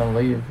 She's not gonna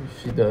leave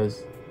if she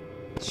does.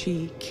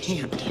 she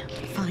can't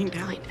find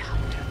out.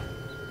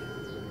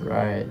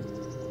 Right.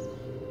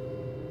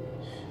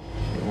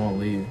 She won't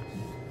leave.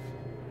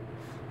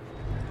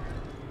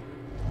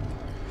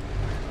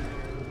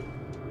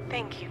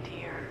 Thank you,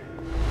 dear.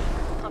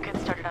 I'll get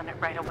started on it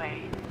right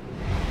away.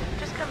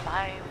 Just come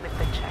by with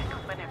the check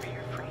whenever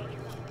you're free.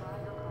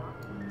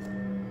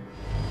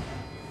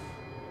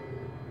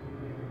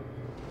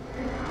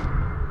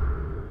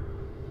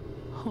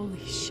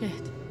 Holy shit.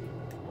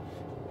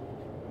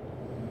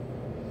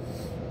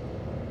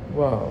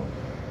 Whoa.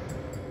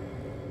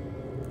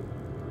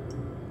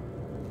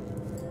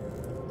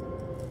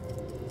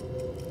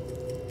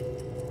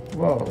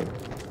 Whoa.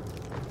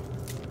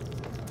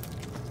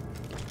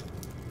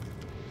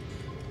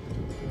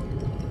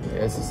 Yeah,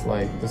 this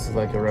is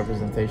like a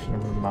representation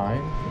of her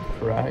mind, with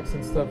cracks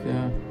and stuff,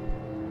 yeah.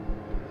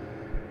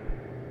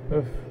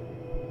 Oof.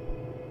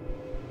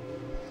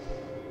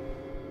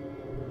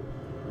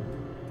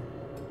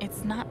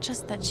 It's not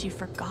just that she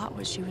forgot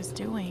what she was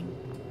doing.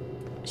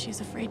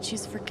 She's afraid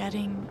she's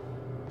forgetting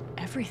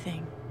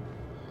everything.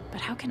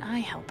 But how can I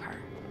help her?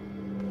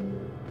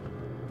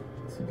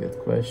 It's a good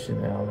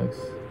question, Alex.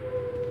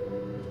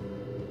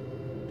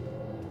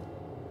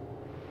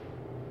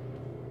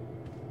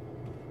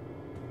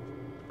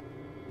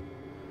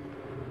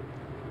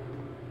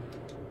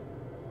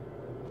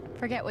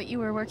 Forget what you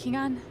were working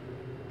on?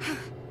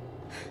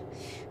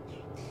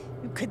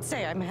 You could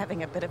say I'm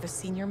having a bit of a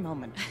senior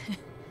moment.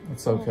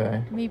 It's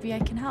okay. Maybe I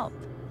can help.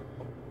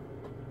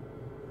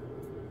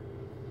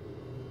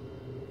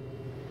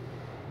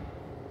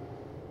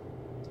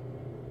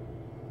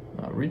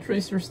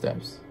 Retrace your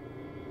steps.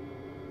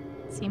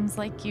 Seems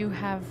like you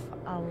have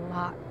a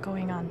lot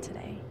going on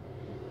today.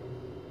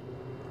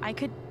 I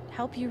could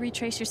help you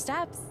retrace your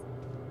steps.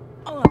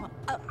 Oh,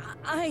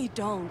 I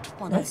don't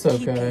want That's to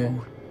keep okay.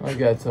 you. I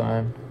got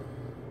time.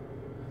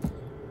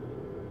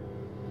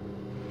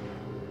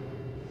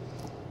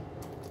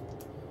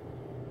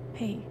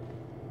 Hey,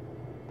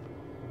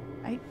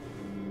 I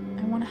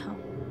want to help.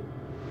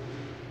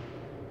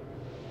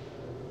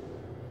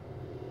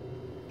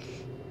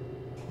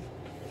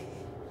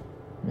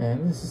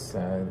 Man, this is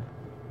sad.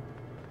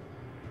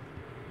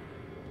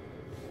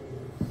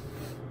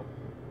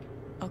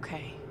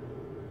 Okay,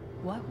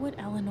 what would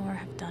Eleanor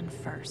have done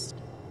first?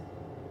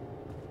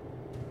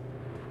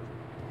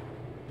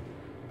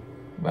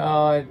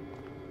 Well,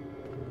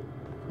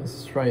 this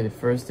is probably the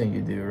first thing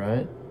you do,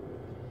 right?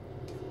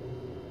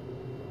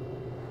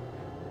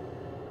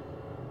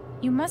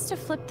 You must have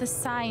flipped the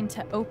sign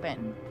to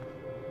open.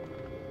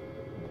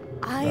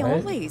 I Right.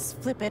 always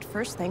flip it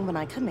first thing when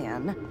I come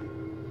in.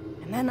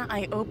 And then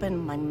I open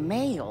my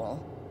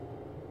mail.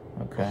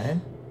 Okay.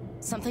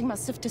 Something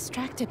must have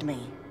distracted me.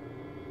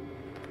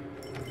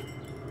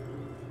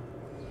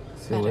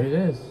 See what it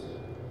is.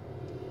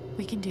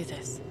 We can do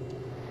this.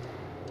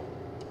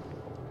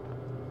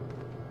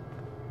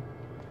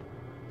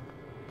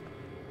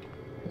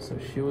 So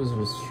she was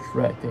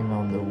distracting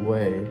on the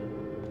way.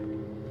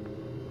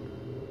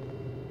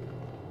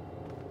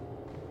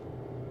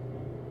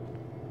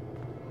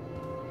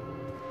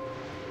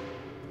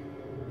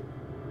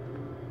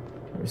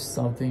 There's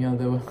something on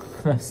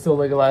the still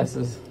the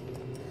glasses.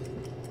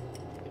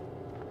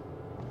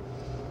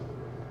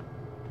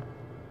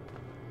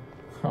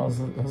 I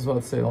was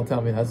about to say, don't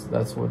tell me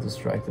that's what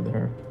distracted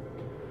her.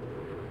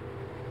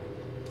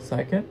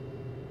 Second?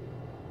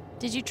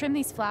 Did you trim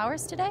these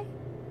flowers today?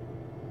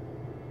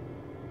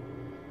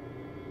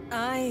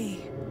 I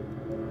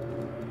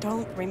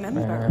don't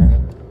remember.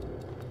 Man.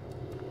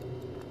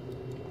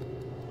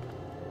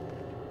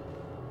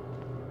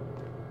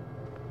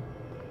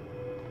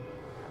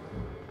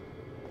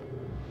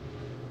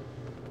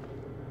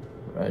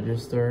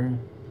 Register.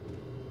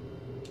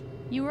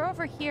 You were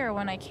over here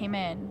when I came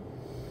in.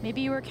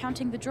 Maybe you were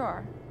counting the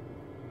drawer.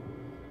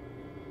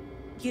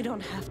 You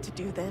don't have to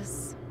do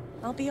this.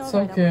 I'll be It's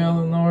alright. okay,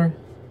 Eleanor.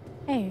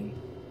 Hey,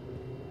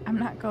 I'm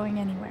not going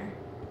anywhere.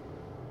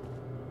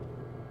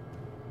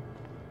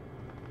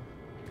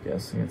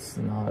 Guessing it's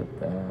not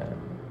that.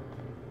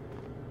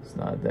 It's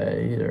not that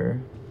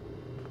either.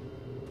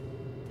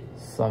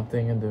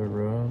 Something in the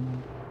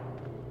room.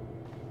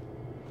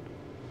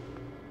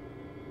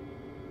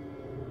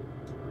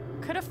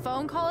 Could a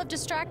phone call have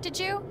distracted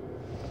you?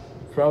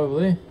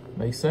 Probably.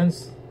 Makes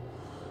sense.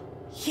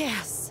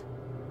 Yes.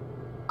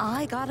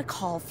 I got a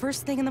call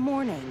first thing in the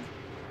morning.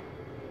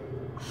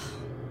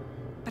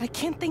 But I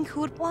can't think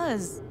who it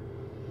was.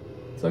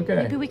 It's okay.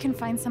 Maybe we can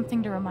find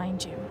something to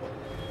remind you.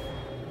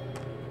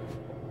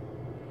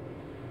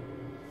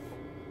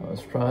 Well,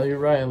 it's probably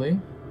Riley.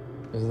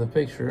 This is the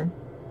picture.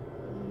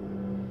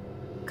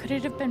 Could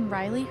it have been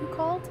Riley who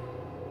called?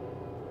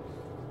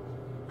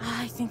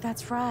 I think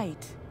that's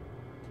right.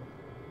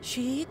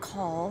 She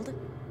called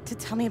to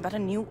tell me about a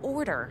new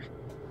order.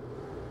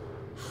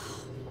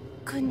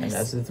 And Goodness.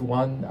 that's the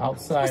one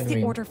outside. What's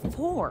the order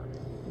for?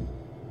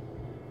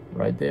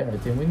 Right there. I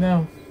think we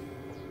know.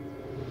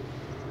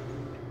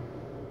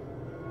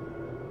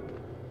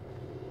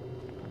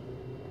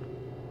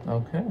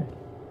 Okay.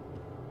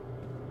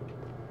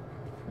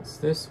 What's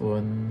this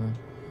one?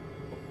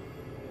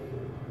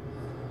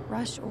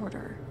 Rush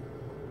order.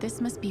 This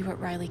must be what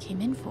Riley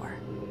came in for.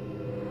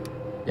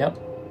 Yep.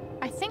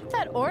 I think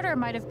that order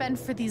might have been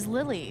for these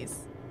lilies.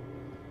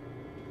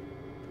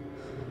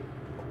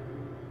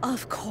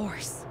 Of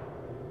course.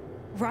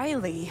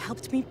 Riley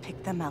helped me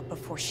pick them out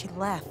before she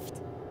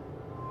left.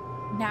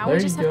 Now There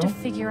we you just have to go.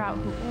 figure out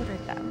who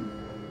ordered them.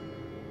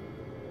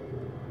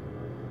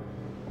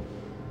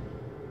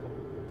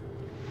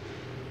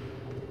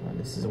 And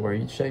this is where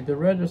you check the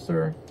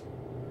register.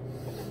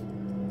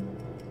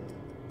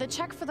 The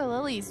check for the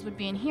lilies would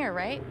be in here,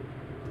 right?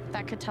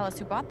 That could tell us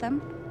who bought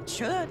them.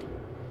 Should.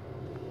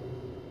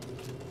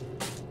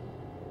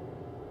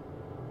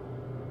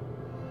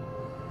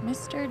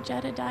 Mr.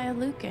 Jedediah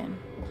Lucan.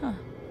 Huh.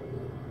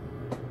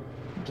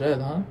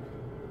 Jed, huh?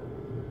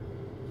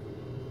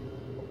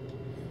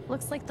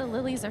 Looks like the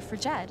lilies are for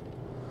Jed.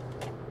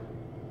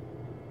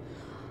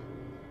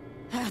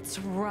 That's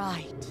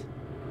right.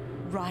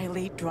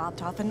 Riley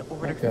dropped off an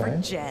order for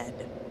Okay.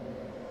 Jed.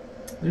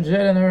 Do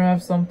Jed and her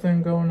have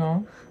something going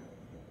on?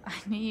 I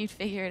knew you'd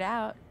figure it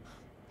out.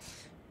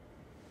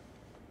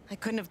 I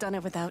couldn't have done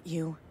it without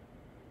you.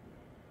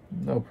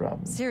 No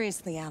problem.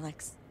 Seriously,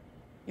 Alex.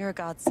 You're a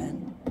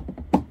godsend.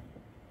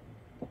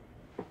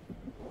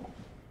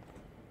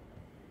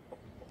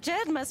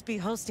 Jed must be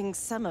hosting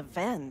some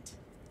event.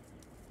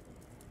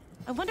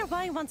 I wonder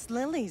why he wants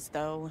lilies,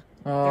 though.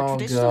 They're Oh,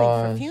 traditionally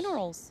for gosh.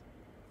 funerals.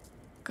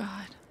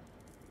 God,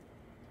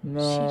 No.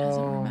 she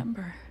doesn't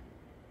remember.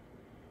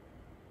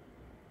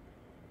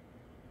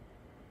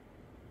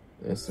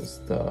 This is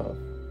tough.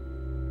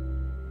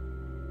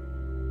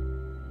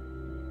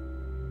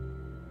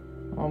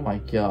 Oh my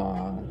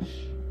gosh.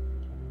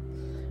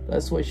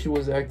 That's why she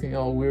was acting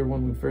all weird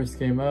when we first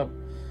came up.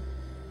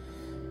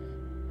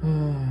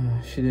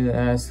 She didn't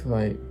ask,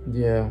 like,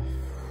 yeah.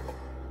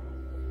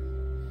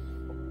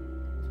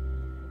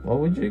 What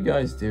would you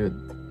guys do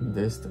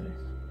this day?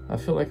 I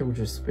feel like I would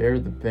just spare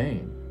the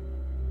pain.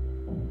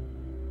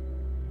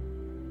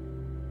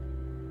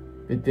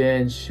 But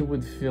then she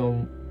would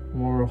feel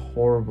more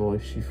horrible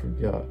if she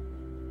forgot.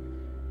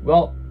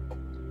 Well,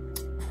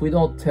 if we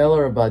don't tell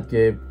her about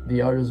Gabe,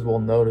 the others will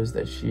notice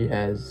that she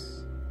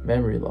has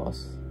memory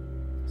loss.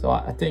 So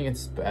I think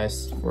it's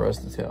best for us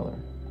to tell her.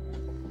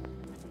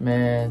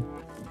 Man.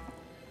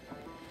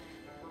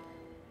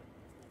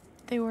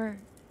 They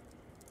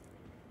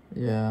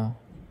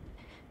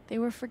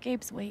were for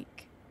Gabe's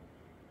wake.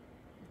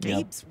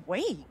 Gabe's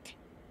wake?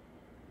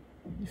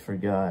 You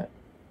forgot.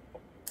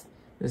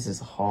 This is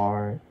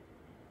hard.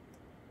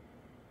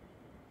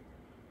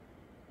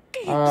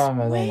 Oh,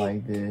 man, I don't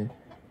like this.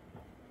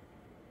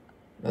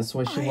 That's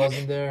why she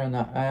wasn't there and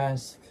I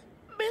asked.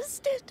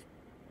 Missed it.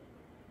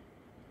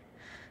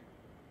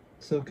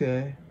 It's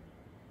okay.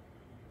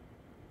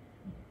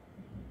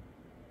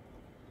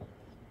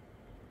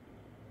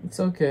 It's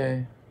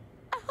okay.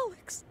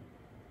 Alex.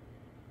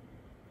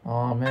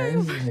 Oh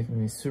man, this is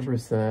making me super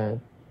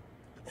sad.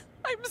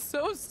 I'm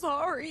so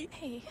sorry.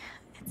 Hey.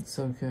 It's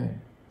okay.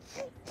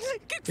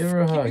 Give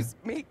her a hug. Excuse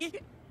me.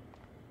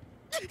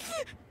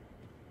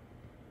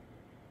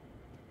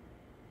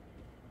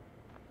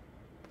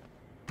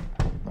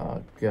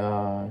 Oh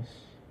gosh.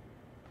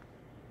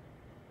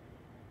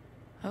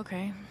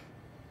 Okay.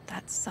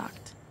 That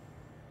sucked.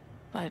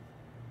 But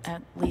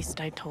at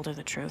least I told her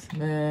the truth.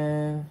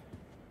 Man.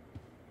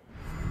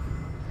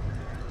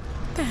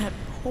 That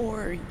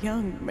poor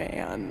young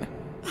man.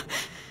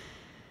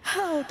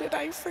 How did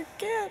I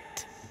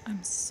forget?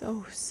 I'm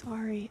so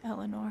sorry,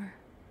 Eleanor.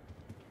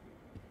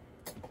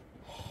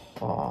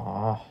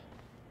 Aww.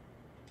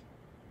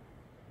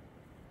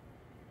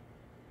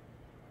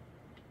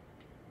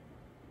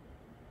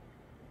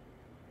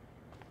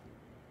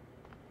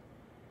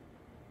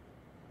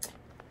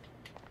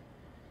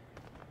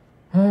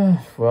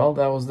 Well,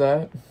 that was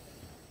that.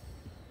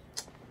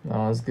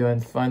 Now let's go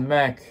and find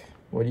Mac.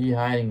 What are you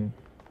hiding?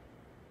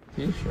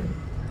 T-shirt.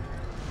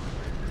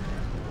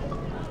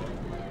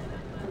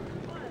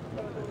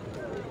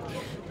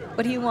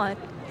 What do you want?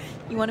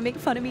 You want to make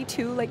fun of me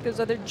too, like those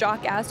other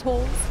jock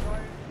assholes?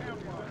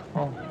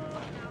 Oh.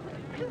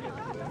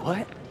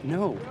 What?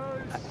 No.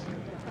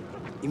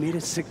 You made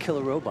a sick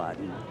killer robot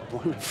and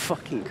won a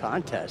fucking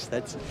contest.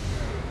 That's...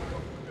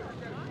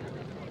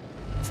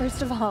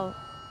 First of all,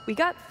 we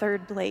got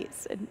third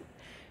place. And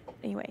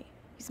anyway,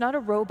 he's not a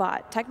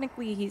robot.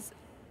 Technically, he's...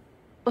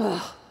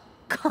 Ugh.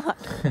 God.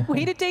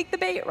 Way to take the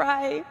bait,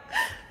 Rye.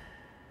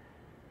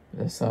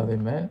 That's how they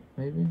met,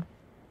 maybe?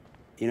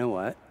 You know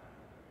what?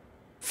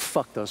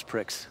 Fuck those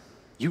pricks.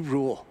 You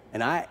rule.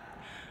 And I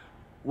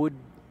would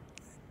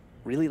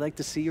really like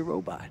to see your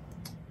robot.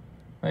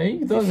 Hey,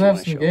 he does have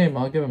some game,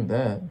 I'll give him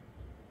that.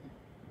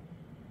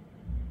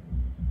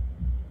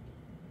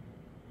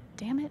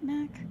 Damn it,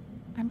 Mac.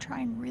 I'm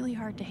trying really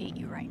hard to hate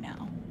you right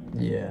now.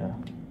 Yeah.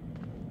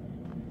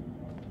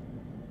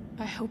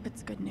 I hope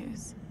it's good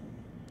news.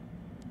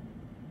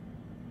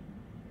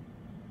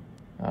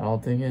 I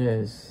don't think it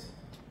is,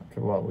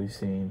 after what we've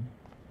seen.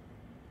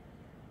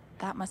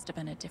 That must have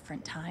been a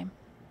different time.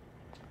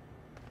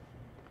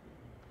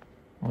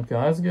 Okay,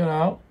 let's get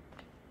out.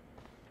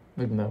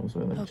 Big nose,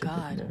 wait, let me Oh check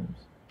God. the names.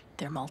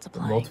 They're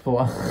multiplying.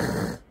 Multiple.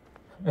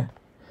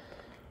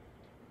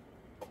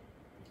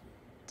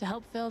 To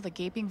help fill the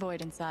gaping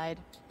void inside,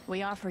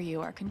 we offer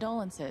you our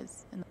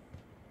condolences.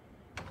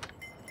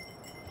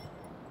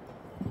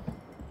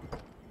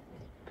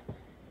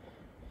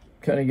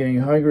 Kind of getting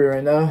hungry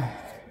right now.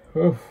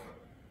 Oof.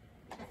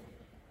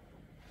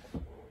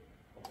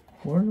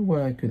 Wonder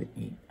what I could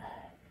eat.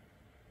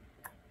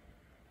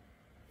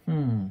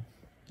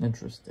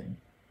 Interesting.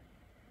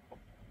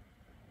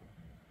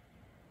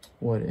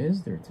 What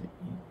is there to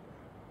eat?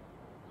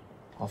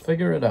 I'll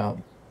figure it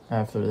out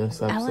after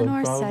this episode,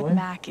 Eleanor probably. said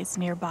Mac is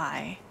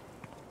nearby.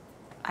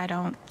 I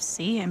don't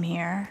see him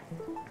here.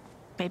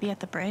 Maybe at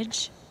the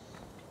bridge?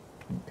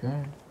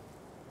 Okay.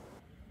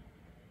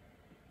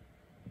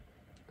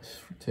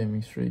 For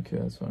taming stray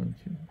cats, I'm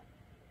cute.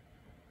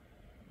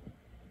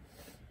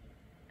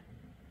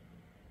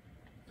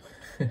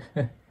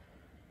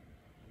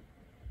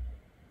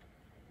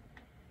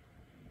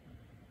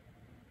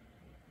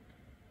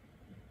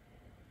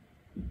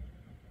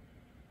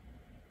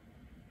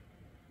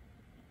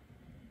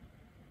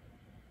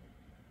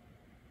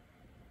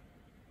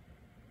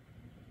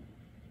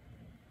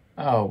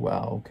 Oh,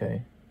 wow,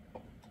 okay.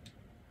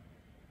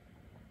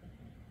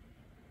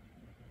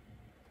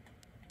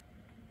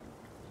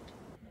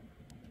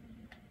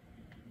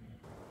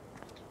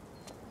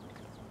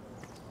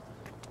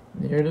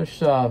 Near the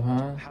shop,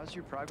 huh? How's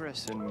your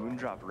progress in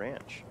Moondrop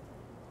Ranch?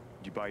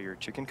 Did you buy your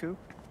chicken coop?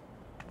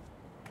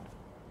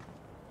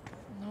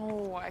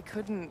 No, I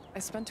couldn't. I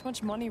spent too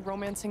much money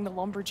romancing the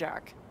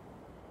lumberjack.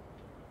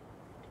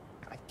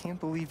 I can't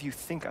believe you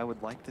think I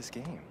would like this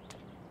game.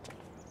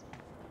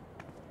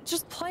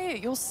 Just play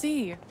it, you'll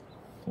see.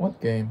 What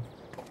game?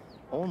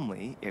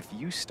 Only if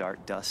you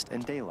start Dust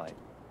and Daylight.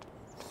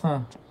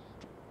 Huh.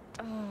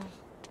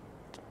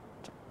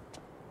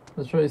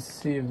 Let's try to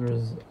see if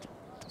there's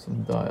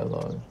some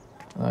dialogue.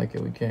 Okay,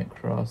 we can't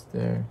cross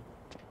there.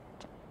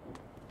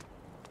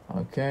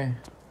 Okay.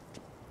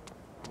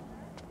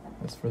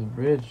 That's for the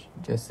bridge.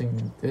 I'm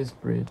guessing this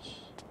bridge.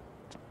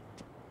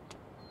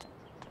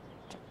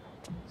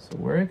 So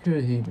where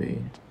could he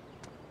be?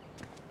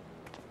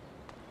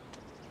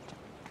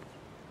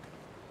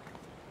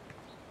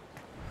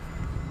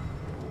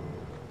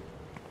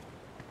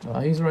 Oh,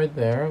 he's right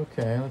there.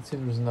 Okay, let's see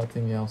if there's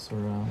nothing else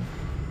around.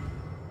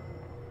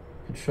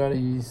 Could try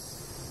to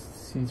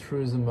see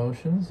through his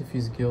emotions, if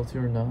he's guilty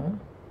or not.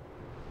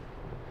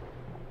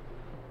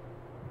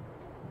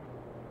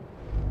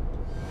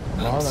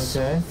 On,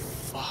 okay.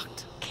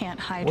 Fucked. Can't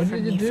hide What from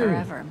did you me do?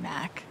 forever,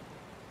 Mac.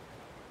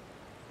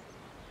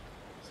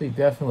 So he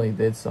definitely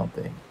did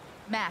something.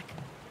 Mac,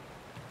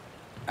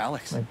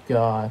 Alex. My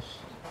gosh.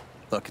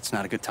 Look, it's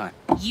not a good time.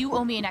 you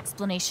owe me an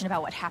explanation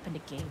about what happened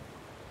to Gabe.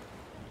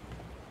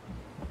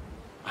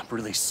 I'm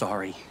really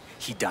sorry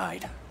he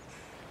died.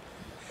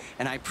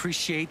 And I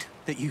appreciate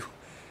that you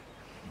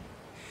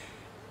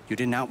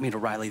didn't out me to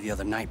Riley the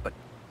other night, but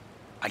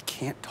I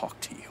can't talk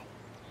to you.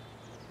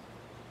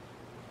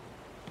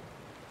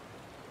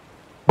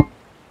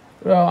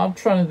 Well, I'm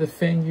trying to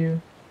defend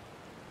you.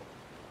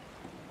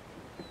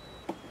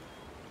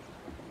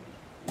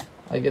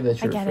 I get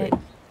that you're I get afraid. it.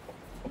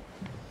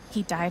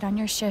 He died on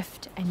your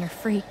shift and you're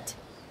freaked,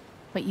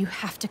 but you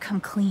have to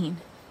come clean.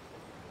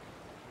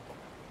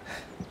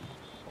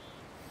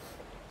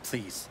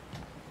 Please.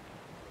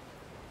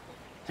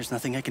 There's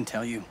nothing I can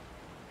tell you.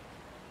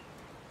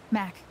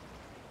 Mac,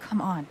 come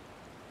on.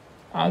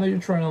 I know you're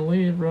trying to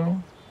leave,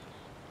 bro.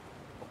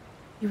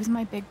 He was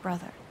my big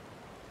brother.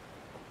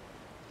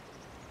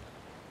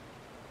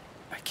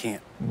 I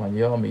can't. Come on,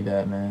 yell at me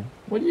that, man.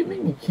 What do you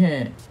mean you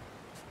can't?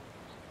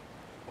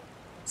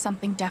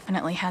 Something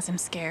definitely has him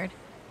scared.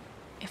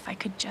 If I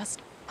could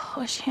just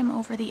push him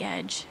over the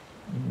edge.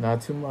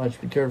 Not too much.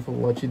 Be careful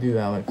what you do,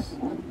 Alex.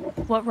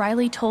 What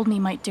Riley told me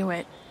might do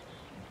it,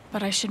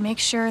 but I should make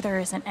sure there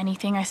isn't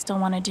anything I still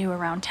want to do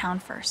around town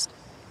first.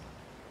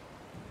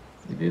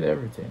 You did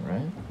everything,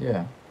 right?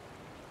 Yeah.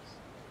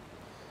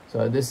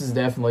 So this is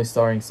definitely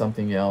starting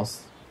something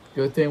else.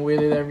 Good thing we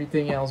did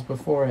everything else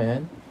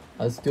beforehand.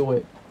 Let's do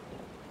it.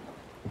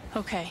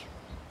 Okay,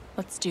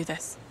 let's do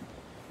this.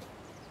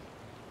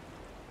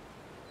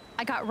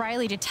 I got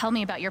Riley to tell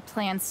me about your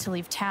plans to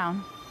leave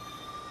town.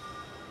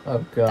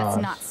 Oh, God. That's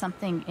not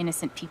something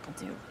innocent people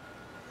do.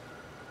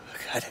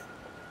 God.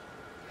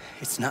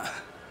 It's not.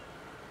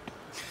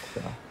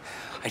 Yeah.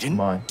 I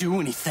didn't do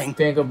anything.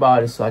 Think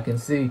about it so I can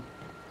see.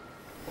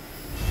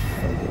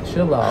 Okay,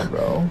 chill out,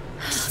 bro.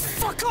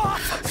 Fuck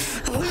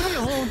off! Leave me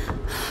alone!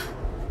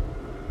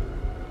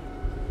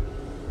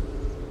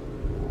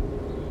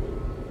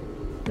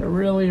 They're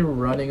really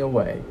running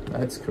away.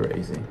 That's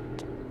crazy.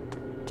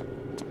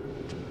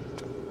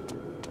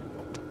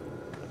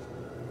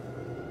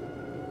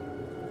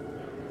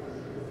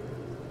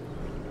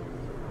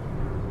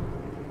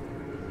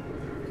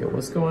 Okay,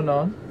 what's going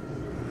on?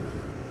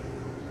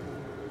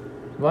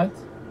 What?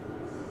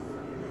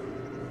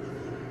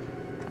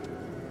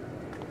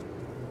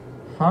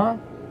 Huh?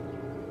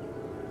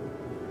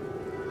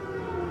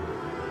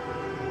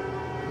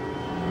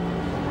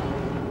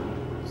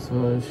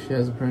 So she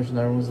has a impression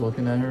that everyone's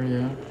looking at her,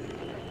 yeah?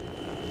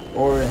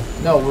 Or,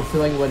 no, we're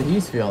feeling what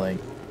he's feeling.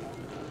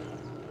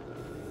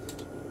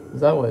 Is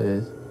that what it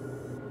is?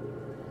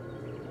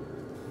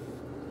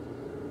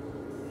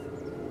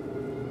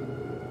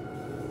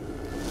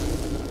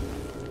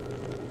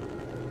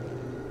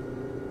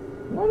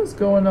 What is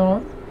going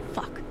on?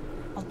 Fuck.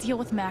 I'll deal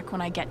with Mac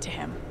when I get to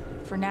him.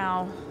 For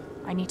now,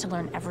 I need to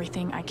learn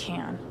everything I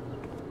can.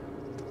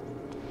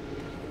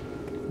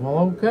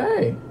 Well,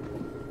 okay.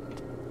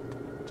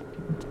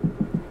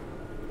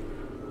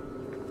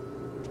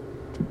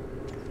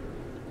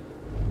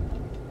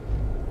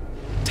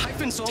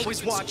 Typhon's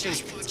always watching.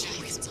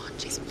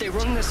 They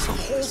run this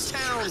whole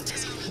town.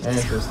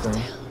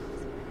 Interesting.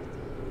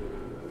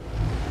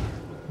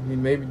 He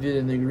maybe did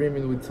an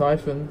agreement with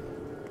Typhon.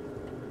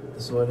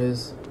 That's what it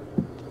is.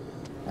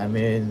 I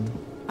mean,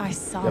 I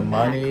saw the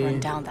Mac money, run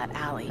down that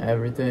alley.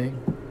 everything.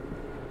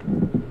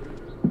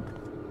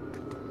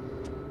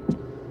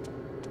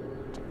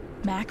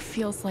 Mac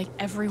feels like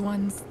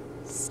everyone's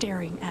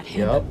staring at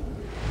him. Yep.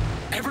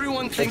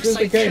 Everyone That thinks is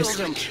the I case.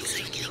 killed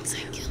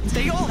him.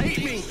 They all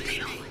hate me.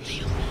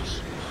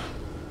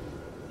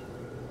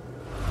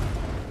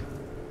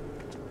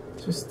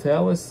 Just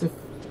tell us if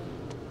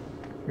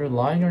you're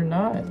lying or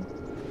not.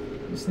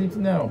 Just need to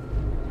know.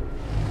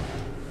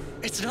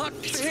 It's not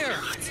fair.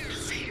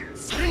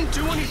 I didn't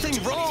do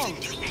anything wrong.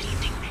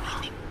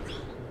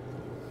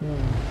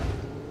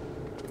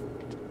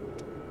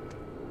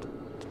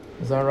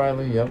 Is that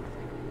Riley? Yep.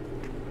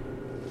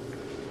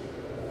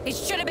 It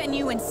should have been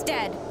you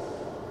instead.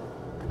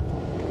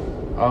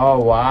 Oh,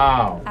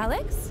 wow.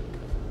 Alex?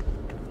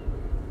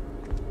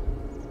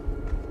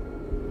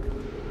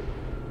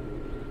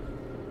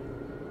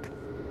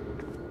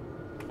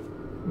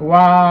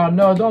 Wow,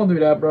 no, don't do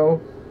that, bro.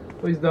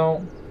 Please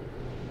don't.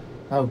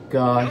 Oh,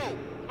 gosh.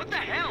 What the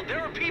hell? There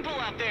are people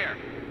out there.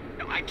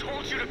 I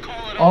told you to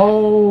call it off.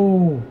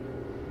 Oh.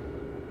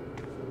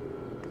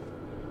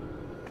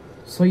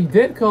 So he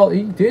did try to call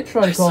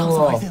him I saw the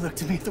way off. they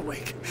looked at me at the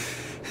wake.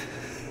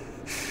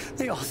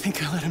 They all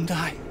think I let him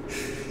die.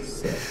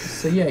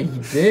 So yeah, he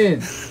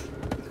did.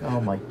 Oh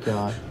my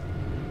god.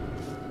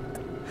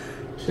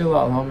 Chill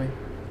out, homie.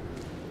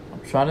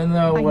 I'm trying to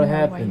know what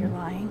happened. Why you're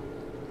lying.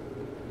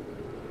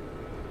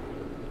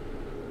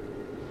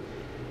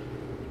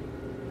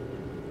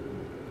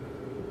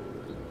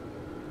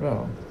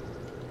 Bro.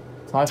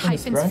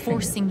 Typhon's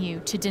forcing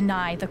you to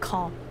deny the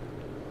call.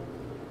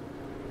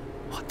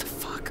 What the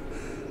fuck?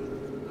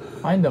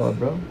 I know it,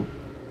 bro.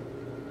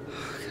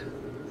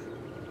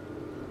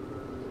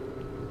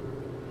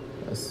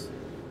 Yes.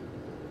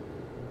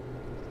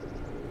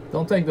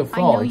 Don't take the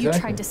fall. I know exactly.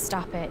 you tried to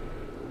stop it.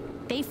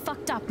 They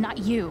fucked up, not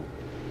you.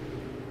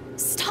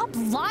 Stop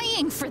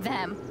lying for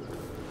them.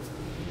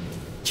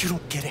 You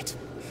don't get it.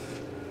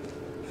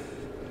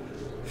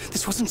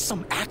 This wasn't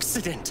some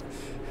accident.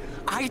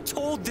 I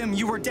told them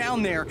you were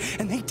down there,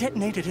 and they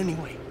detonated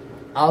anyway.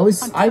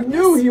 I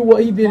knew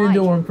he didn't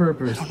do it on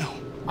purpose. I don't know.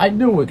 I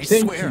knew it.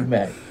 Thank you,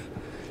 Mac.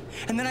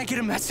 And then I get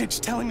a message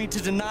telling me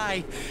to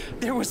deny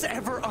there was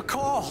ever a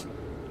call.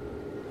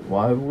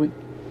 Why would?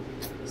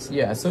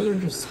 Yeah, so they're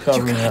just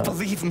covering You it gotta up.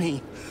 believe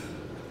me.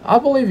 I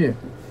believe you.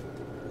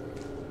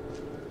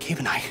 Gabe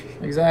and I.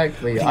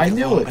 Exactly. we I didn't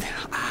get knew along, it.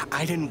 but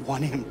I didn't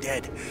want him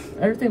dead.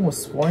 Everything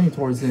was pointing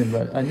towards him,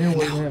 but I knew it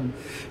wasn't him.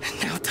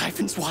 And now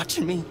Typhon's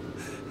watching me.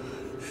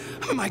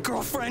 My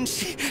girlfriend,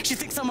 she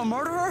thinks I'm a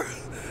murderer.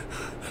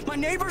 My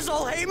neighbors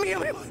all hate me. I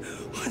mean,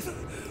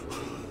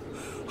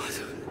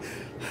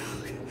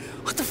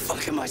 what the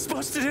fuck am I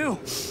supposed to do?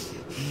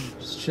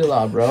 Just chill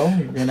out, bro.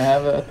 You're gonna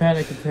have a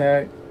panic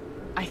attack.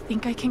 I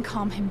think I can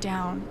calm him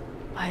down,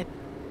 but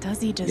does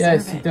he deserve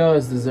Yes, it? he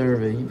does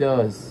deserve it. He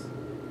does.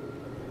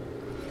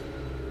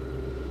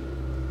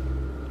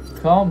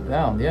 Calm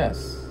down,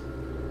 yes.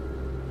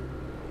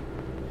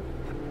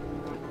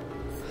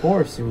 Of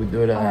course he would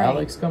do that, All right.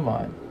 Alex. Come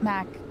on.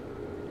 Mac,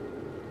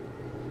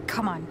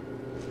 come on.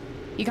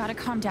 You gotta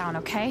calm down,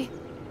 okay?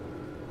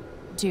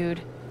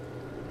 Dude,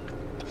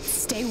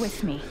 stay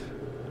with me.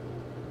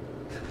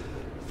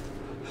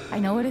 I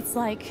know what it's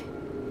like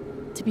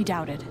to be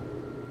doubted.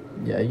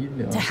 Yeah, you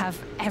know. To have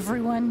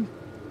everyone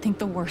think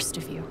the worst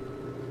of you.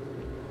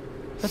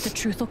 But the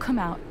truth will come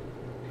out.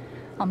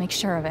 I'll make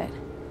sure of it.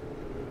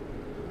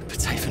 But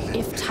Typhon...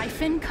 If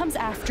Typhon comes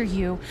after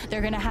you,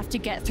 they're gonna have to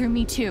get through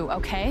me too,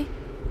 okay?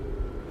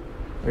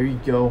 There you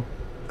go.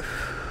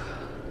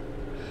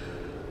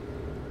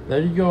 There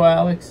you go,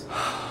 Alex.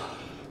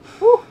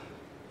 Woo.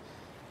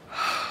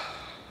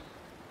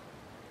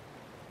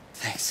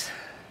 Thanks.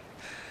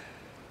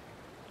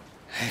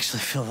 I actually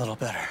feel a little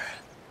better.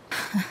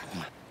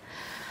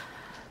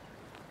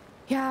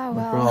 Yeah, No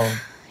well, problem.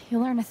 you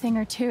learn a thing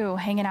or two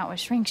hanging out with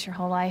shrinks your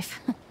whole life.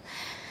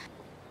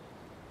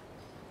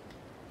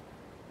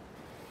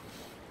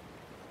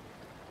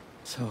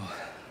 So,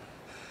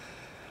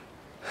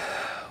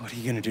 what are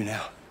you gonna do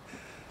now?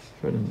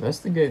 Try to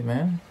investigate,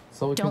 man.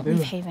 That's all we Don't can do.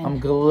 leave Haven. I'm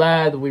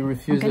glad we I'm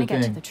refused gonna the get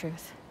to thing. the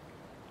truth.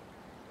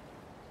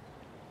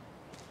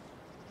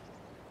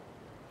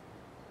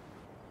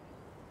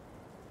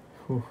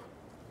 Whew.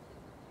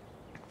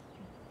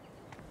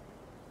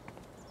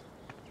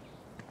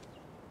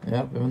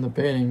 Yep, I'm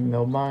debating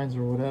no minds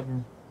or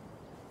whatever.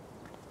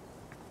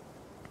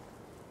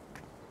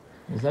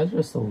 Is that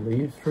just a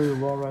leaf through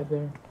the wall right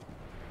there?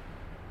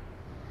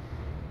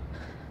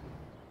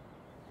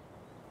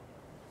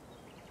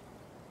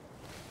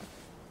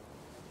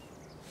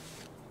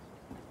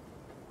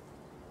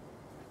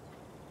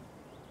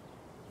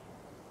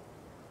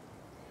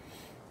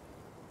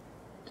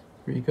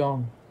 Where you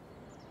going?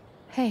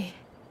 Hey.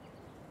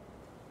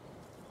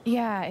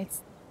 Yeah,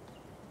 it's...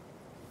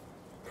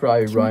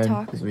 Probably Can we Ryan,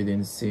 talk? because we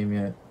didn't see him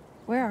yet.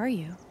 Where are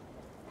you?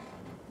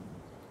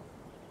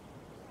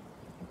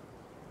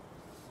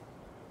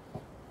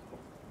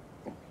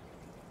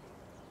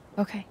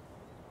 Okay.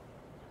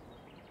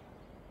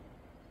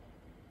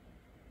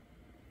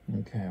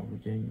 Okay,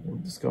 we're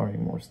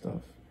discarding more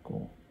stuff.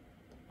 Cool.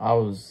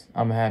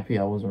 I'm happy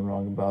I wasn't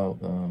wrong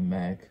about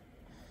Mac.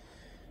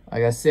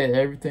 Like I said,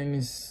 everything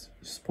is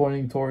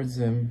pointing towards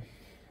him.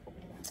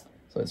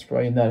 So it's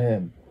probably not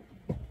him.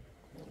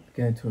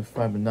 Get into a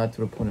fight, but not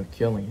to the point of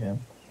killing him.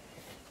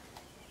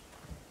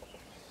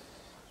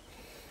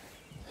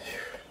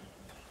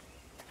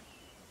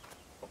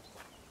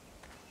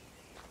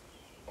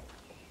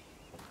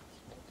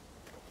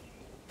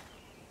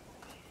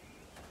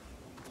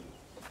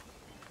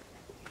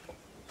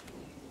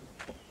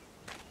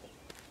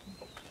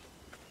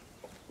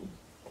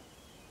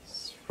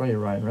 It's probably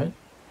Ryan, right?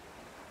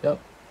 Yep.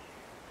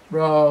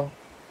 Bro.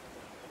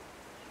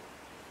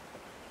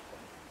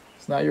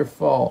 It's not your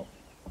fault.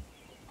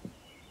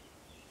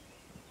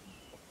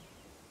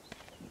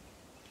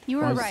 You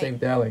were Why right.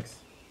 saved Alex.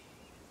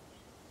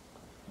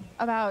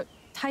 About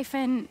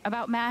Typhon,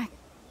 about Mac.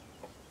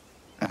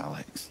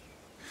 Alex.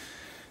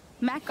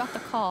 Mac got the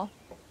call.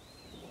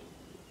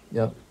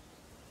 Yep.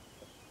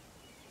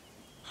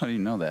 How do you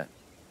know that?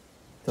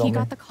 He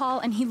got the call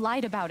and he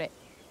lied about it.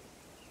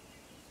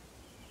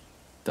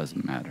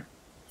 Doesn't matter.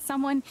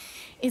 Someone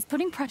is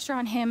putting pressure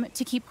on him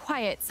to keep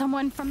quiet.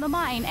 Someone from the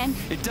mine, and...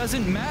 It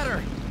doesn't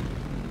matter!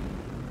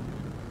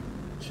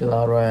 Chill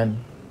out,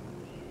 Ryan.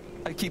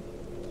 I keep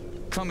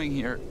coming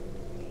here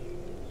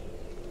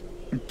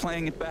and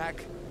playing it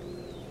back.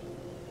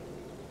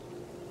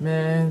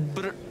 Man.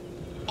 But it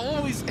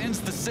always ends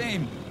the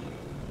same.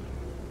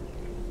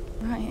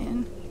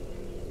 Ryan.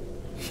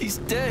 He's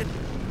dead.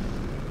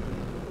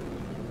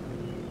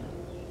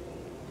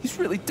 He's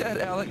really dead,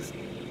 Alex.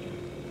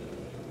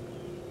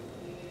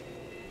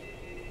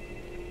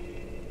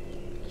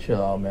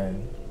 Chill out,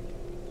 man.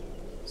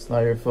 It's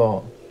not your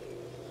fault.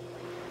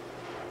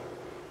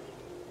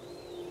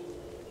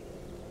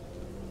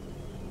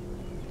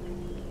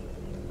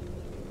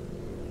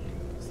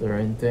 Is there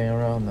anything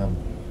around them?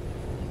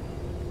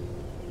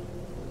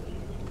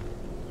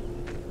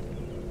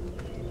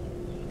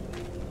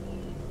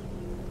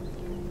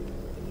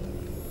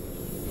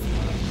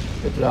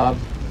 Good job.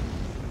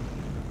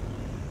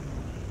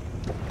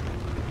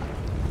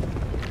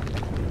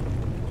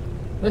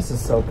 This is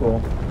so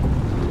cool.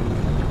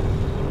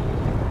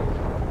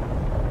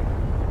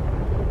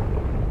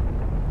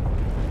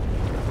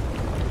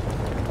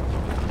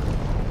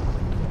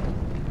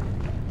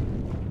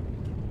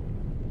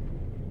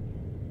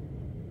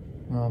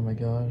 Oh my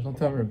gosh, I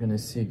thought we were gonna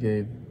see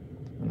Gabe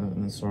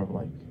in sort of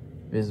like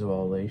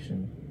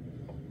visualized.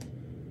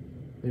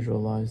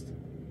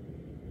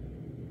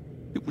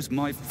 It was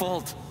my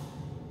fault.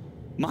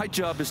 My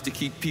job is to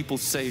keep people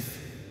safe.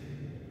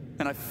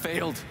 And I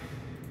failed.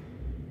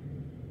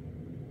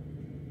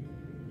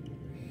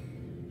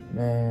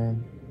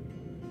 Man.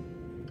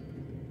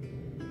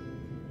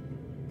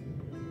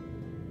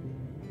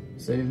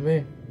 Save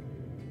me.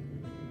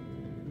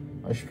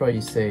 I should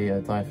probably say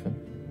Typhon.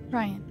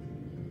 Ryan.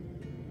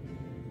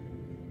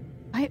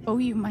 I owe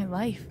you my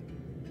life.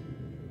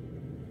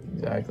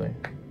 Exactly.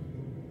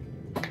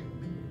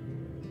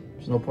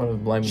 There's no point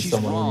of blaming She's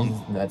someone wrong.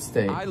 who's in that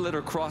state. I let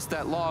her cross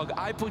that log.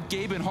 I put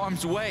Gabe in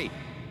harm's way.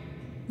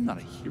 I'm not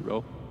a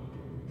hero.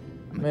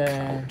 I'm a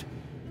coward.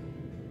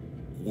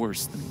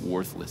 Worse than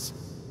worthless.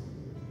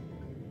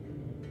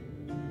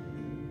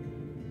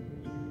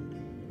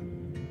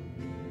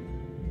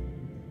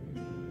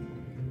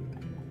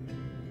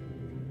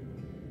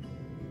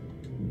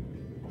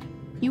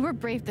 You were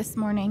brave this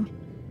morning.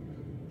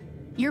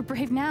 You're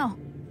brave now.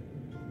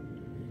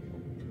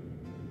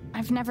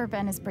 I've never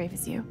been as brave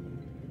as you.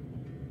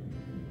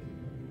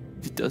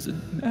 It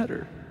doesn't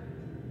matter.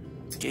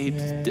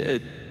 Gabe's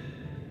dead.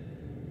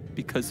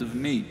 Because of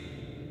me.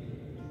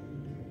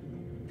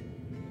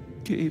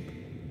 Gabe,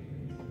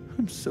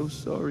 I'm so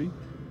sorry.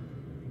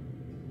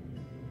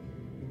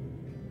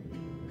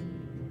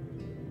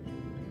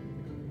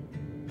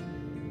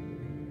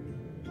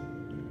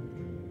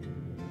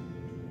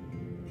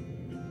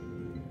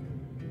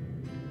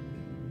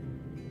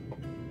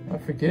 I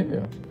forgive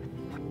you.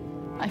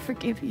 I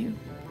forgive you.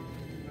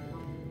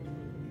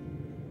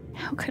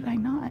 How could I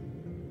not?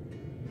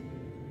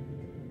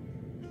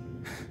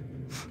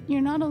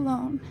 You're not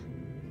alone.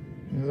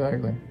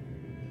 Exactly.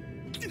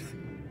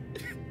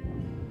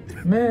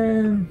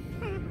 Man.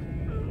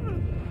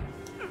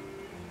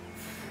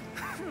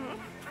 I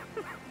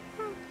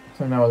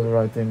think that was the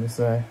right thing to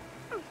say.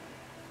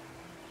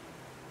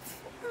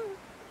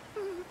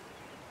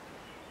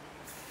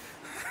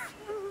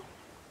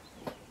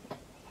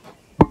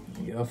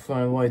 You gotta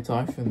find why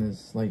Typhon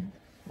is like,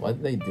 why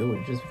did they do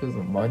it? Just because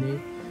of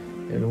money?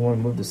 They didn't want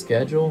to move the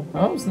schedule?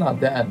 Oh, it's not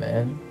that,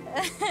 man.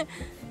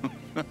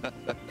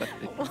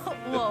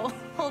 Whoa,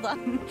 hold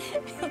on.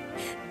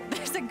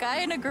 There's a guy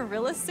in a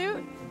gorilla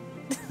suit?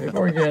 Maybe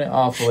we're getting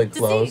awfully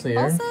close here.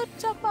 Does he also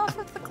jump off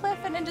of the cliff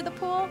and into the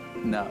pool?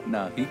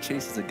 No, he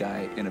chases a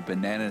guy in a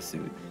banana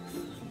suit.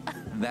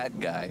 That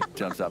guy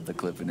jumps off the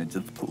cliff and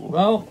into the pool.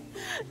 Well,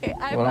 okay,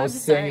 when I was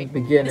saying at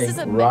the beginning, this is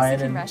a Ryan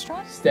Mexican and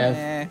restaurant?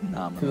 Steph,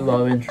 two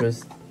love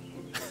interests.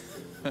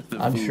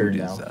 I'm sure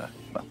food now. is,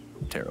 well,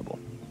 terrible.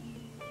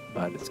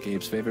 But it's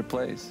Gabe's favorite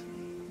place.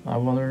 I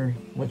wonder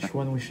which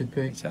one we should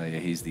pick. I tell you,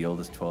 he's the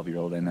oldest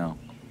 12-year-old I know.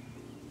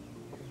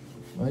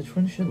 Which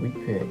one should we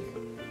pick?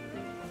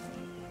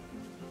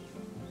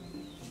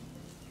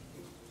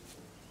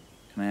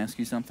 Can I ask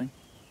you something?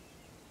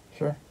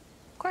 Sure.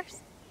 Of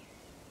course.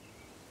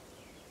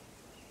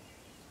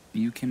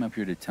 You came up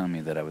here to tell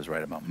me that I was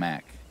right about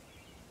Mac.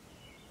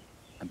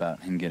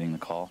 About him getting the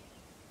call.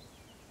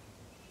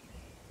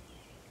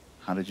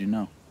 How did you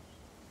know?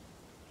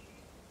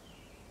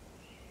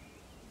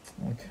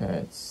 Okay,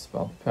 it's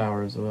about the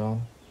power as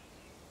well.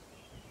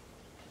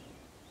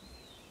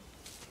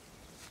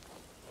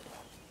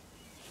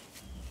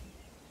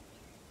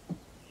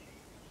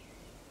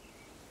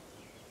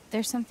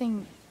 There's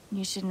something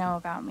you should know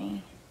about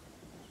me.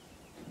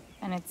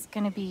 And it's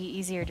gonna be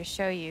easier to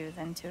show you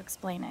than to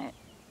explain it.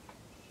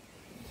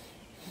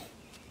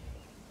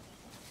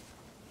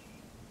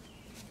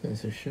 Okay,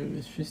 so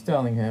she's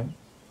telling him.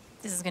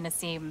 This is gonna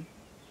seem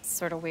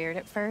sort of weird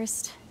at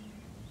first,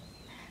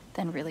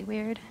 then really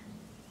weird.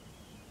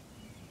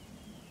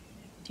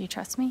 Do you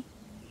trust me?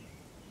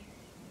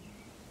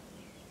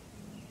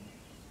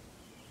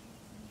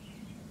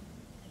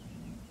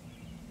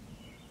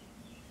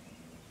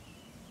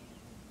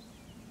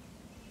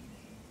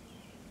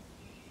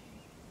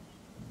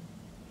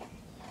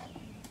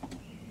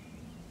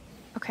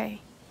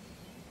 Okay.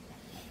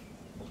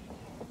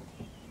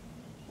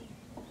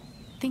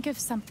 Think of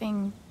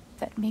something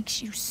that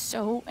makes you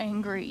so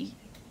angry,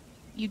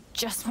 you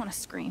just want to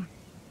scream.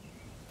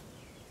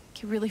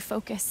 You really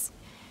focus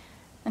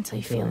until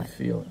you feel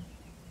it.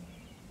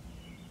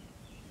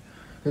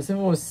 Because if it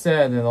was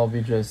sad, then I'll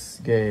be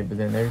just Gabe, but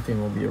then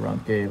everything will be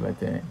around Gabe, I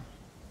think.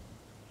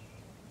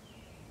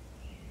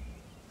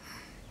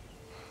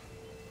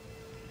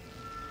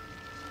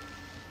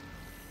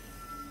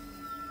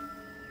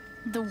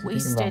 The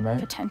wasted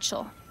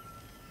potential.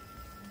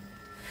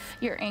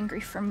 You're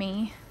angry for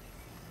me,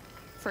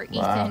 for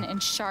Ethan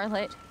and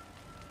Charlotte,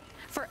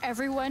 for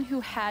everyone who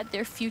had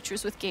their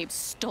futures with Gabe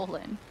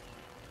stolen.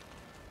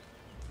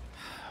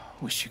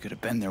 Wish you could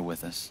have been there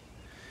with us.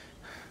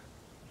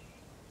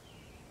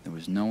 There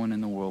was no one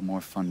in the world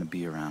more fun to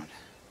be around.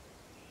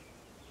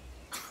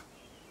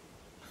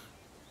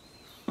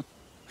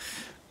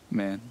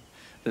 Man,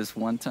 this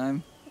one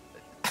time...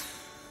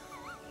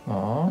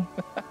 Aww.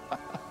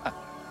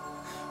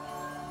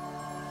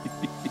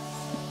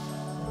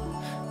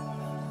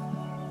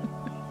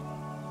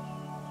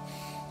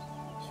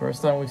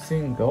 First time we've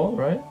seen Gold,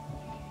 right?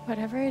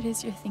 Whatever it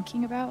is you're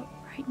thinking about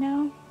right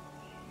now,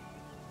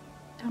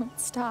 don't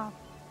stop,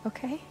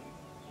 okay?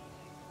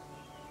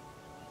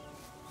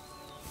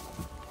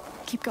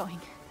 Keep going.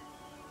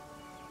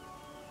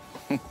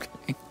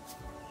 Okay.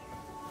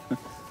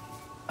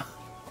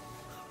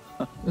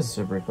 This is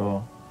super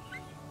cool.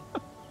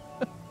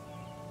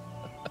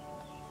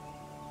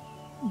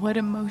 What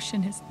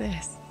emotion is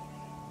this?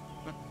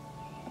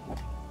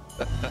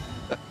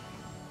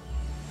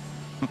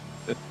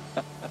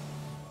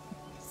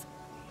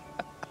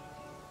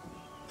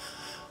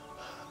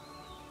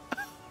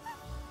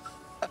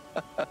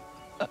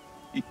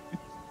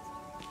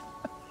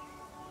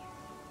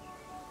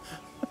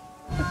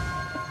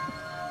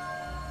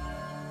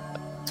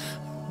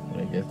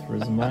 Get through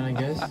his mind,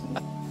 I guess.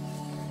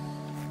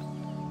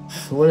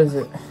 So what is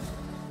it?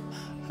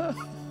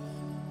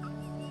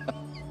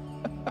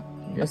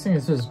 I'm guessing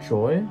it's just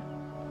joy?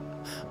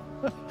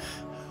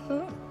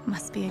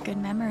 Must be a good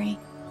memory.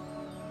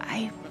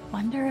 I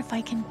wonder if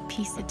I can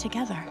piece it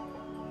together.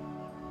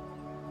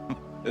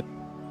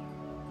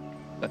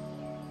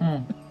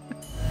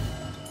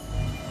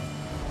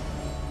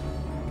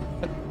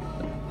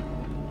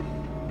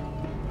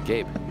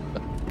 Gabe,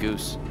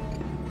 Goose.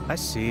 I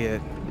see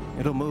it.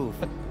 It'll move.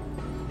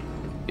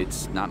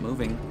 It's not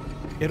moving.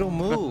 It'll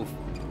move.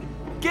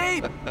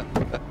 Gabe!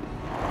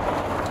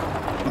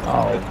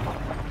 Oh.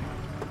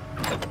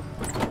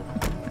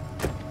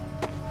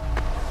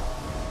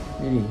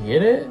 Did he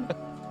hit it?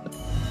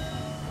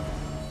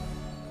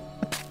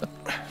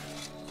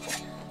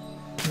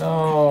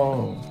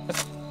 No.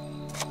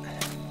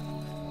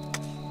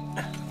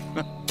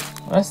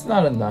 That's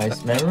not a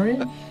nice memory.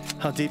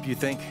 How deep you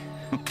think?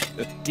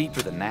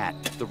 Deeper than that.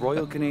 The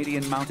Royal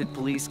Canadian Mounted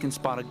Police can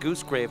spot a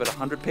goose grave at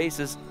 100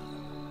 paces.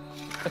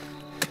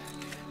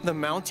 The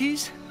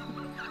Mounties?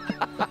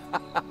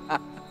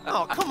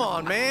 Oh, come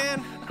on,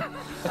 man.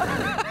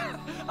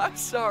 I'm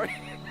sorry.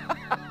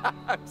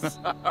 I'm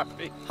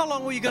sorry. How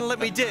long were you gonna let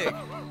me dig?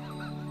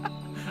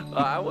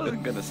 I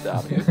wasn't gonna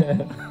stop you.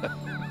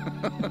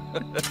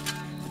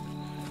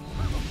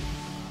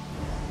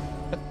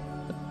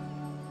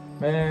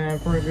 Man,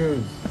 poor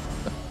goose.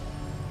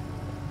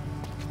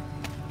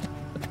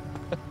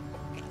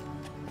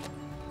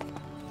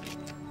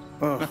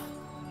 Oh,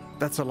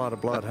 that's a lot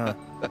of blood, huh?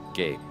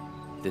 Gabe,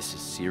 this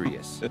is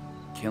serious.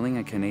 Killing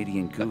a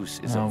Canadian goose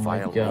is a Oh my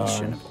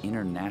violation gosh. of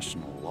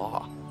international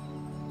law.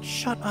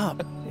 Shut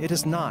up. It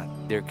is not.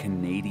 They're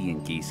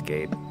Canadian geese,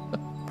 Gabe.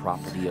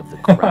 Property of the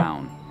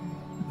crown.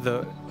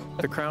 The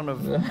crown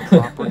of...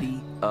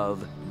 Property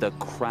of the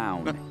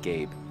crown,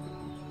 Gabe.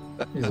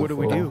 What do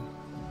we do?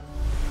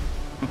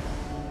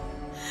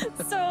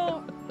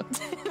 So,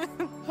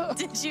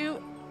 did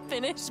you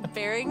finish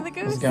burying the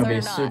goose This is gonna or be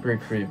not? super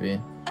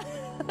creepy.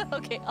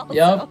 Okay, also,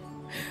 Yup.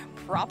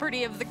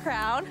 property of the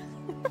crown?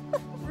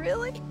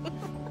 Really?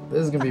 This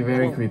is gonna be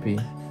very creepy.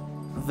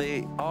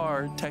 They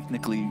are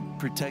technically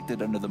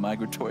protected under the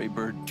Migratory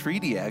Bird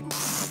Treaty Act.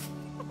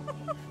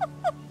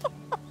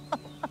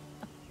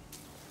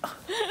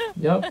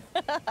 Yep.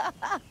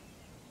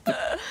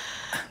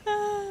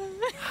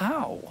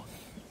 How?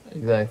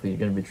 Exactly, you're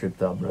gonna be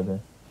tripped out,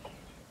 brother.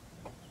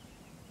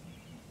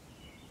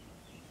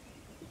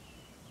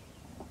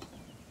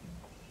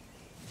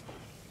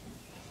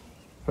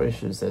 Probably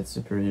should have said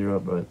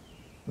superhero, but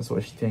that's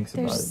what she thinks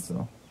about it, There's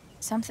so.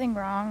 something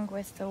wrong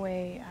with the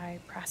way I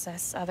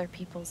process other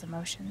people's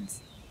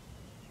emotions.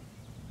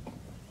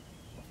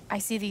 I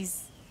see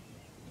these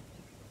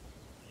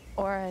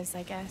auras,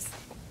 I guess.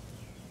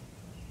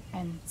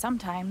 And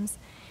sometimes,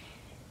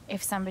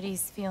 if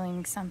somebody's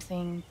feeling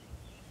something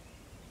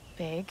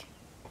big,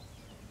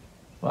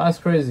 Well, that's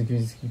crazy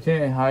because you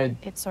can't hide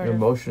It sort your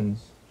of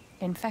emotions.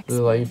 infects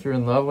So, like, me. if you're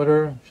in love with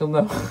her, she'll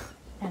know.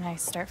 And I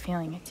start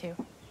feeling it too.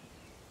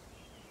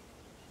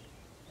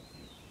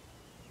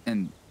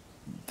 And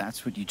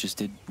that's what you just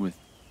did with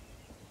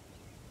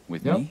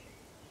Yep. me?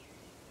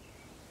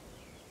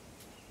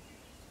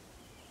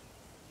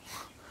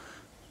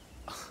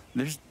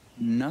 There's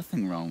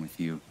nothing wrong with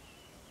you.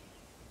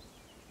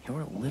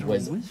 You're a little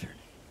wizard.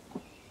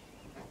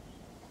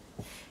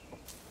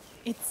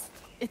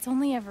 It's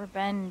only ever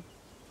been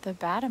the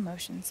bad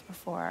emotions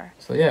before.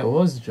 So yeah, it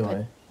was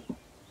joy.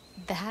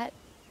 That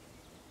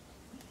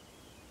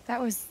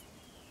was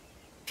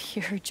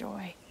pure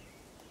joy.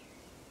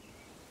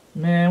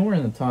 Man, we're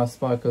in a tough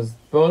spot because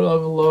both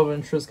of the love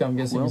interests, I'm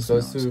guessing Who those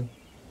else knows? two,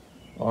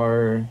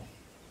 are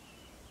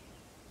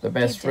the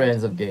best They did.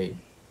 friends of Gabe.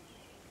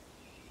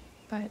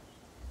 But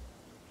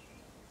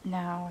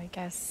now I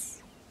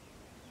guess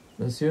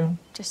That's you?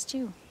 just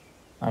you.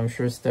 I'm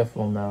sure Steph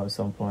will know at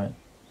some point.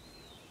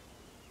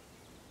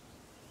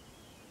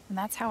 And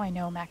that's how I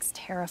know Mac's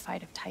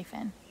terrified of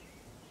Typhon.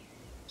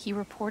 He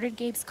reported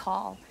Gabe's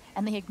call,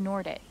 and they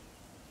ignored it.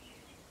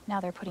 Now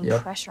they're putting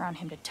Yep. pressure on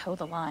him to toe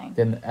the line.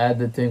 Then add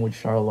the thing with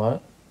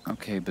Charlotte.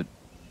 Okay, but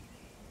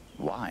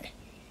why?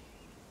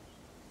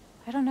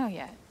 I don't know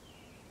yet.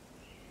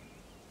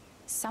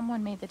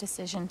 Someone made the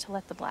decision to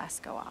let the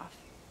blast go off.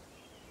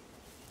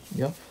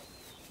 Yep.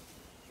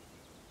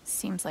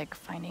 Seems like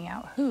finding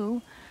out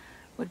who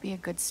would be a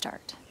good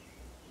start.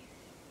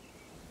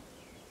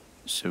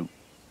 So,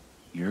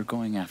 you're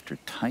going after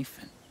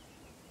Typhon?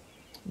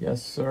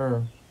 Yes,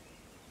 sir.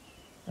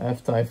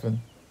 F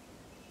Typhon.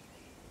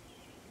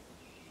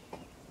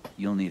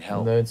 You'll need help.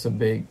 Although it's a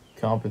big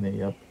company,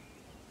 yep.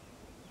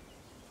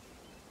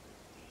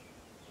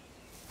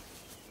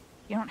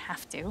 You don't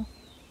have to.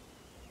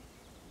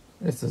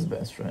 It's his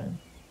best friend.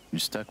 You're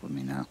stuck with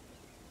me now.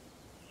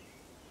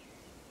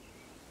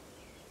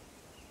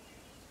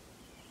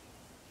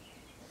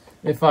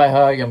 If I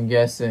hug, I'm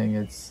guessing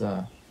it's,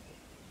 But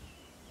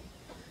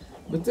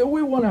do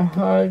we want to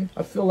hug?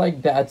 I feel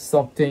like that's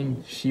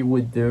something she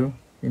would do,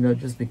 you know,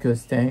 just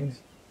because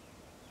things.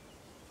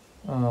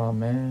 Oh,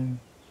 man.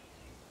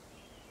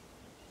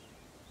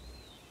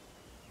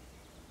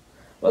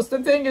 But the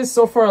thing is,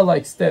 so far I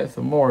like Steph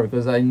more,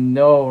 because I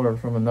know her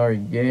from another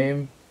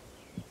game.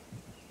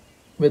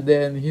 But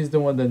then, he's the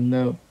one that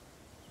know.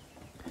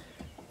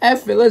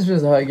 F it, let's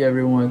just hug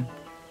everyone.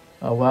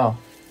 Oh, wow.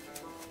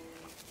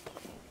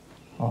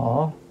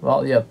 Aw,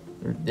 well, yep.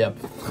 Yep.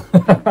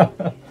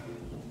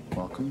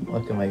 Welcome.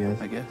 Welcome, I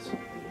guess. I guess.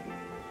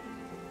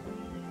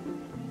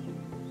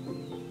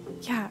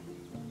 Yeah.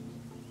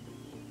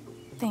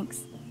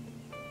 Thanks.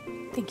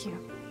 Thank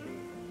you.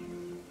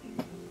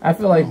 I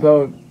feel like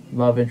both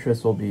love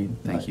interests will be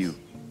Thank nice. you.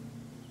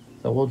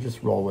 So we'll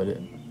just roll with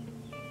it.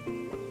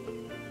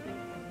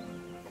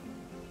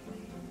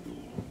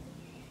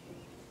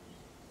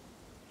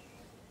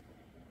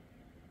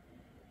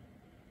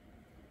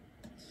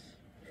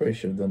 Probably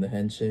should have done the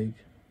handshake.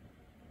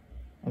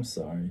 I'm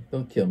sorry.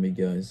 Don't kill me,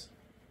 guys.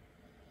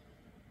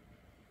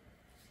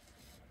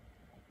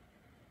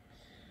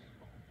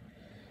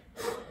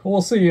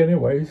 We'll see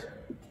anyways.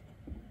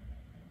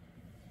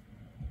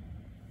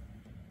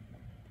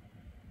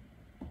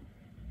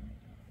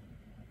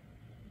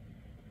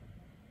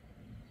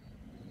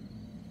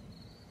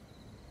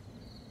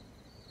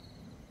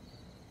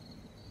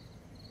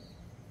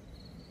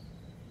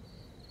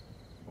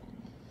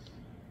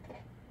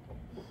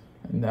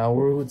 And now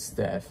we're with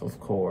Steph, of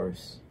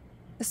course.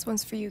 This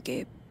one's for you,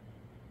 Gabe.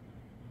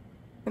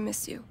 I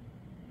miss you.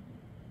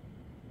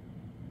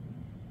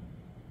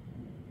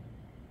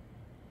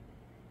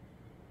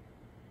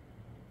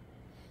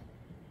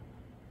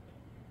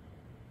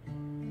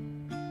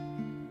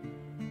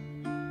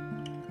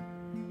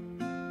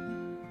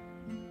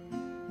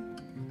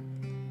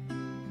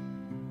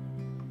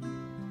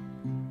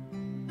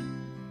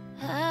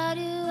 How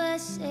do I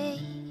say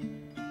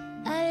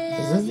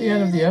Is this the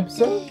end of the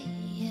episode?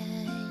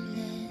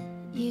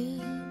 you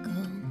go?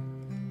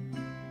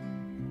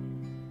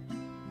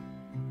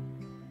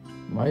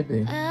 Might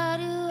be. How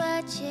do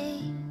I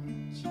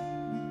change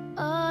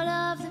all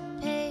of the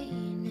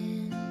pain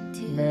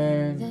into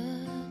Man.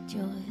 the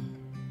joy?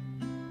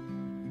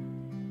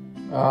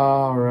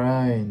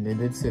 Alright, they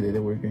did say that they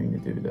were going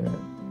to do that.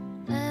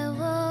 I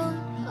won't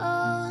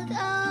hold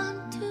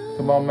on to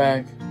Come on,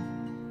 Mac.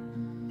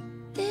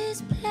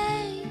 this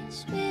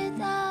place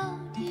without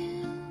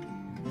you.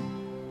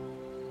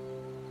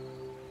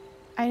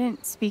 I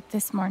didn't speak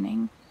this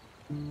morning.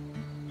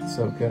 It's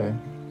okay.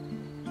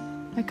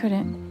 I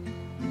couldn't.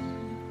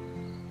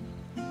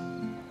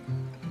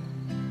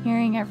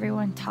 Hearing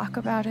everyone talk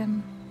about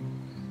him,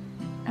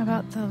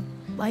 about the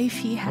life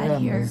he had Yeah,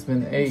 here it's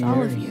been 8 with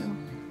all of years. you.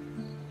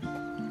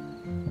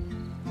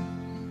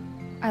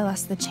 I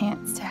lost the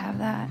chance to have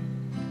that.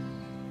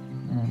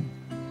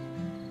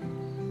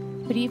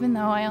 But even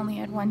though I only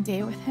had one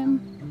day with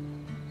him,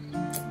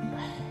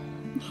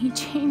 He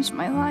changed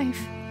my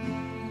life.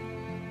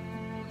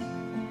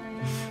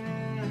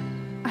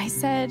 I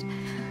said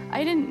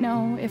I didn't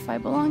know if I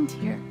belonged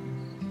here.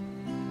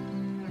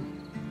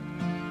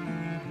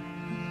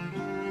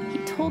 He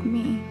told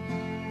me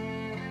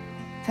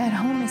that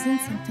home isn't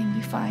something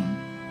you find.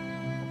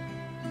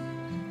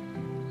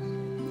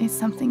 It's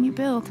something you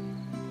build.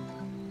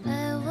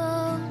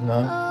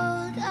 No.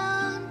 Hold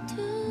on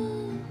to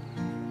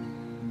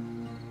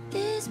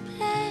this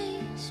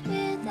place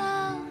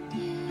without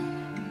you.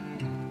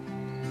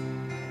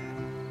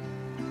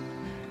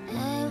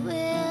 I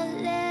will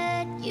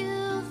let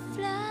you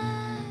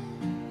fly.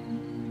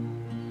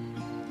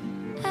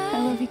 I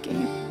love you,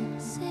 Gabe. will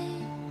say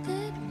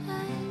goodbye.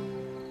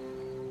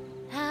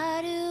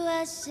 How do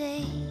I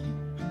say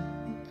I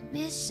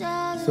miss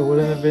all So the would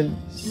it have been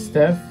ways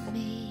Steph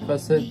if I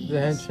said the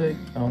handshake?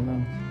 Oh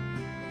no.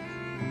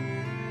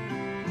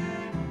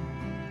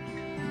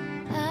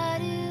 How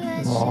do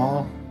I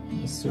Aw,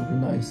 that's super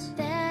nice.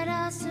 that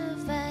I'll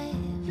survive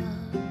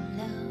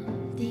all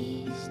of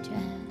these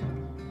trials?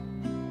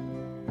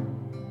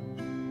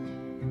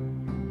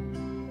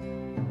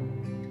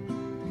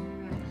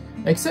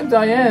 Except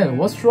Diane,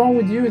 what's wrong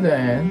with you,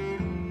 Diane?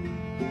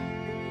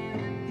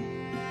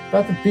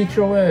 About the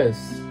PCOS.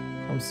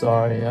 I'm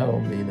sorry, I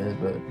don't mean it,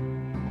 but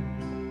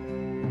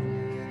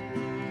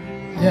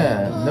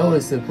yeah,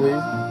 notice it,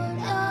 please.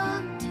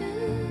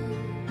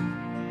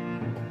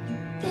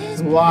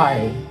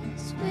 Why?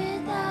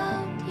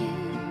 Without you.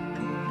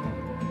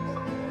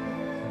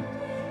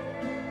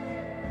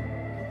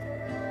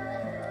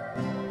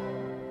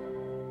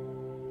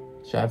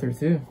 Chapter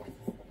 2.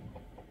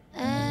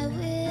 I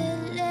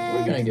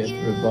will We're gonna get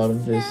to the bottom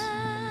of this.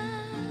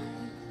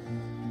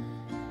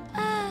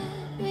 I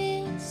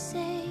will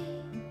say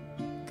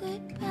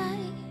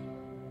goodbye.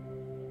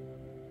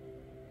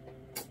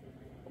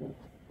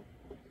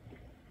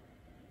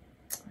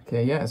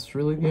 Okay, yeah, it's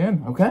really the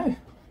end. Okay.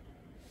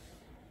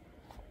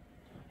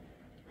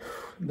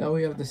 Now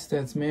we have the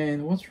stats,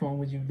 man. What's wrong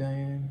with you,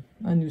 Diane?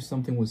 I knew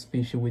something was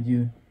special with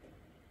you.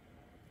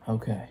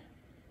 Okay.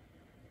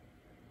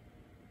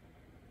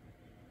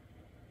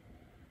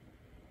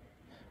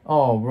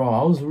 Oh, bro,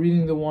 I was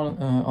reading the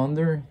one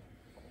under.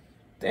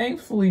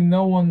 Thankfully,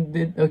 no one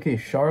did. Okay,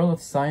 Charlotte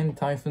signed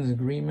Typhon's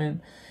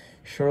agreement.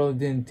 Charlotte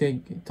didn't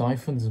take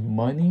Typhon's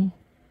money.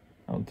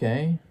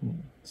 Okay,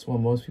 that's what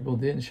most people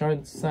did.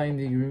 Charlotte signed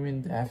the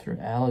agreement after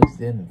Alex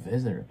didn't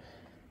visit her.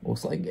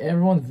 Looks like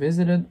everyone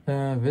visited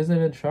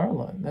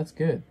Charlotte. That's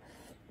good.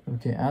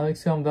 Okay,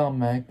 Alex, calm down,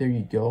 Mac. There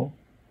you go.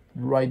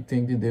 Right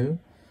thing to do.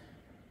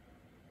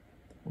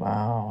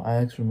 Wow,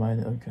 Alex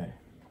reminded. Okay.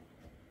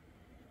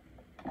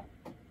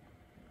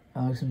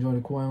 Alex enjoyed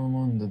a quiet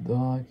moment on the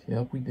dock.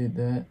 Yep, we did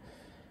that.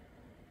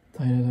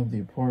 Tidied up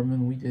the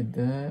apartment. We did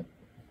that.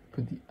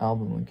 Put the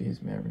album in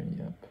case Marion.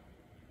 Yep.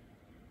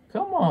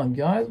 Come on,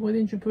 guys. Why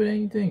didn't you put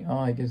anything? Oh,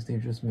 I guess they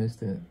just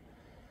missed it.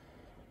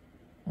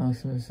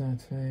 Alex missed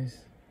that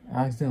face.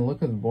 Alex didn't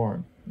look at the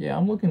board. Yeah,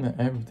 I'm looking at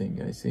everything,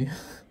 guys. See?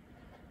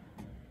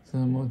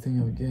 Some more thing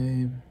of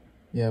Gabe.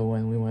 Yeah,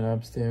 when we went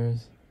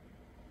upstairs.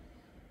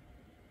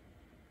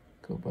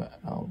 Go by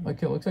album.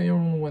 Okay, looks like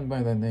everyone went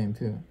by that name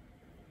too.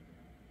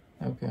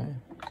 Okay.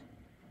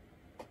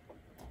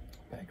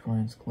 Back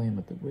Ryan's claim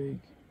at the wake.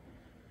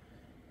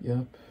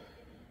 Yep.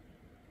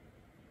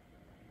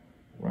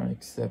 Ryan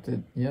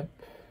accepted. Yep.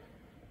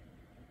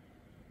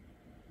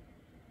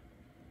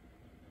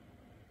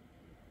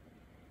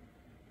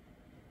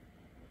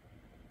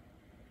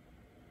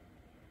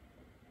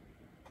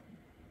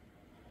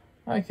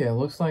 Okay,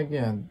 looks like,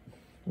 yeah,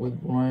 with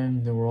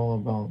Ryan, they were all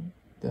about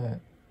that.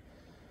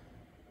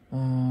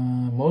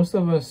 Most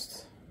of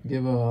us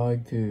give a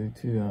hug to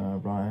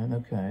Ryan.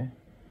 Okay.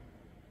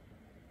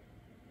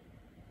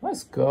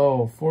 Let's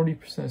go.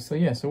 40%. So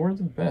yeah, so we're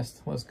the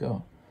best. Let's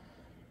go.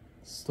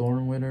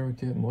 Storm winner.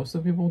 Okay. Most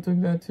of the people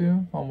took that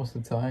too. Almost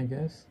a tie, I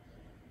guess.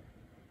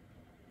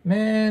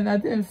 Man, I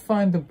didn't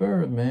find the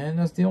bird, man.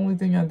 That's the only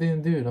thing I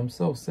didn't do. I'm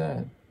so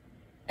sad.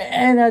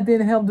 And I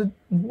didn't help the...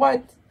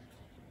 What?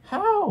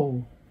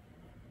 How?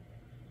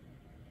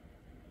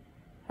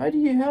 How do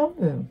you help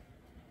them?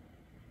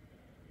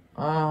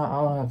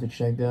 I'll have to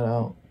check that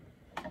out.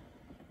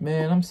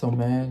 Man, I'm so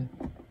mad.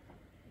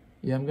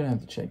 Yeah, I'm gonna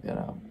have to check that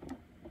out.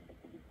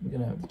 I'm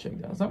gonna have to check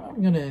that out. So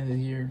I'm gonna end it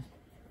here.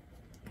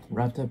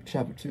 Wrapped up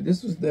chapter 2.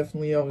 This was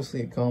definitely,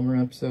 obviously, a calmer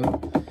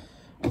episode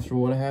after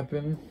what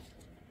happened.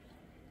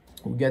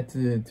 We'll get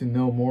to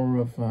know more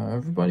of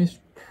everybody's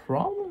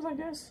problems, I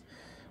guess.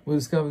 We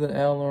discovered that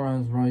Eleanor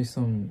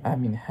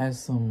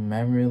has some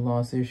memory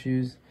loss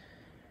issues.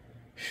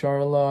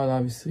 Charlotte,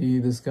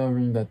 obviously,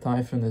 discovering that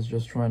Typhon is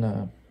just trying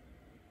to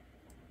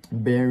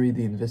bury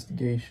the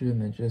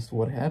investigation and just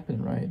what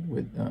happened, right?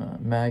 With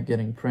Mac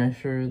getting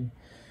pressured,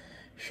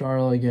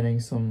 Charlotte getting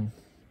some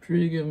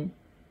pretty good,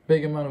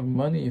 big amount of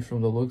money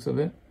from the looks of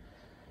it.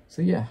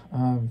 So yeah,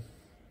 and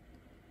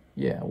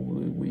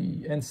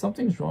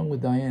something's wrong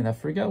with Diane. I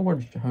forgot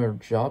what her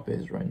job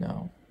is right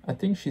now. I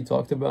think she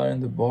talked about it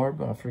in the bar,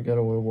 but I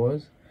forgot what it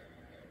was.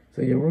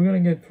 So yeah, we're gonna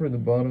get through the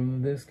bottom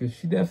of this because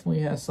she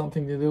definitely has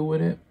something to do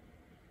with it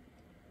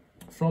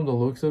from the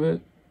looks of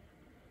it,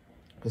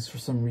 because for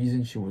some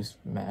reason she was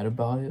mad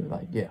about it.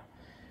 Like, yeah.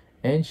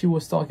 And she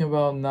was talking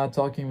about not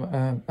talking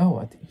oh,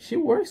 I think she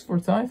works for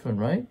Typhon,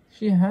 right?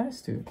 She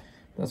has to.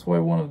 That's why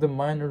one of the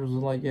miners was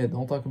like, yeah,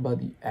 don't talk about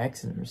the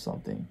accident or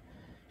something.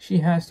 She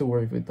has to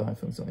work with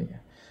Typhon. So yeah,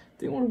 I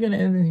think we're gonna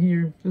end it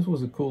here. This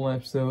was a cool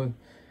episode,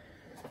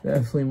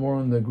 definitely more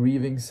on the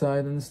grieving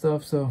side and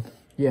stuff. So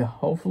yeah,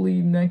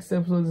 hopefully next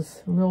episode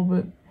is a little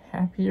bit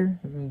happier,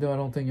 even though I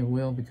don't think it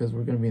will, because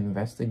we're going to be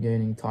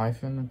investigating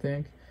Typhon, I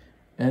think,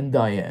 and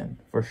Diane,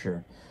 for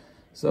sure.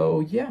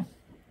 So, yeah,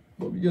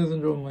 hope you guys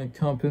enjoyed my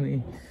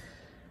company.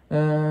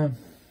 And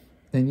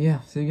yeah,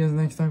 see you guys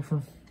next time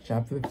for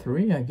Chapter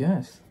 3, I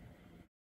guess.